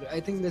disorder. I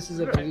think this is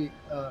a Right. very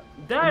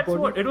That's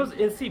important. what it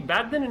was. See,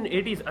 back then in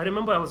 80s, I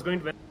remember I was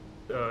going to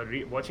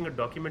watching a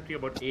documentary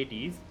about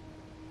 80s.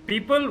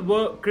 People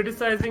were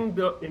criticizing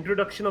the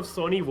introduction of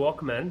Sony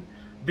Walkman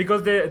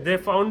because they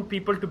found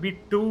people to be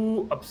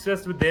too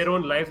obsessed with their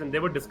own lives and they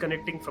were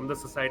disconnecting from the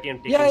society and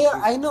taking. Yeah,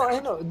 things- I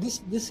know.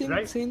 This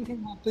Right. same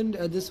thing happened.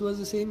 This was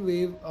the same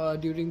wave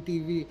during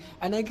TV,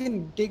 and I can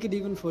take it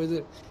even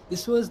further.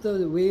 This was the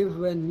wave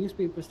when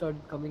newspapers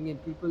started coming in.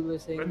 People were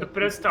saying When the that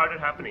press started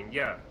happening,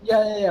 yeah.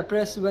 Yeah.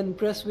 When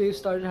press waves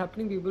started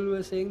happening, people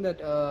were saying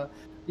that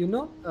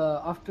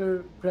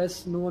after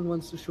press, no one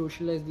wants to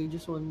socialize. They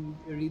just want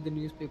to read the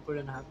newspaper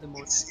and have them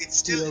on. It's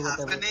still or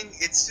whatever. happening.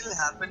 It's still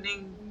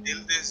happening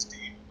till this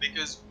date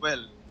because,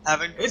 well,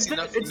 haven't we It's seen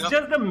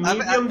just the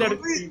medium that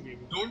it's changing.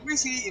 don't we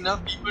see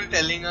enough people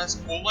telling us,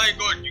 "Oh my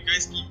God, you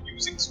guys keep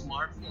using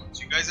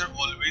smartphones. You guys are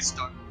always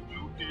stuck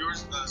glued to your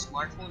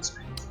smartphone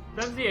screens."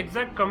 That's the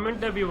exact comment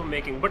that we were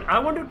making. But I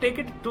want to take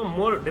it to a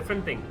more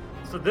different thing.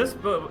 So this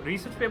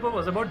research paper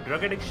was about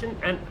drug addiction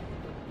and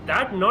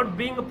that not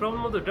being a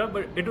problem of the drug,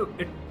 but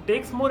it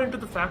takes more into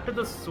the fact of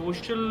the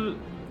social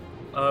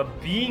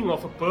being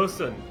of a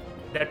person.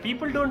 That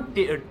people don't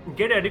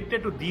get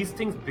addicted to these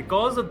things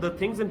because of the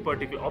things in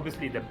particular.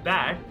 Obviously, they're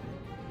bad,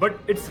 but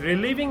it's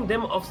relieving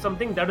them of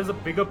something that is a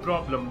bigger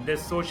problem. Their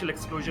social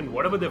exclusion,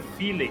 whatever they're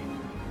feeling,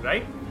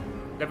 right?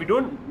 That we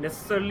don't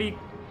necessarily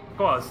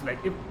cause.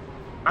 Like, if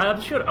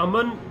I'm sure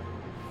Aman,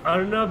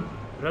 Arnab,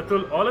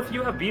 Ratul, all of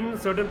you have been in a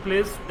certain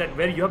place that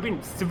where you have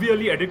been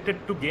severely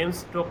addicted to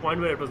games to a point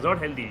where it was not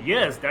healthy.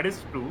 Yes, that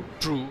is true.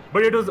 True.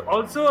 But it was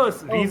also a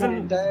reason.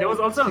 entire There was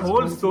also a 6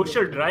 whole months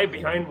social ago. drive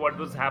behind what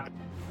was happening.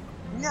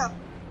 Yeah.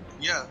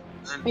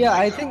 And Yeah,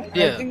 I like, think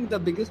Yeah. the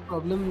biggest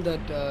problem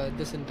that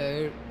this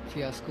entire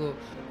fiasco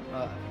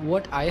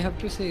what I have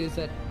to say is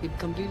that it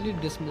completely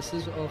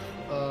dismisses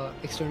of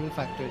external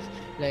factors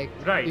like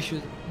Right.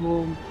 issues at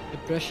home,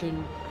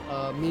 depression.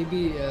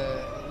 Maybe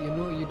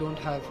you don't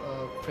have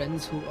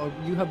friends who, or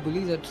you have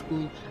bullies at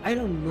school. I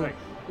don't know. Right.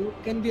 There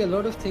can be a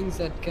lot of things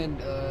that can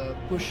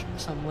push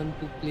someone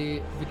to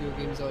play video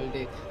games all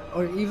day,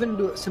 or even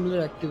do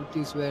similar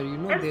activities where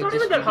And they're it's not just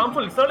even that really-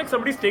 harmful. It's not like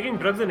somebody's taking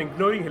drugs and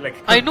ignoring it, like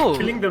I know.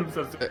 killing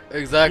themselves.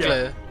 Exactly.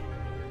 Yeah.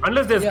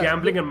 Unless there's Yeah.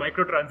 gambling and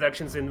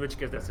microtransactions, in which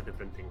case that's a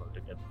different thing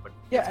altogether. But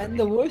Yeah, and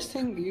the worst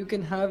thing you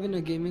can have in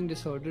a gaming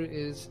disorder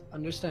is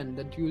understand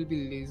that you will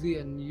be lazy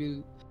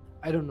and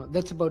I don't know,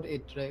 that's about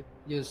it, right?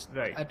 Just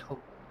Right. at home.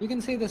 You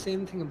can say the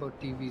same thing about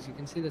TVs, you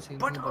can say the same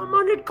But thing about.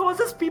 Aman, it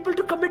causes people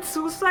to commit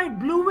suicide.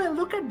 Blue whale,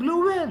 look at blue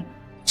whale.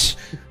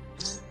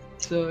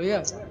 So,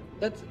 yeah,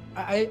 that's.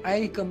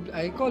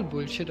 I call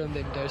bullshit on the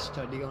entire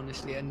study,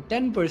 honestly, and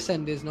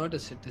 10% is not a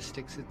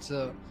statistics, it's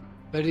a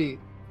very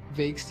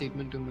vague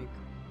statement to make.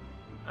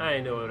 I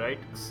know, right?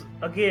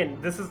 Again,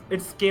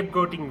 it's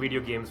scapegoating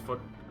video games for.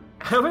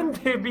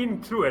 Haven't they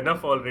been through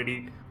enough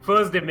already?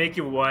 First, they make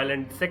you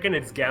violent. Second,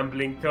 it's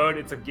gambling. Third,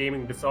 it's a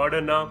gaming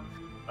disorder now.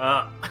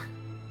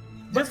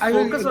 Just I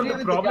will focus on agree the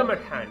with the problem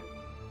at gambling. hand.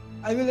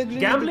 I will agree.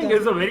 Gambling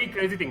with is a very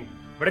crazy thing.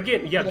 But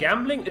again, yeah, Yeah.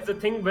 gambling is a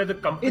thing where the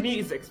company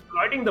is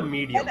exploiting the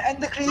medium.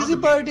 And the crazy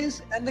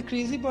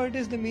part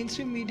is the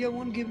mainstream media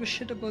won't give a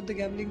shit about the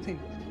gambling thing.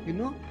 You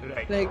know,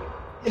 Right. like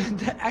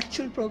the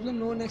actual problem,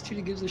 no one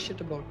actually gives a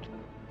shit about.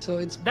 So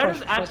it's That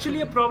is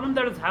actually a problem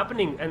that is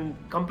happening, and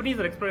companies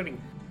are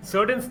exploiting.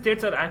 Certain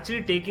states are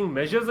actually taking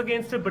measures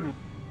against it, but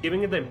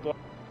giving it the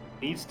importance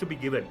it needs to be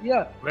given.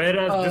 Yeah.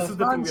 Whereas this is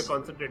the thing France- we're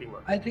concentrating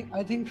on.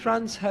 I think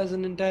France has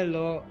an entire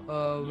law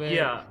where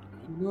Yeah.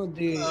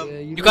 they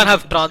You don't can't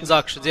have have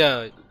transactions.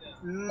 Yeah.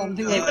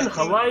 something I like Even think-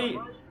 Hawaii,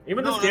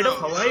 even the No, state no,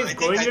 of no. Hawaii I is think-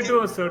 going I into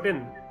think- a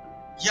certain.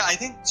 Yeah, I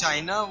think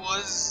China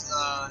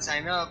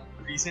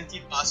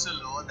recently passed a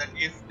law that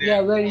if they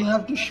yeah, where you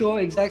have to show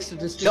exact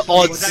statistics. The of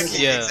what odds, you're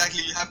exactly, yeah.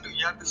 exactly.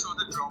 You have to show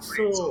the drop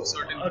rates So of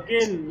certain.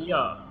 again,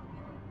 yeah.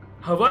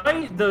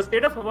 Hawaii, the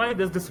state of Hawaii,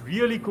 there's this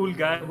really cool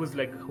guy who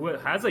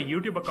has a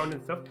YouTube account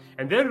and stuff,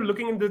 and they're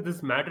looking into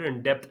this matter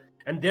in depth,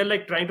 and they're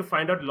like trying to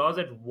find out laws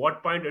at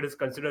what point it is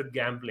considered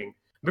gambling.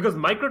 Because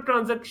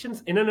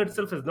microtransactions in and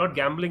itself is not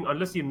gambling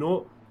unless you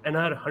know and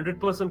are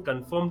 100%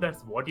 confirmed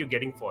that's what you're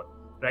getting for,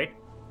 right?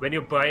 When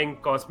you're buying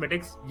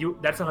cosmetics,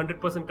 that's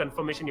 100%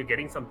 confirmation you're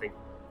getting something.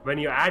 When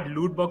you add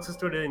loot boxes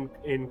to the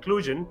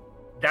inclusion,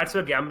 that's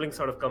where gambling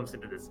sort of comes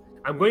into this.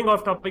 I'm going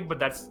off topic, but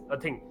that's a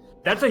thing.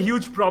 That's a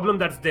huge problem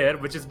that's there,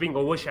 which is being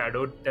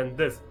overshadowed than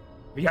this.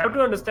 We have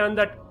to understand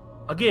that,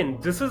 again,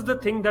 this is the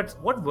thing that's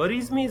what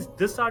worries me is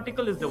this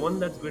article is the one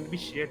that's going to be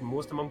shared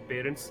most among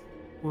parents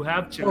who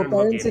have children who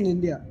are parents in gaming.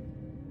 India.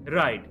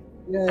 Right.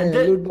 Yeah, And yeah,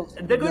 loot box.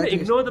 and they're going to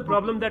Exactly. ignore the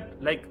problem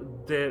that like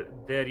their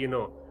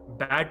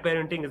bad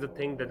parenting is a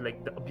thing, that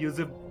like the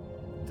abusive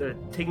the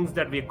things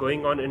that we're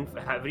going on in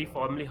every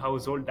family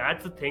household,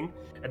 that's the thing.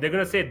 And they're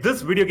gonna say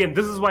this video game,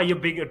 this is why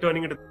you're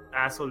turning into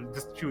asshole,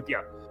 just shoot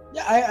ya.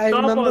 Yeah, I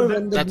Stop all remember this.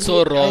 when the That's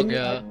so wrong, I-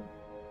 yeah.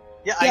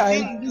 Yeah,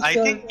 Yeah, I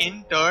think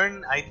in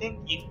turn,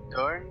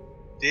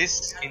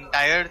 this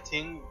entire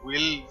thing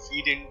will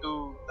feed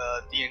into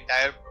the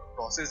entire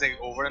process like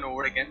over and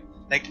over again.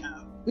 Like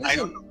I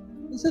don't know.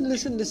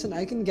 Listen.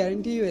 I can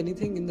guarantee you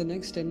anything. In the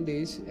next 10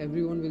 days,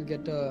 everyone will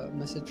get a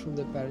message from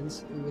their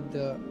parents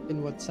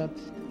in WhatsApp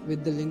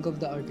with the link of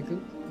the article.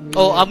 And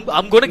we'll Oh, like-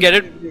 I'm gonna get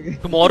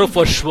it tomorrow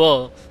for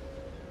sure.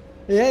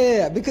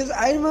 Yeah. Because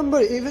I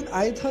remember even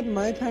I thought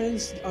my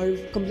parents are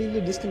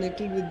completely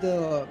disconnected with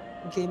the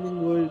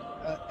gaming world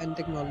and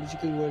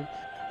technological world.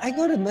 I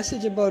got a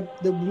message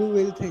about the Blue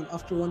Whale thing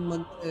after 1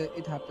 month.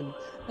 It happened,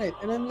 right?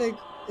 And I'm like,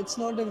 it's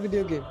not a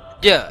video game.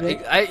 Yeah,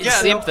 Right.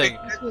 same no, thing.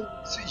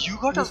 So you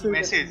got This a will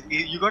message.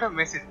 You got a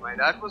message. My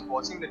dad was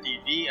watching the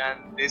TV,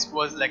 and this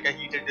was like a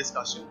heated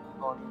discussion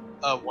on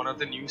one of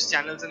the news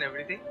channels and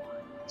everything.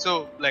 So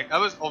like I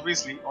was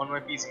obviously on my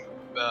PC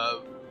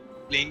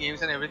playing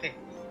games and everything.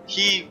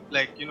 He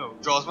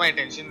draws my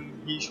attention.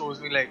 He shows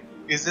me like,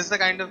 is this the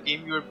kind of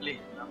game you are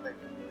playing? And I'm like,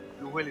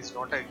 Blue Whale is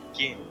not a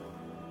game.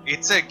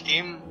 It's a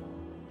game.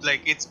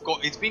 Like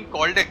it's being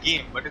called a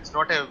game, but it's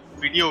not a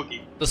video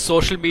game. The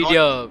social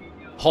media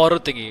horror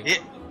thingy.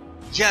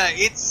 Yeah,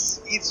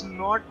 it's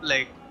not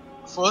like.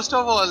 First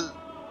of all,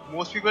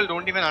 most people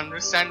don't even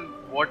understand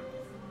what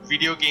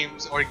video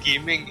games or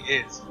gaming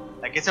is.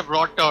 Like it's a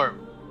broad term.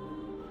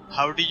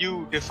 How do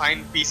you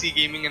define PC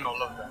gaming and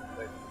all of that?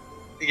 Like,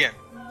 again,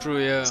 True,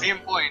 yeah. same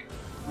point.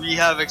 We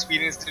have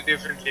experienced it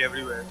differently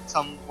everywhere.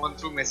 Someone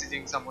through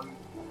messaging, someone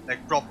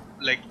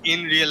like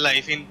in real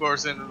life, in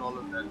person, and all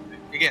of that.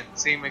 Again,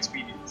 same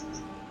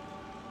experiences.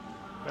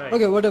 Right.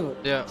 Okay, whatever.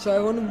 Yeah. So I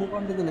want to move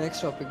on to the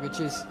next topic, which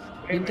is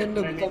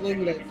Nintendo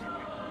becoming like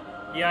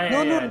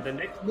Yeah. The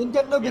next.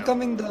 Nintendo Yeah.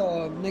 becoming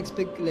the next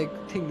big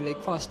thing,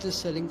 like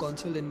fastest selling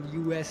console in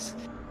US,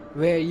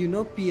 where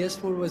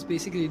PS4 was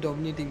basically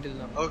dominating till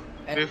now. Okay,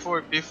 And-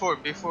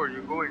 before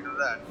you go into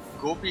that,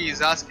 Gopi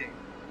is asking,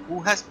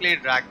 who has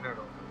played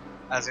Ragnarok?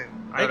 as in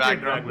I the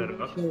played Ragnarok.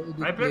 Ragnarok. Sure, you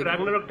I played played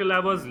Ragnarok till I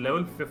was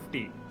level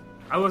 50.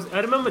 I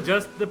remember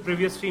just the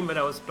previous stream when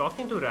I was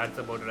talking to Rats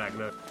about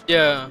Ragnarok.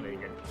 Yeah.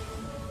 Playing it.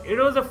 It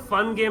was a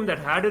fun game that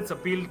had its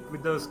appeal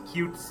with those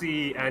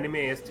cutesy anime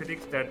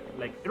aesthetics. That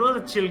like it was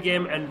a chill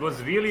game and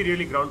was really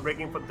really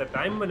groundbreaking for the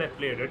time when I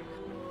played it.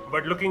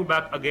 But looking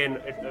back again,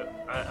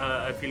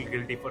 I feel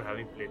guilty for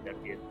having played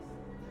that game.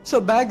 So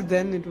back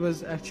then it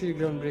was actually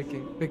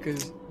groundbreaking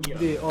because Yeah.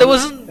 they all There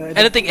wasn't adapted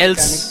anything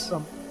mechanics else.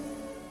 From,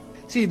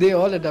 see, they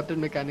all adapted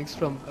mechanics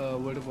from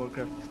World of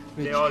Warcraft,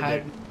 which They all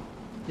had, did.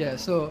 yeah.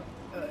 So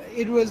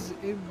it was,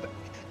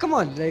 come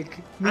on, like.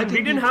 And we meeting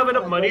didn't people have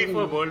enough money across the for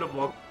world. World of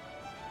Warcraft.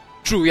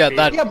 True, yeah,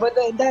 that. Yeah, but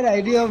that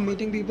idea of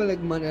meeting people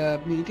like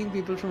meeting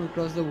people from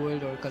across the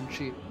world or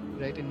country,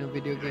 right, in a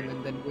video game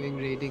and then going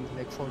raiding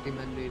like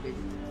 40-man raiding,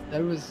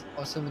 that was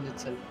awesome in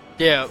itself.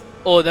 Yeah.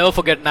 Oh, never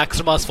forget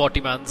Naxxrama's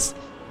 40 mans.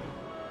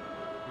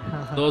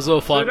 Those were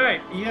So fun.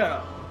 right,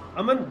 yeah.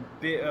 Aman,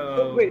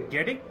 wait.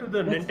 getting to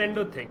the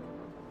Nintendo thing.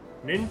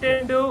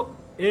 Nintendo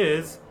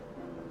is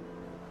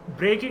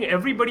breaking.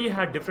 Everybody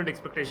had different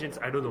expectations.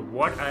 I don't know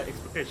what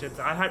expectations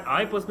I had.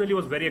 I personally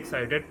was very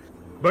excited,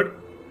 but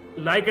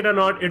like it or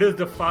not, it is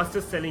the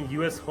fastest selling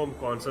US home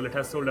console. It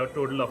has sold a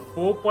total of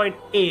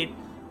 4.8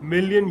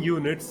 million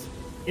units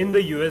in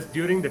the US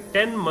during the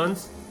 10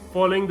 months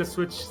following the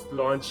Switch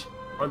launch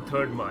on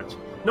 3rd March.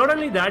 Not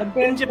only that,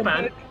 in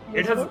Japan,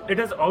 it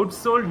has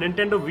outsold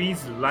Nintendo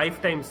Wii's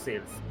lifetime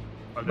sales.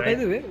 By Alright?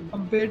 the way,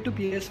 compared to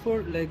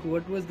PS4, like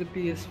what was the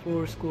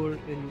PS4 score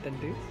in 10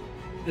 days?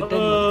 The 10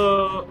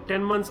 months.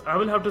 10 months, I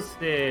will have to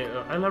say,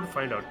 I'll have to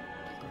find out.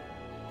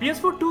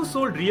 PS4 2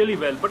 sold really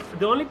well, but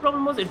the only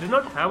problem was it did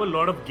not have a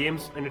lot of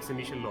games in its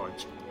initial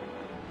launch.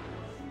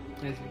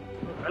 I see.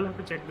 I'll have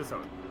to check this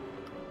out.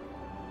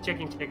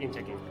 Checking.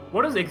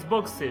 What is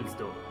Xbox sales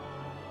though?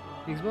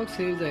 Xbox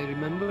sales, I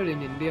remember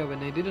in India when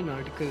I did an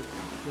article,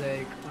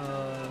 like,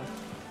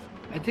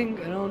 I think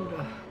around.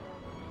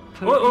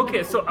 30 Oh,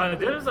 okay. So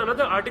there is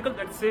another article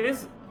that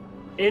says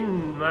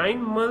in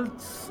 9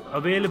 months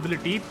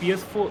availability,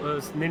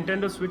 PS4,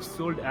 Nintendo Switch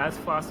sold as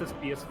fast as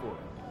PS4.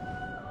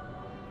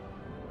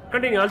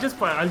 Continue. I'll just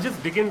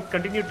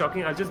continue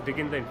talking. I'll just dig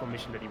in the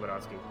information that you were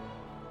asking.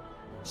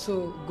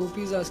 So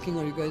Gopi is asking,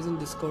 are you guys in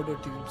Discord or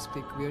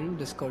TeamSpeak? We are in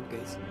Discord,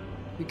 guys.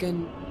 You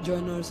can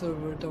join our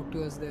server, talk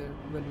to us there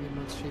when we're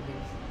not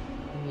streaming.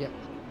 Yeah.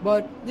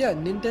 But yeah,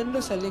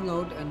 Nintendo selling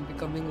out and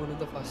becoming one of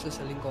the fastest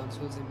selling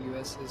consoles in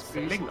US is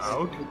pretty Selling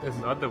out is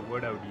not the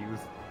word I would use.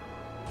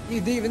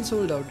 They even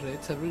sold out,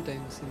 right? Several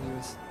times in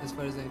US, as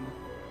far as I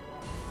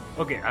know.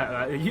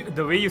 Okay,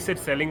 the way you said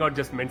selling out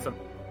just meant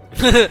something.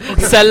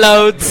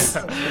 Sellouts.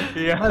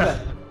 My Yeah. bad.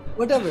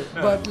 Whatever.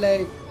 But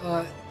like,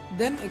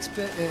 then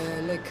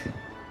like,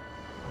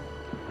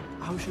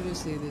 how should I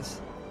say this?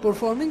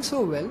 Performing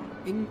so well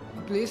in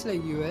a place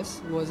like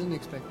US wasn't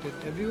expected.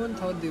 Everyone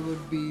thought they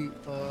would be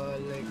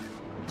like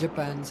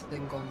Japan's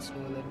selling console,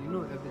 and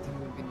everything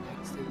would be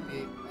next. They would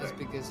be as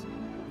big as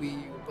Wii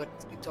U, but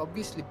it's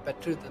obviously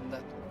better than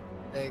that.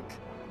 Like,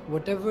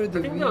 whatever the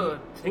I think Wii.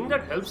 the thing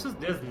that helps is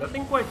there's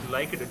nothing quite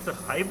like it. It's a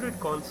hybrid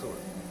console.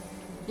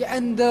 Yeah,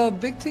 and the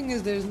big thing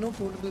is there's no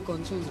portable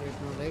consoles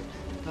right now,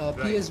 right?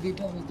 Right. PS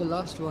Vita was the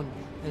last one,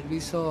 and we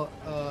saw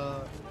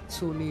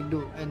Sony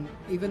do, and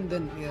even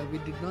then, we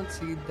did not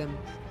see them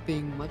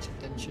paying much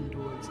attention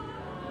towards it.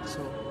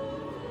 So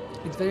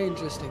it's very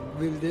interesting.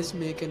 Will this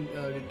make a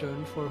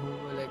return for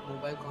like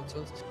mobile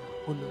consoles?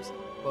 Who knows?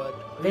 But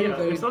very, Yeah,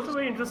 very it's also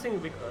very interesting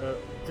because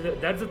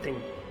that's the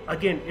thing.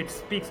 Again, it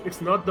speaks.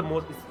 It's not the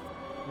most.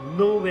 It's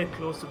nowhere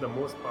close to the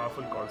most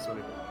powerful console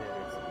there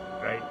is,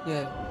 right?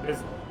 yeah.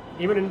 There's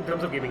even in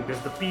terms of gaming.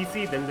 There's the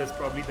PC, then there's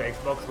probably the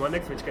Xbox One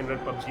X, which can run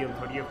PUBG on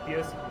 30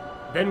 FPS.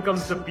 Then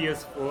comes the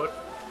PS4,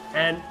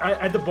 and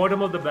at the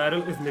bottom of the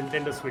barrel is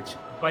Nintendo Switch.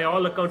 By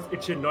all accounts,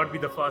 it should not be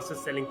the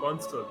fastest selling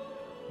console,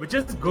 which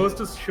just goes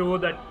to show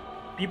that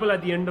people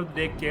at the end of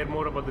the day care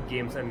more about the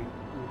games, and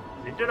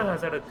Nintendo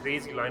has had a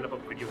crazy lineup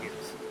of video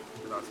games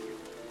in the last year.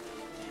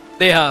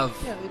 They have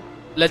Yeah,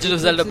 Legend of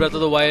Zelda Breath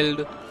of the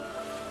Wild.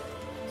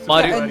 Super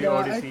Mario- Mario I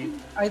Odyssey.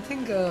 think, I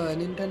think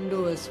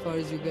Nintendo, as far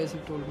as you guys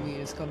have told me,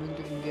 is coming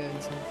to India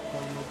in some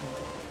form or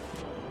another.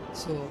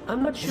 So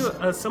I'm not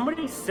sure.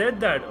 Somebody said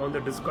that on the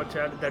Discord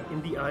chat that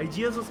in the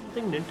IGS or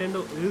something,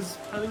 Nintendo is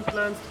having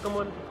plans to come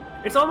on.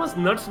 It's almost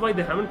nuts why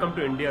they haven't come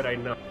to India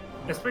right now,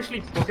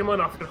 especially Pokemon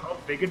after how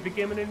big it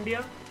became in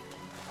India.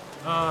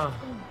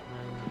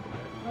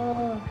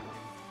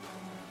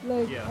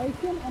 like Yeah. I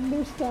can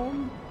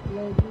understand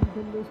like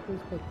Nintendo's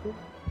perspective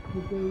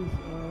because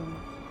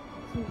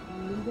see,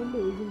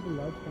 Nintendo isn't a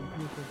large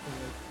company for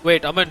like.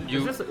 Wait, Aman,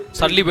 you It's just-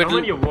 suddenly went.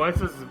 Aman, your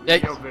voice is. Yeah,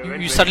 went you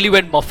very- suddenly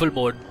went muffle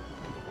mode.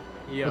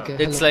 Yeah. Okay,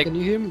 It's hello. like- Can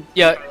you hear me?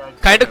 Yeah,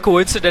 kind of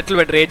coincidental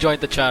when Ray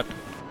joined the chat.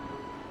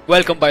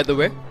 Welcome, by the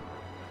way.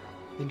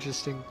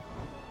 Interesting.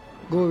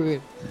 Go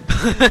away.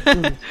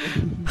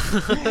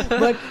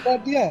 but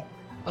yeah,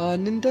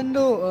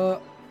 Nintendo.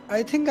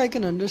 I think I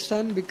can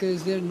understand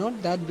because they're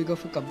not that big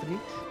of a company,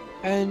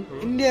 and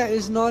India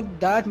is not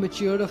that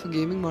matured of a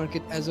gaming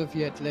market as of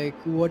yet. Like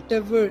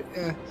whatever,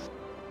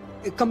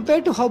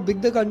 compared to how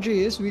big the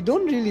country is, we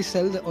don't really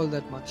sell all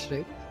that much,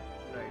 right?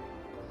 Right.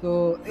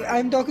 So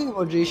I'm talking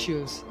about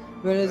ratios.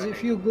 Whereas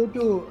if you go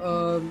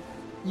to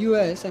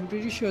US, I'm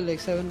pretty sure like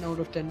 7 out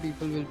of 10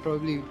 people will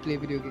probably play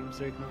video games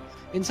right now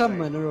in some Right.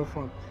 manner or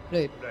form,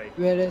 right? Right.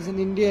 Whereas in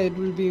India, it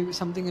will be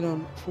something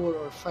around 4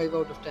 or 5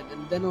 out of 10,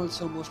 and then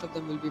also most of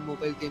them will be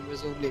mobile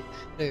gamers only,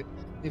 right?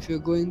 If you're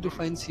going to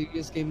find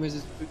serious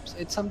gamers,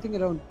 it's something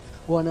around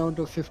 1 out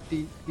of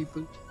 50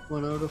 people,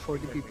 1 out of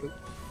 40 people,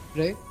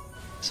 right?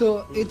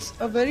 So it's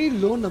a very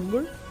low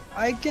number.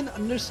 I can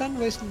understand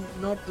why it's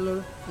not a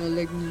lot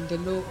like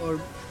Nintendo or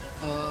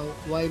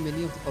why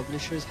many of the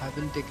publishers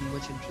haven't taken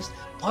much interest.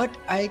 But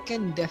I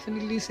can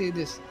definitely say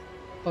this: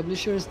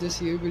 publishers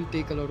this year will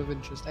take a lot of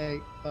interest.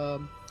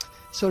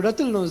 So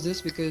Ratul knows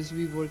this because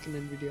we work in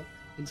Nvidia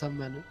in some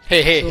manner.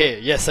 Hey, So-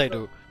 yes I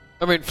do.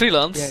 I mean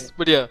freelance, Yeah.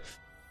 but yeah.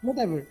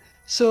 Whatever.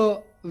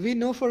 So we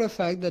know for a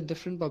fact that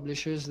different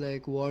publishers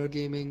like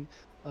Wargaming,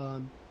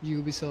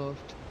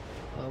 Ubisoft,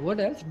 what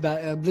else?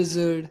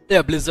 Blizzard.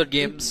 Yeah, Blizzard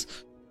games.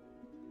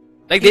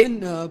 Like they Even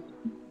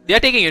they are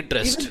taking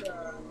interest.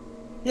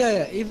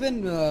 even even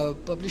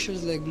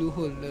publishers like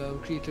Bluehole,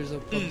 creators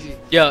of PUBG,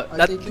 Yeah, are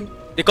that taking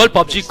they call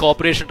PUBG interest.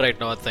 Corporation right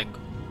now, I think.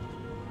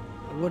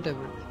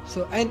 Whatever.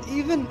 So and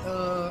even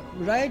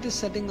Riot is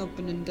setting up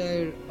an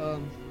entire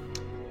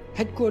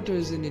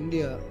headquarters in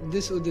India.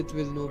 This Udit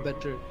will know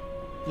better,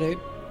 right?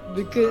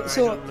 Because I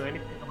so don't know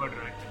anything about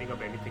setting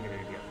up anything in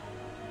India.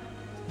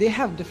 they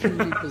have different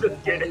people.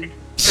 Just kidding.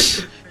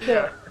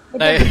 So,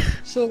 I-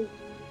 so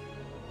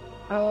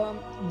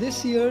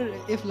this year,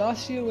 if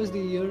last year was the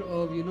year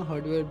of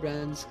hardware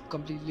brands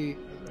completely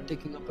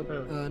taking up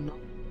no,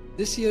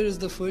 this year is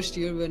the first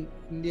year when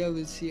India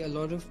will see a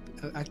lot of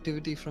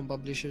activity from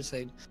publisher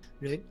side,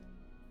 right?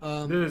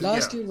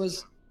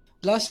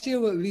 Last year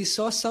we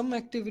saw some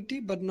activity,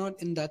 but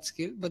not in that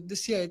scale. But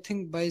this year, I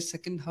think by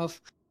second half,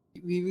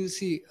 we will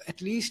see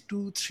at least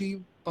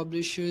 2-3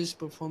 publishers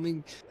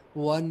performing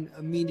one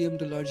medium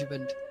to large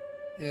event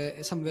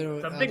somewhere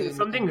or other in the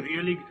Something country.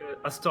 really.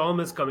 A storm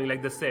is coming,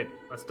 like they said.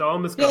 A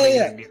storm is coming in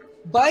Yeah. India.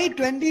 By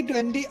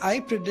 2020, I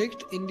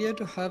predict India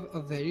to have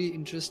a very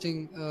interesting.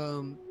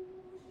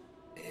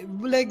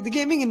 Like the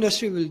gaming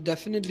industry will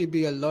definitely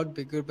be a lot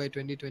bigger by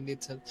 2020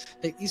 itself.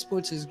 Like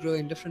esports is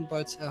growing, different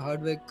parts.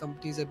 Hardware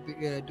companies are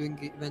doing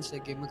events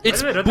like Gamer.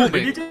 It's By the way, Ratan,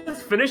 booming. did you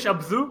just finish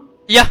Abzu?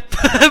 Yeah,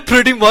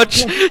 pretty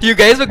much. You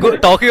guys were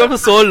talking on for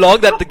so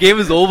long that the game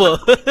is over.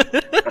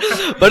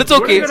 But it's What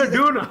are okay. you gonna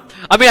do now?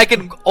 I mean, I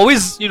can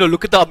always,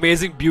 look at the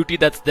amazing beauty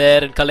that's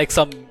there and collect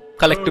some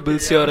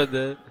collectibles Okay, yeah. here and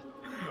there.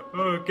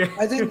 Okay.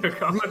 I think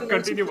Come we on, can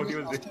continue also what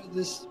you finish were saying. after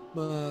this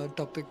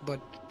topic, but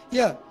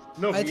yeah.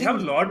 No, I we think have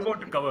a lot more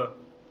to cover.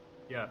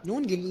 Yeah. no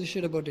one gives a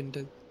shit about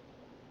Intel.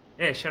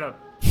 Hey, shut up.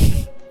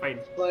 Fine.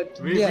 But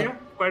We yeah, have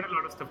quite a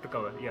lot of stuff to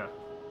cover. Yeah.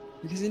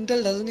 because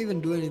Intel doesn't even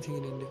do anything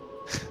in India.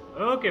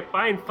 Okay,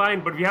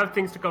 fine. But we have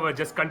things to cover.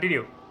 Just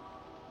continue.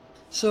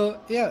 So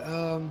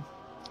yeah,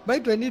 by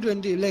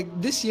 2020, like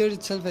this year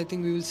itself, I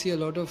think we will see a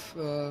lot of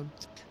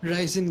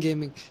rise in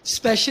gaming.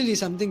 Especially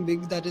something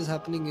big that is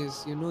happening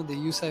is the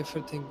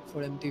UCypher thing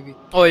for MTV.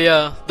 Oh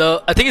yeah,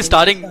 I think it's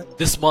starting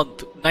this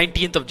month,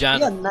 19th of Jan.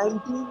 Yeah,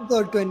 19th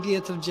or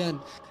 20th of Jan,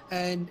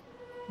 and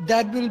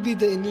that will be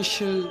the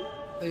initial,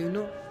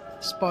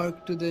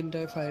 spark to the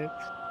entire fire.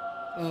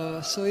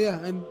 So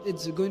yeah,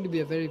 it's going to be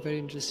a very very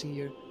interesting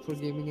year for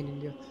gaming in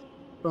India,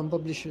 from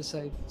publisher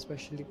side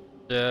especially.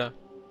 Yeah.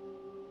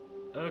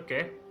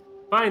 Okay.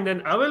 Fine,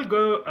 then I will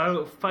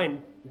go.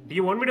 Fine. Do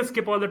you want me to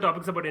skip all the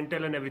topics about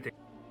Intel and everything?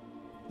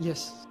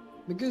 Yes,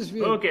 because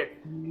we are Okay.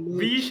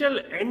 We shall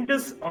end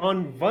this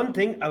on one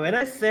thing. When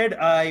I said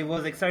I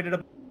was excited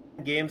about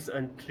games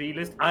and tree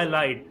list, I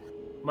lied.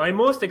 My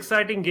most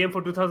exciting game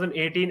for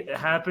 2018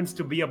 happens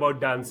to be about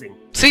dancing.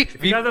 See,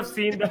 If you guys have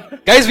seen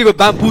that. guys, we were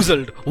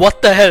bamboozled.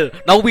 What the hell?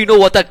 Now we know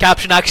what that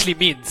caption actually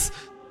means.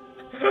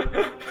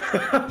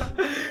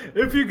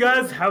 If you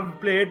guys have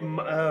played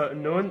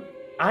known,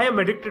 I am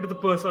addicted to the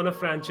Persona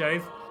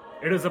franchise.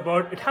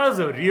 It has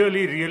a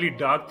really really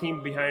dark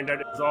theme behind it.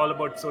 It's all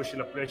about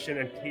social oppression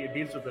and it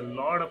deals with a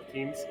lot of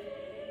themes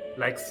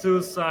like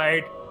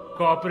suicide,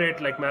 corporate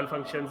like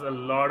malfunctions, a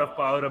lot of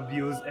power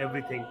abuse,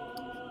 everything.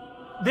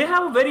 They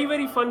have a very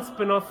very fun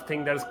spin-off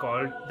thing that is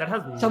called that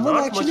has Someone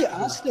not actually much to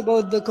do- asked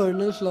about the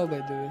kernel flaw, by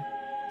the way.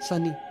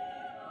 Sunny.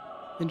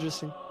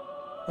 Interesting.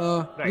 We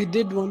Right.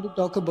 did want to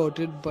talk about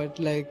it, but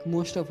like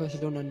most of us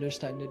don't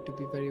understand it, to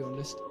be very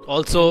honest.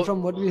 Also,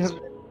 From what we have,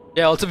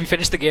 also we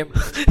finished the game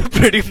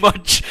pretty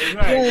much.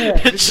 Right.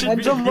 Yeah. We,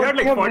 And from we what had we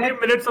like have 40 read-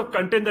 minutes of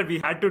content that we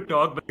had to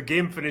talk, but the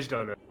game finished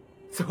on it.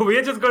 So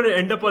we're just going to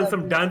end up on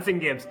some dancing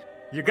games.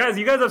 You guys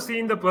have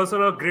seen the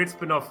Persona great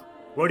spin-off.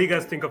 What do you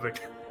guys think of it?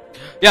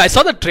 Yeah, I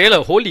saw the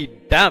trailer. Holy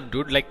damn,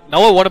 dude! Like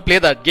now I want to play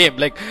that game.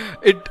 Like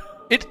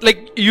it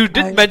like you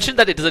did I- mention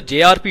that it is a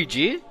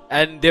JRPG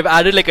and they've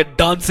added like a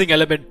dancing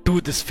element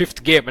to this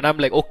fifth game, and I'm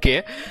like,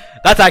 okay,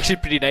 that's actually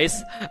pretty nice.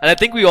 And I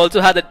think we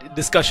also had that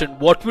discussion.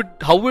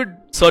 How would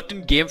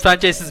certain game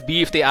franchises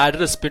be if they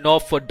added a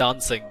spin-off for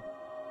dancing?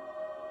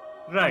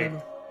 Right.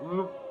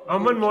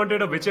 Aman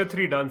wanted a Witcher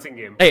 3 dancing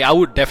game. Hey, I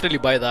would definitely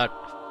buy that.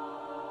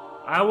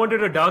 I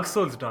wanted a Dark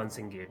Souls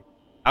dancing game.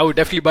 I would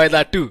definitely buy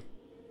that too.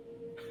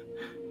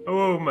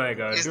 Oh my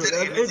god. Is dude,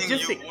 there it's anything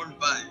just you won't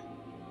buy?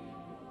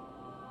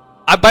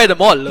 I buy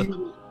them all.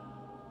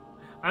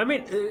 I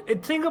mean,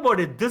 think about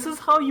it. This is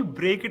how you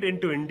break it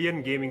into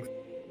Indian gaming.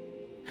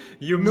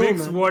 You No,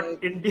 mix man, what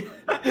like- India.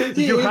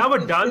 See, You if- have a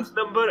if- dance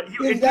number.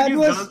 You If that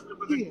introduce was, dance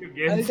numbers see, into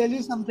I'll games. tell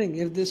you something.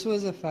 If this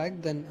was a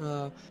fact, then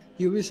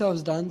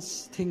Ubisoft's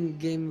dance thing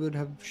game would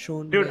have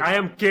shown. Dude, like- I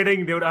am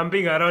kidding, dude. I'm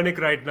being ironic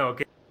right now.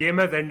 Okay, game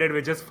has ended.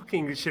 We're just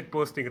fucking shit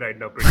posting right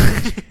now.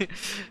 Pretty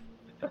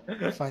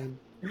much. Fine,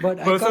 but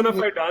I Persona can't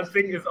 5 wait.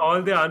 dancing is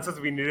all the answers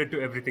we needed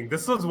to everything.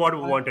 This was what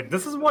we wanted.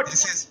 This is what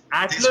This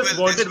Atlas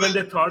will- wanted when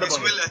will- they thought this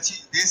about will it.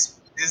 achieve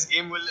this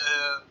game will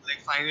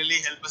like finally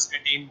help us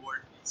attain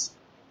world peace.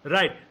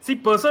 Right. See,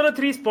 Persona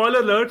 3,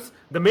 spoiler alerts,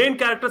 the main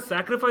character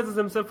sacrifices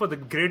himself for the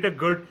greater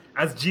good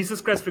as Jesus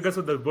Christ figure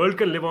so the world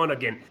can live on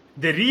again.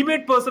 They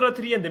remade Persona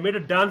 3 and they made a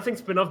dancing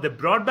spin-off. They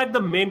brought back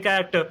the main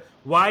character.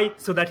 Why?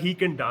 So that he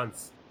can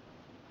dance.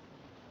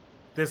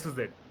 This is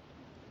it.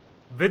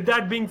 With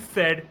that being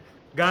said,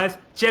 guys,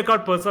 check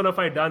out Persona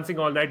 5 Dancing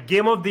All Night.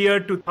 Game of the Year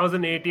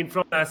 2018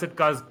 from Asset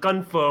Cars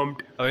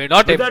confirmed. I mean,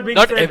 not With that being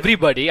not said-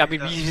 everybody. I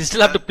mean, we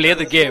still have to play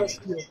the game.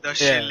 The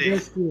shilling.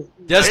 Yes, yeah.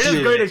 Just It is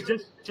you. good. It's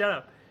just shut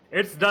up.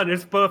 It's done.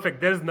 It's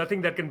perfect. There's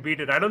nothing that can beat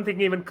it. I don't think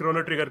even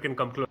Chrono Trigger can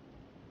come close.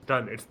 It's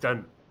done. It's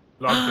done.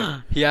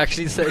 Locked in. He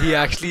actually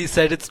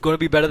said it's going to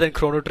be better than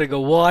Chrono Trigger.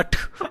 What?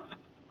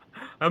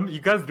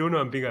 You guys do know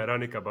I'm being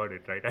ironic about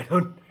it, right? I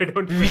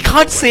don't. We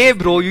can't say,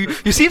 bro.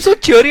 You seem so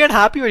cheery and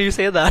happy when you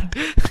say that.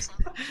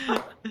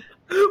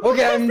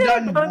 Okay, I'm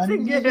done.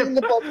 Dancing I'm game. leaving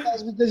the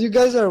podcast because you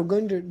guys are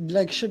going to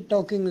like shit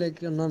talking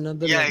like on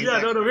another. Yeah, level.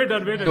 Yeah, no, we're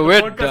done. We're done. No, The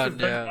we're podcast done, is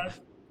done, yeah. guys.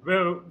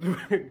 Well,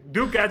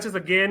 do catch us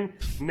again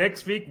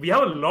next week. We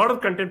have a lot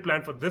of content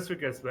planned for this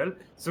week as well.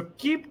 So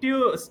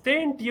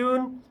stay in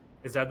tune.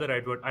 Is that the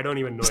right word? I don't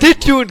even know. Stay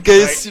anymore. tuned,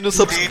 guys. Right. You know,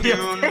 Stay subscribe.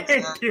 tuned.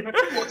 Stay tuned.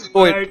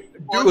 Oh, wait. Right.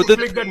 Oh, Do the-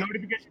 click the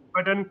notification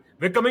button.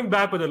 We're coming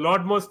back with a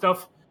lot more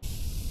stuff.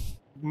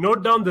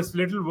 Note down this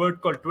little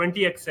word called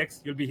 20xx.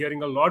 You'll be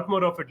hearing a lot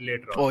more of it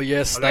later on. Oh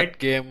yes, All that right?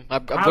 game.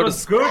 I'm Have going a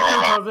to. good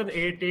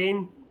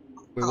 2018.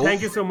 Wait, what-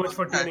 Thank you so much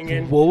for tuning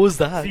in. What was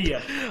that? See ya.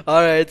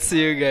 All right,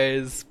 see you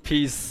guys.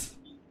 Peace.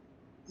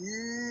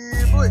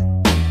 Yeah, boy.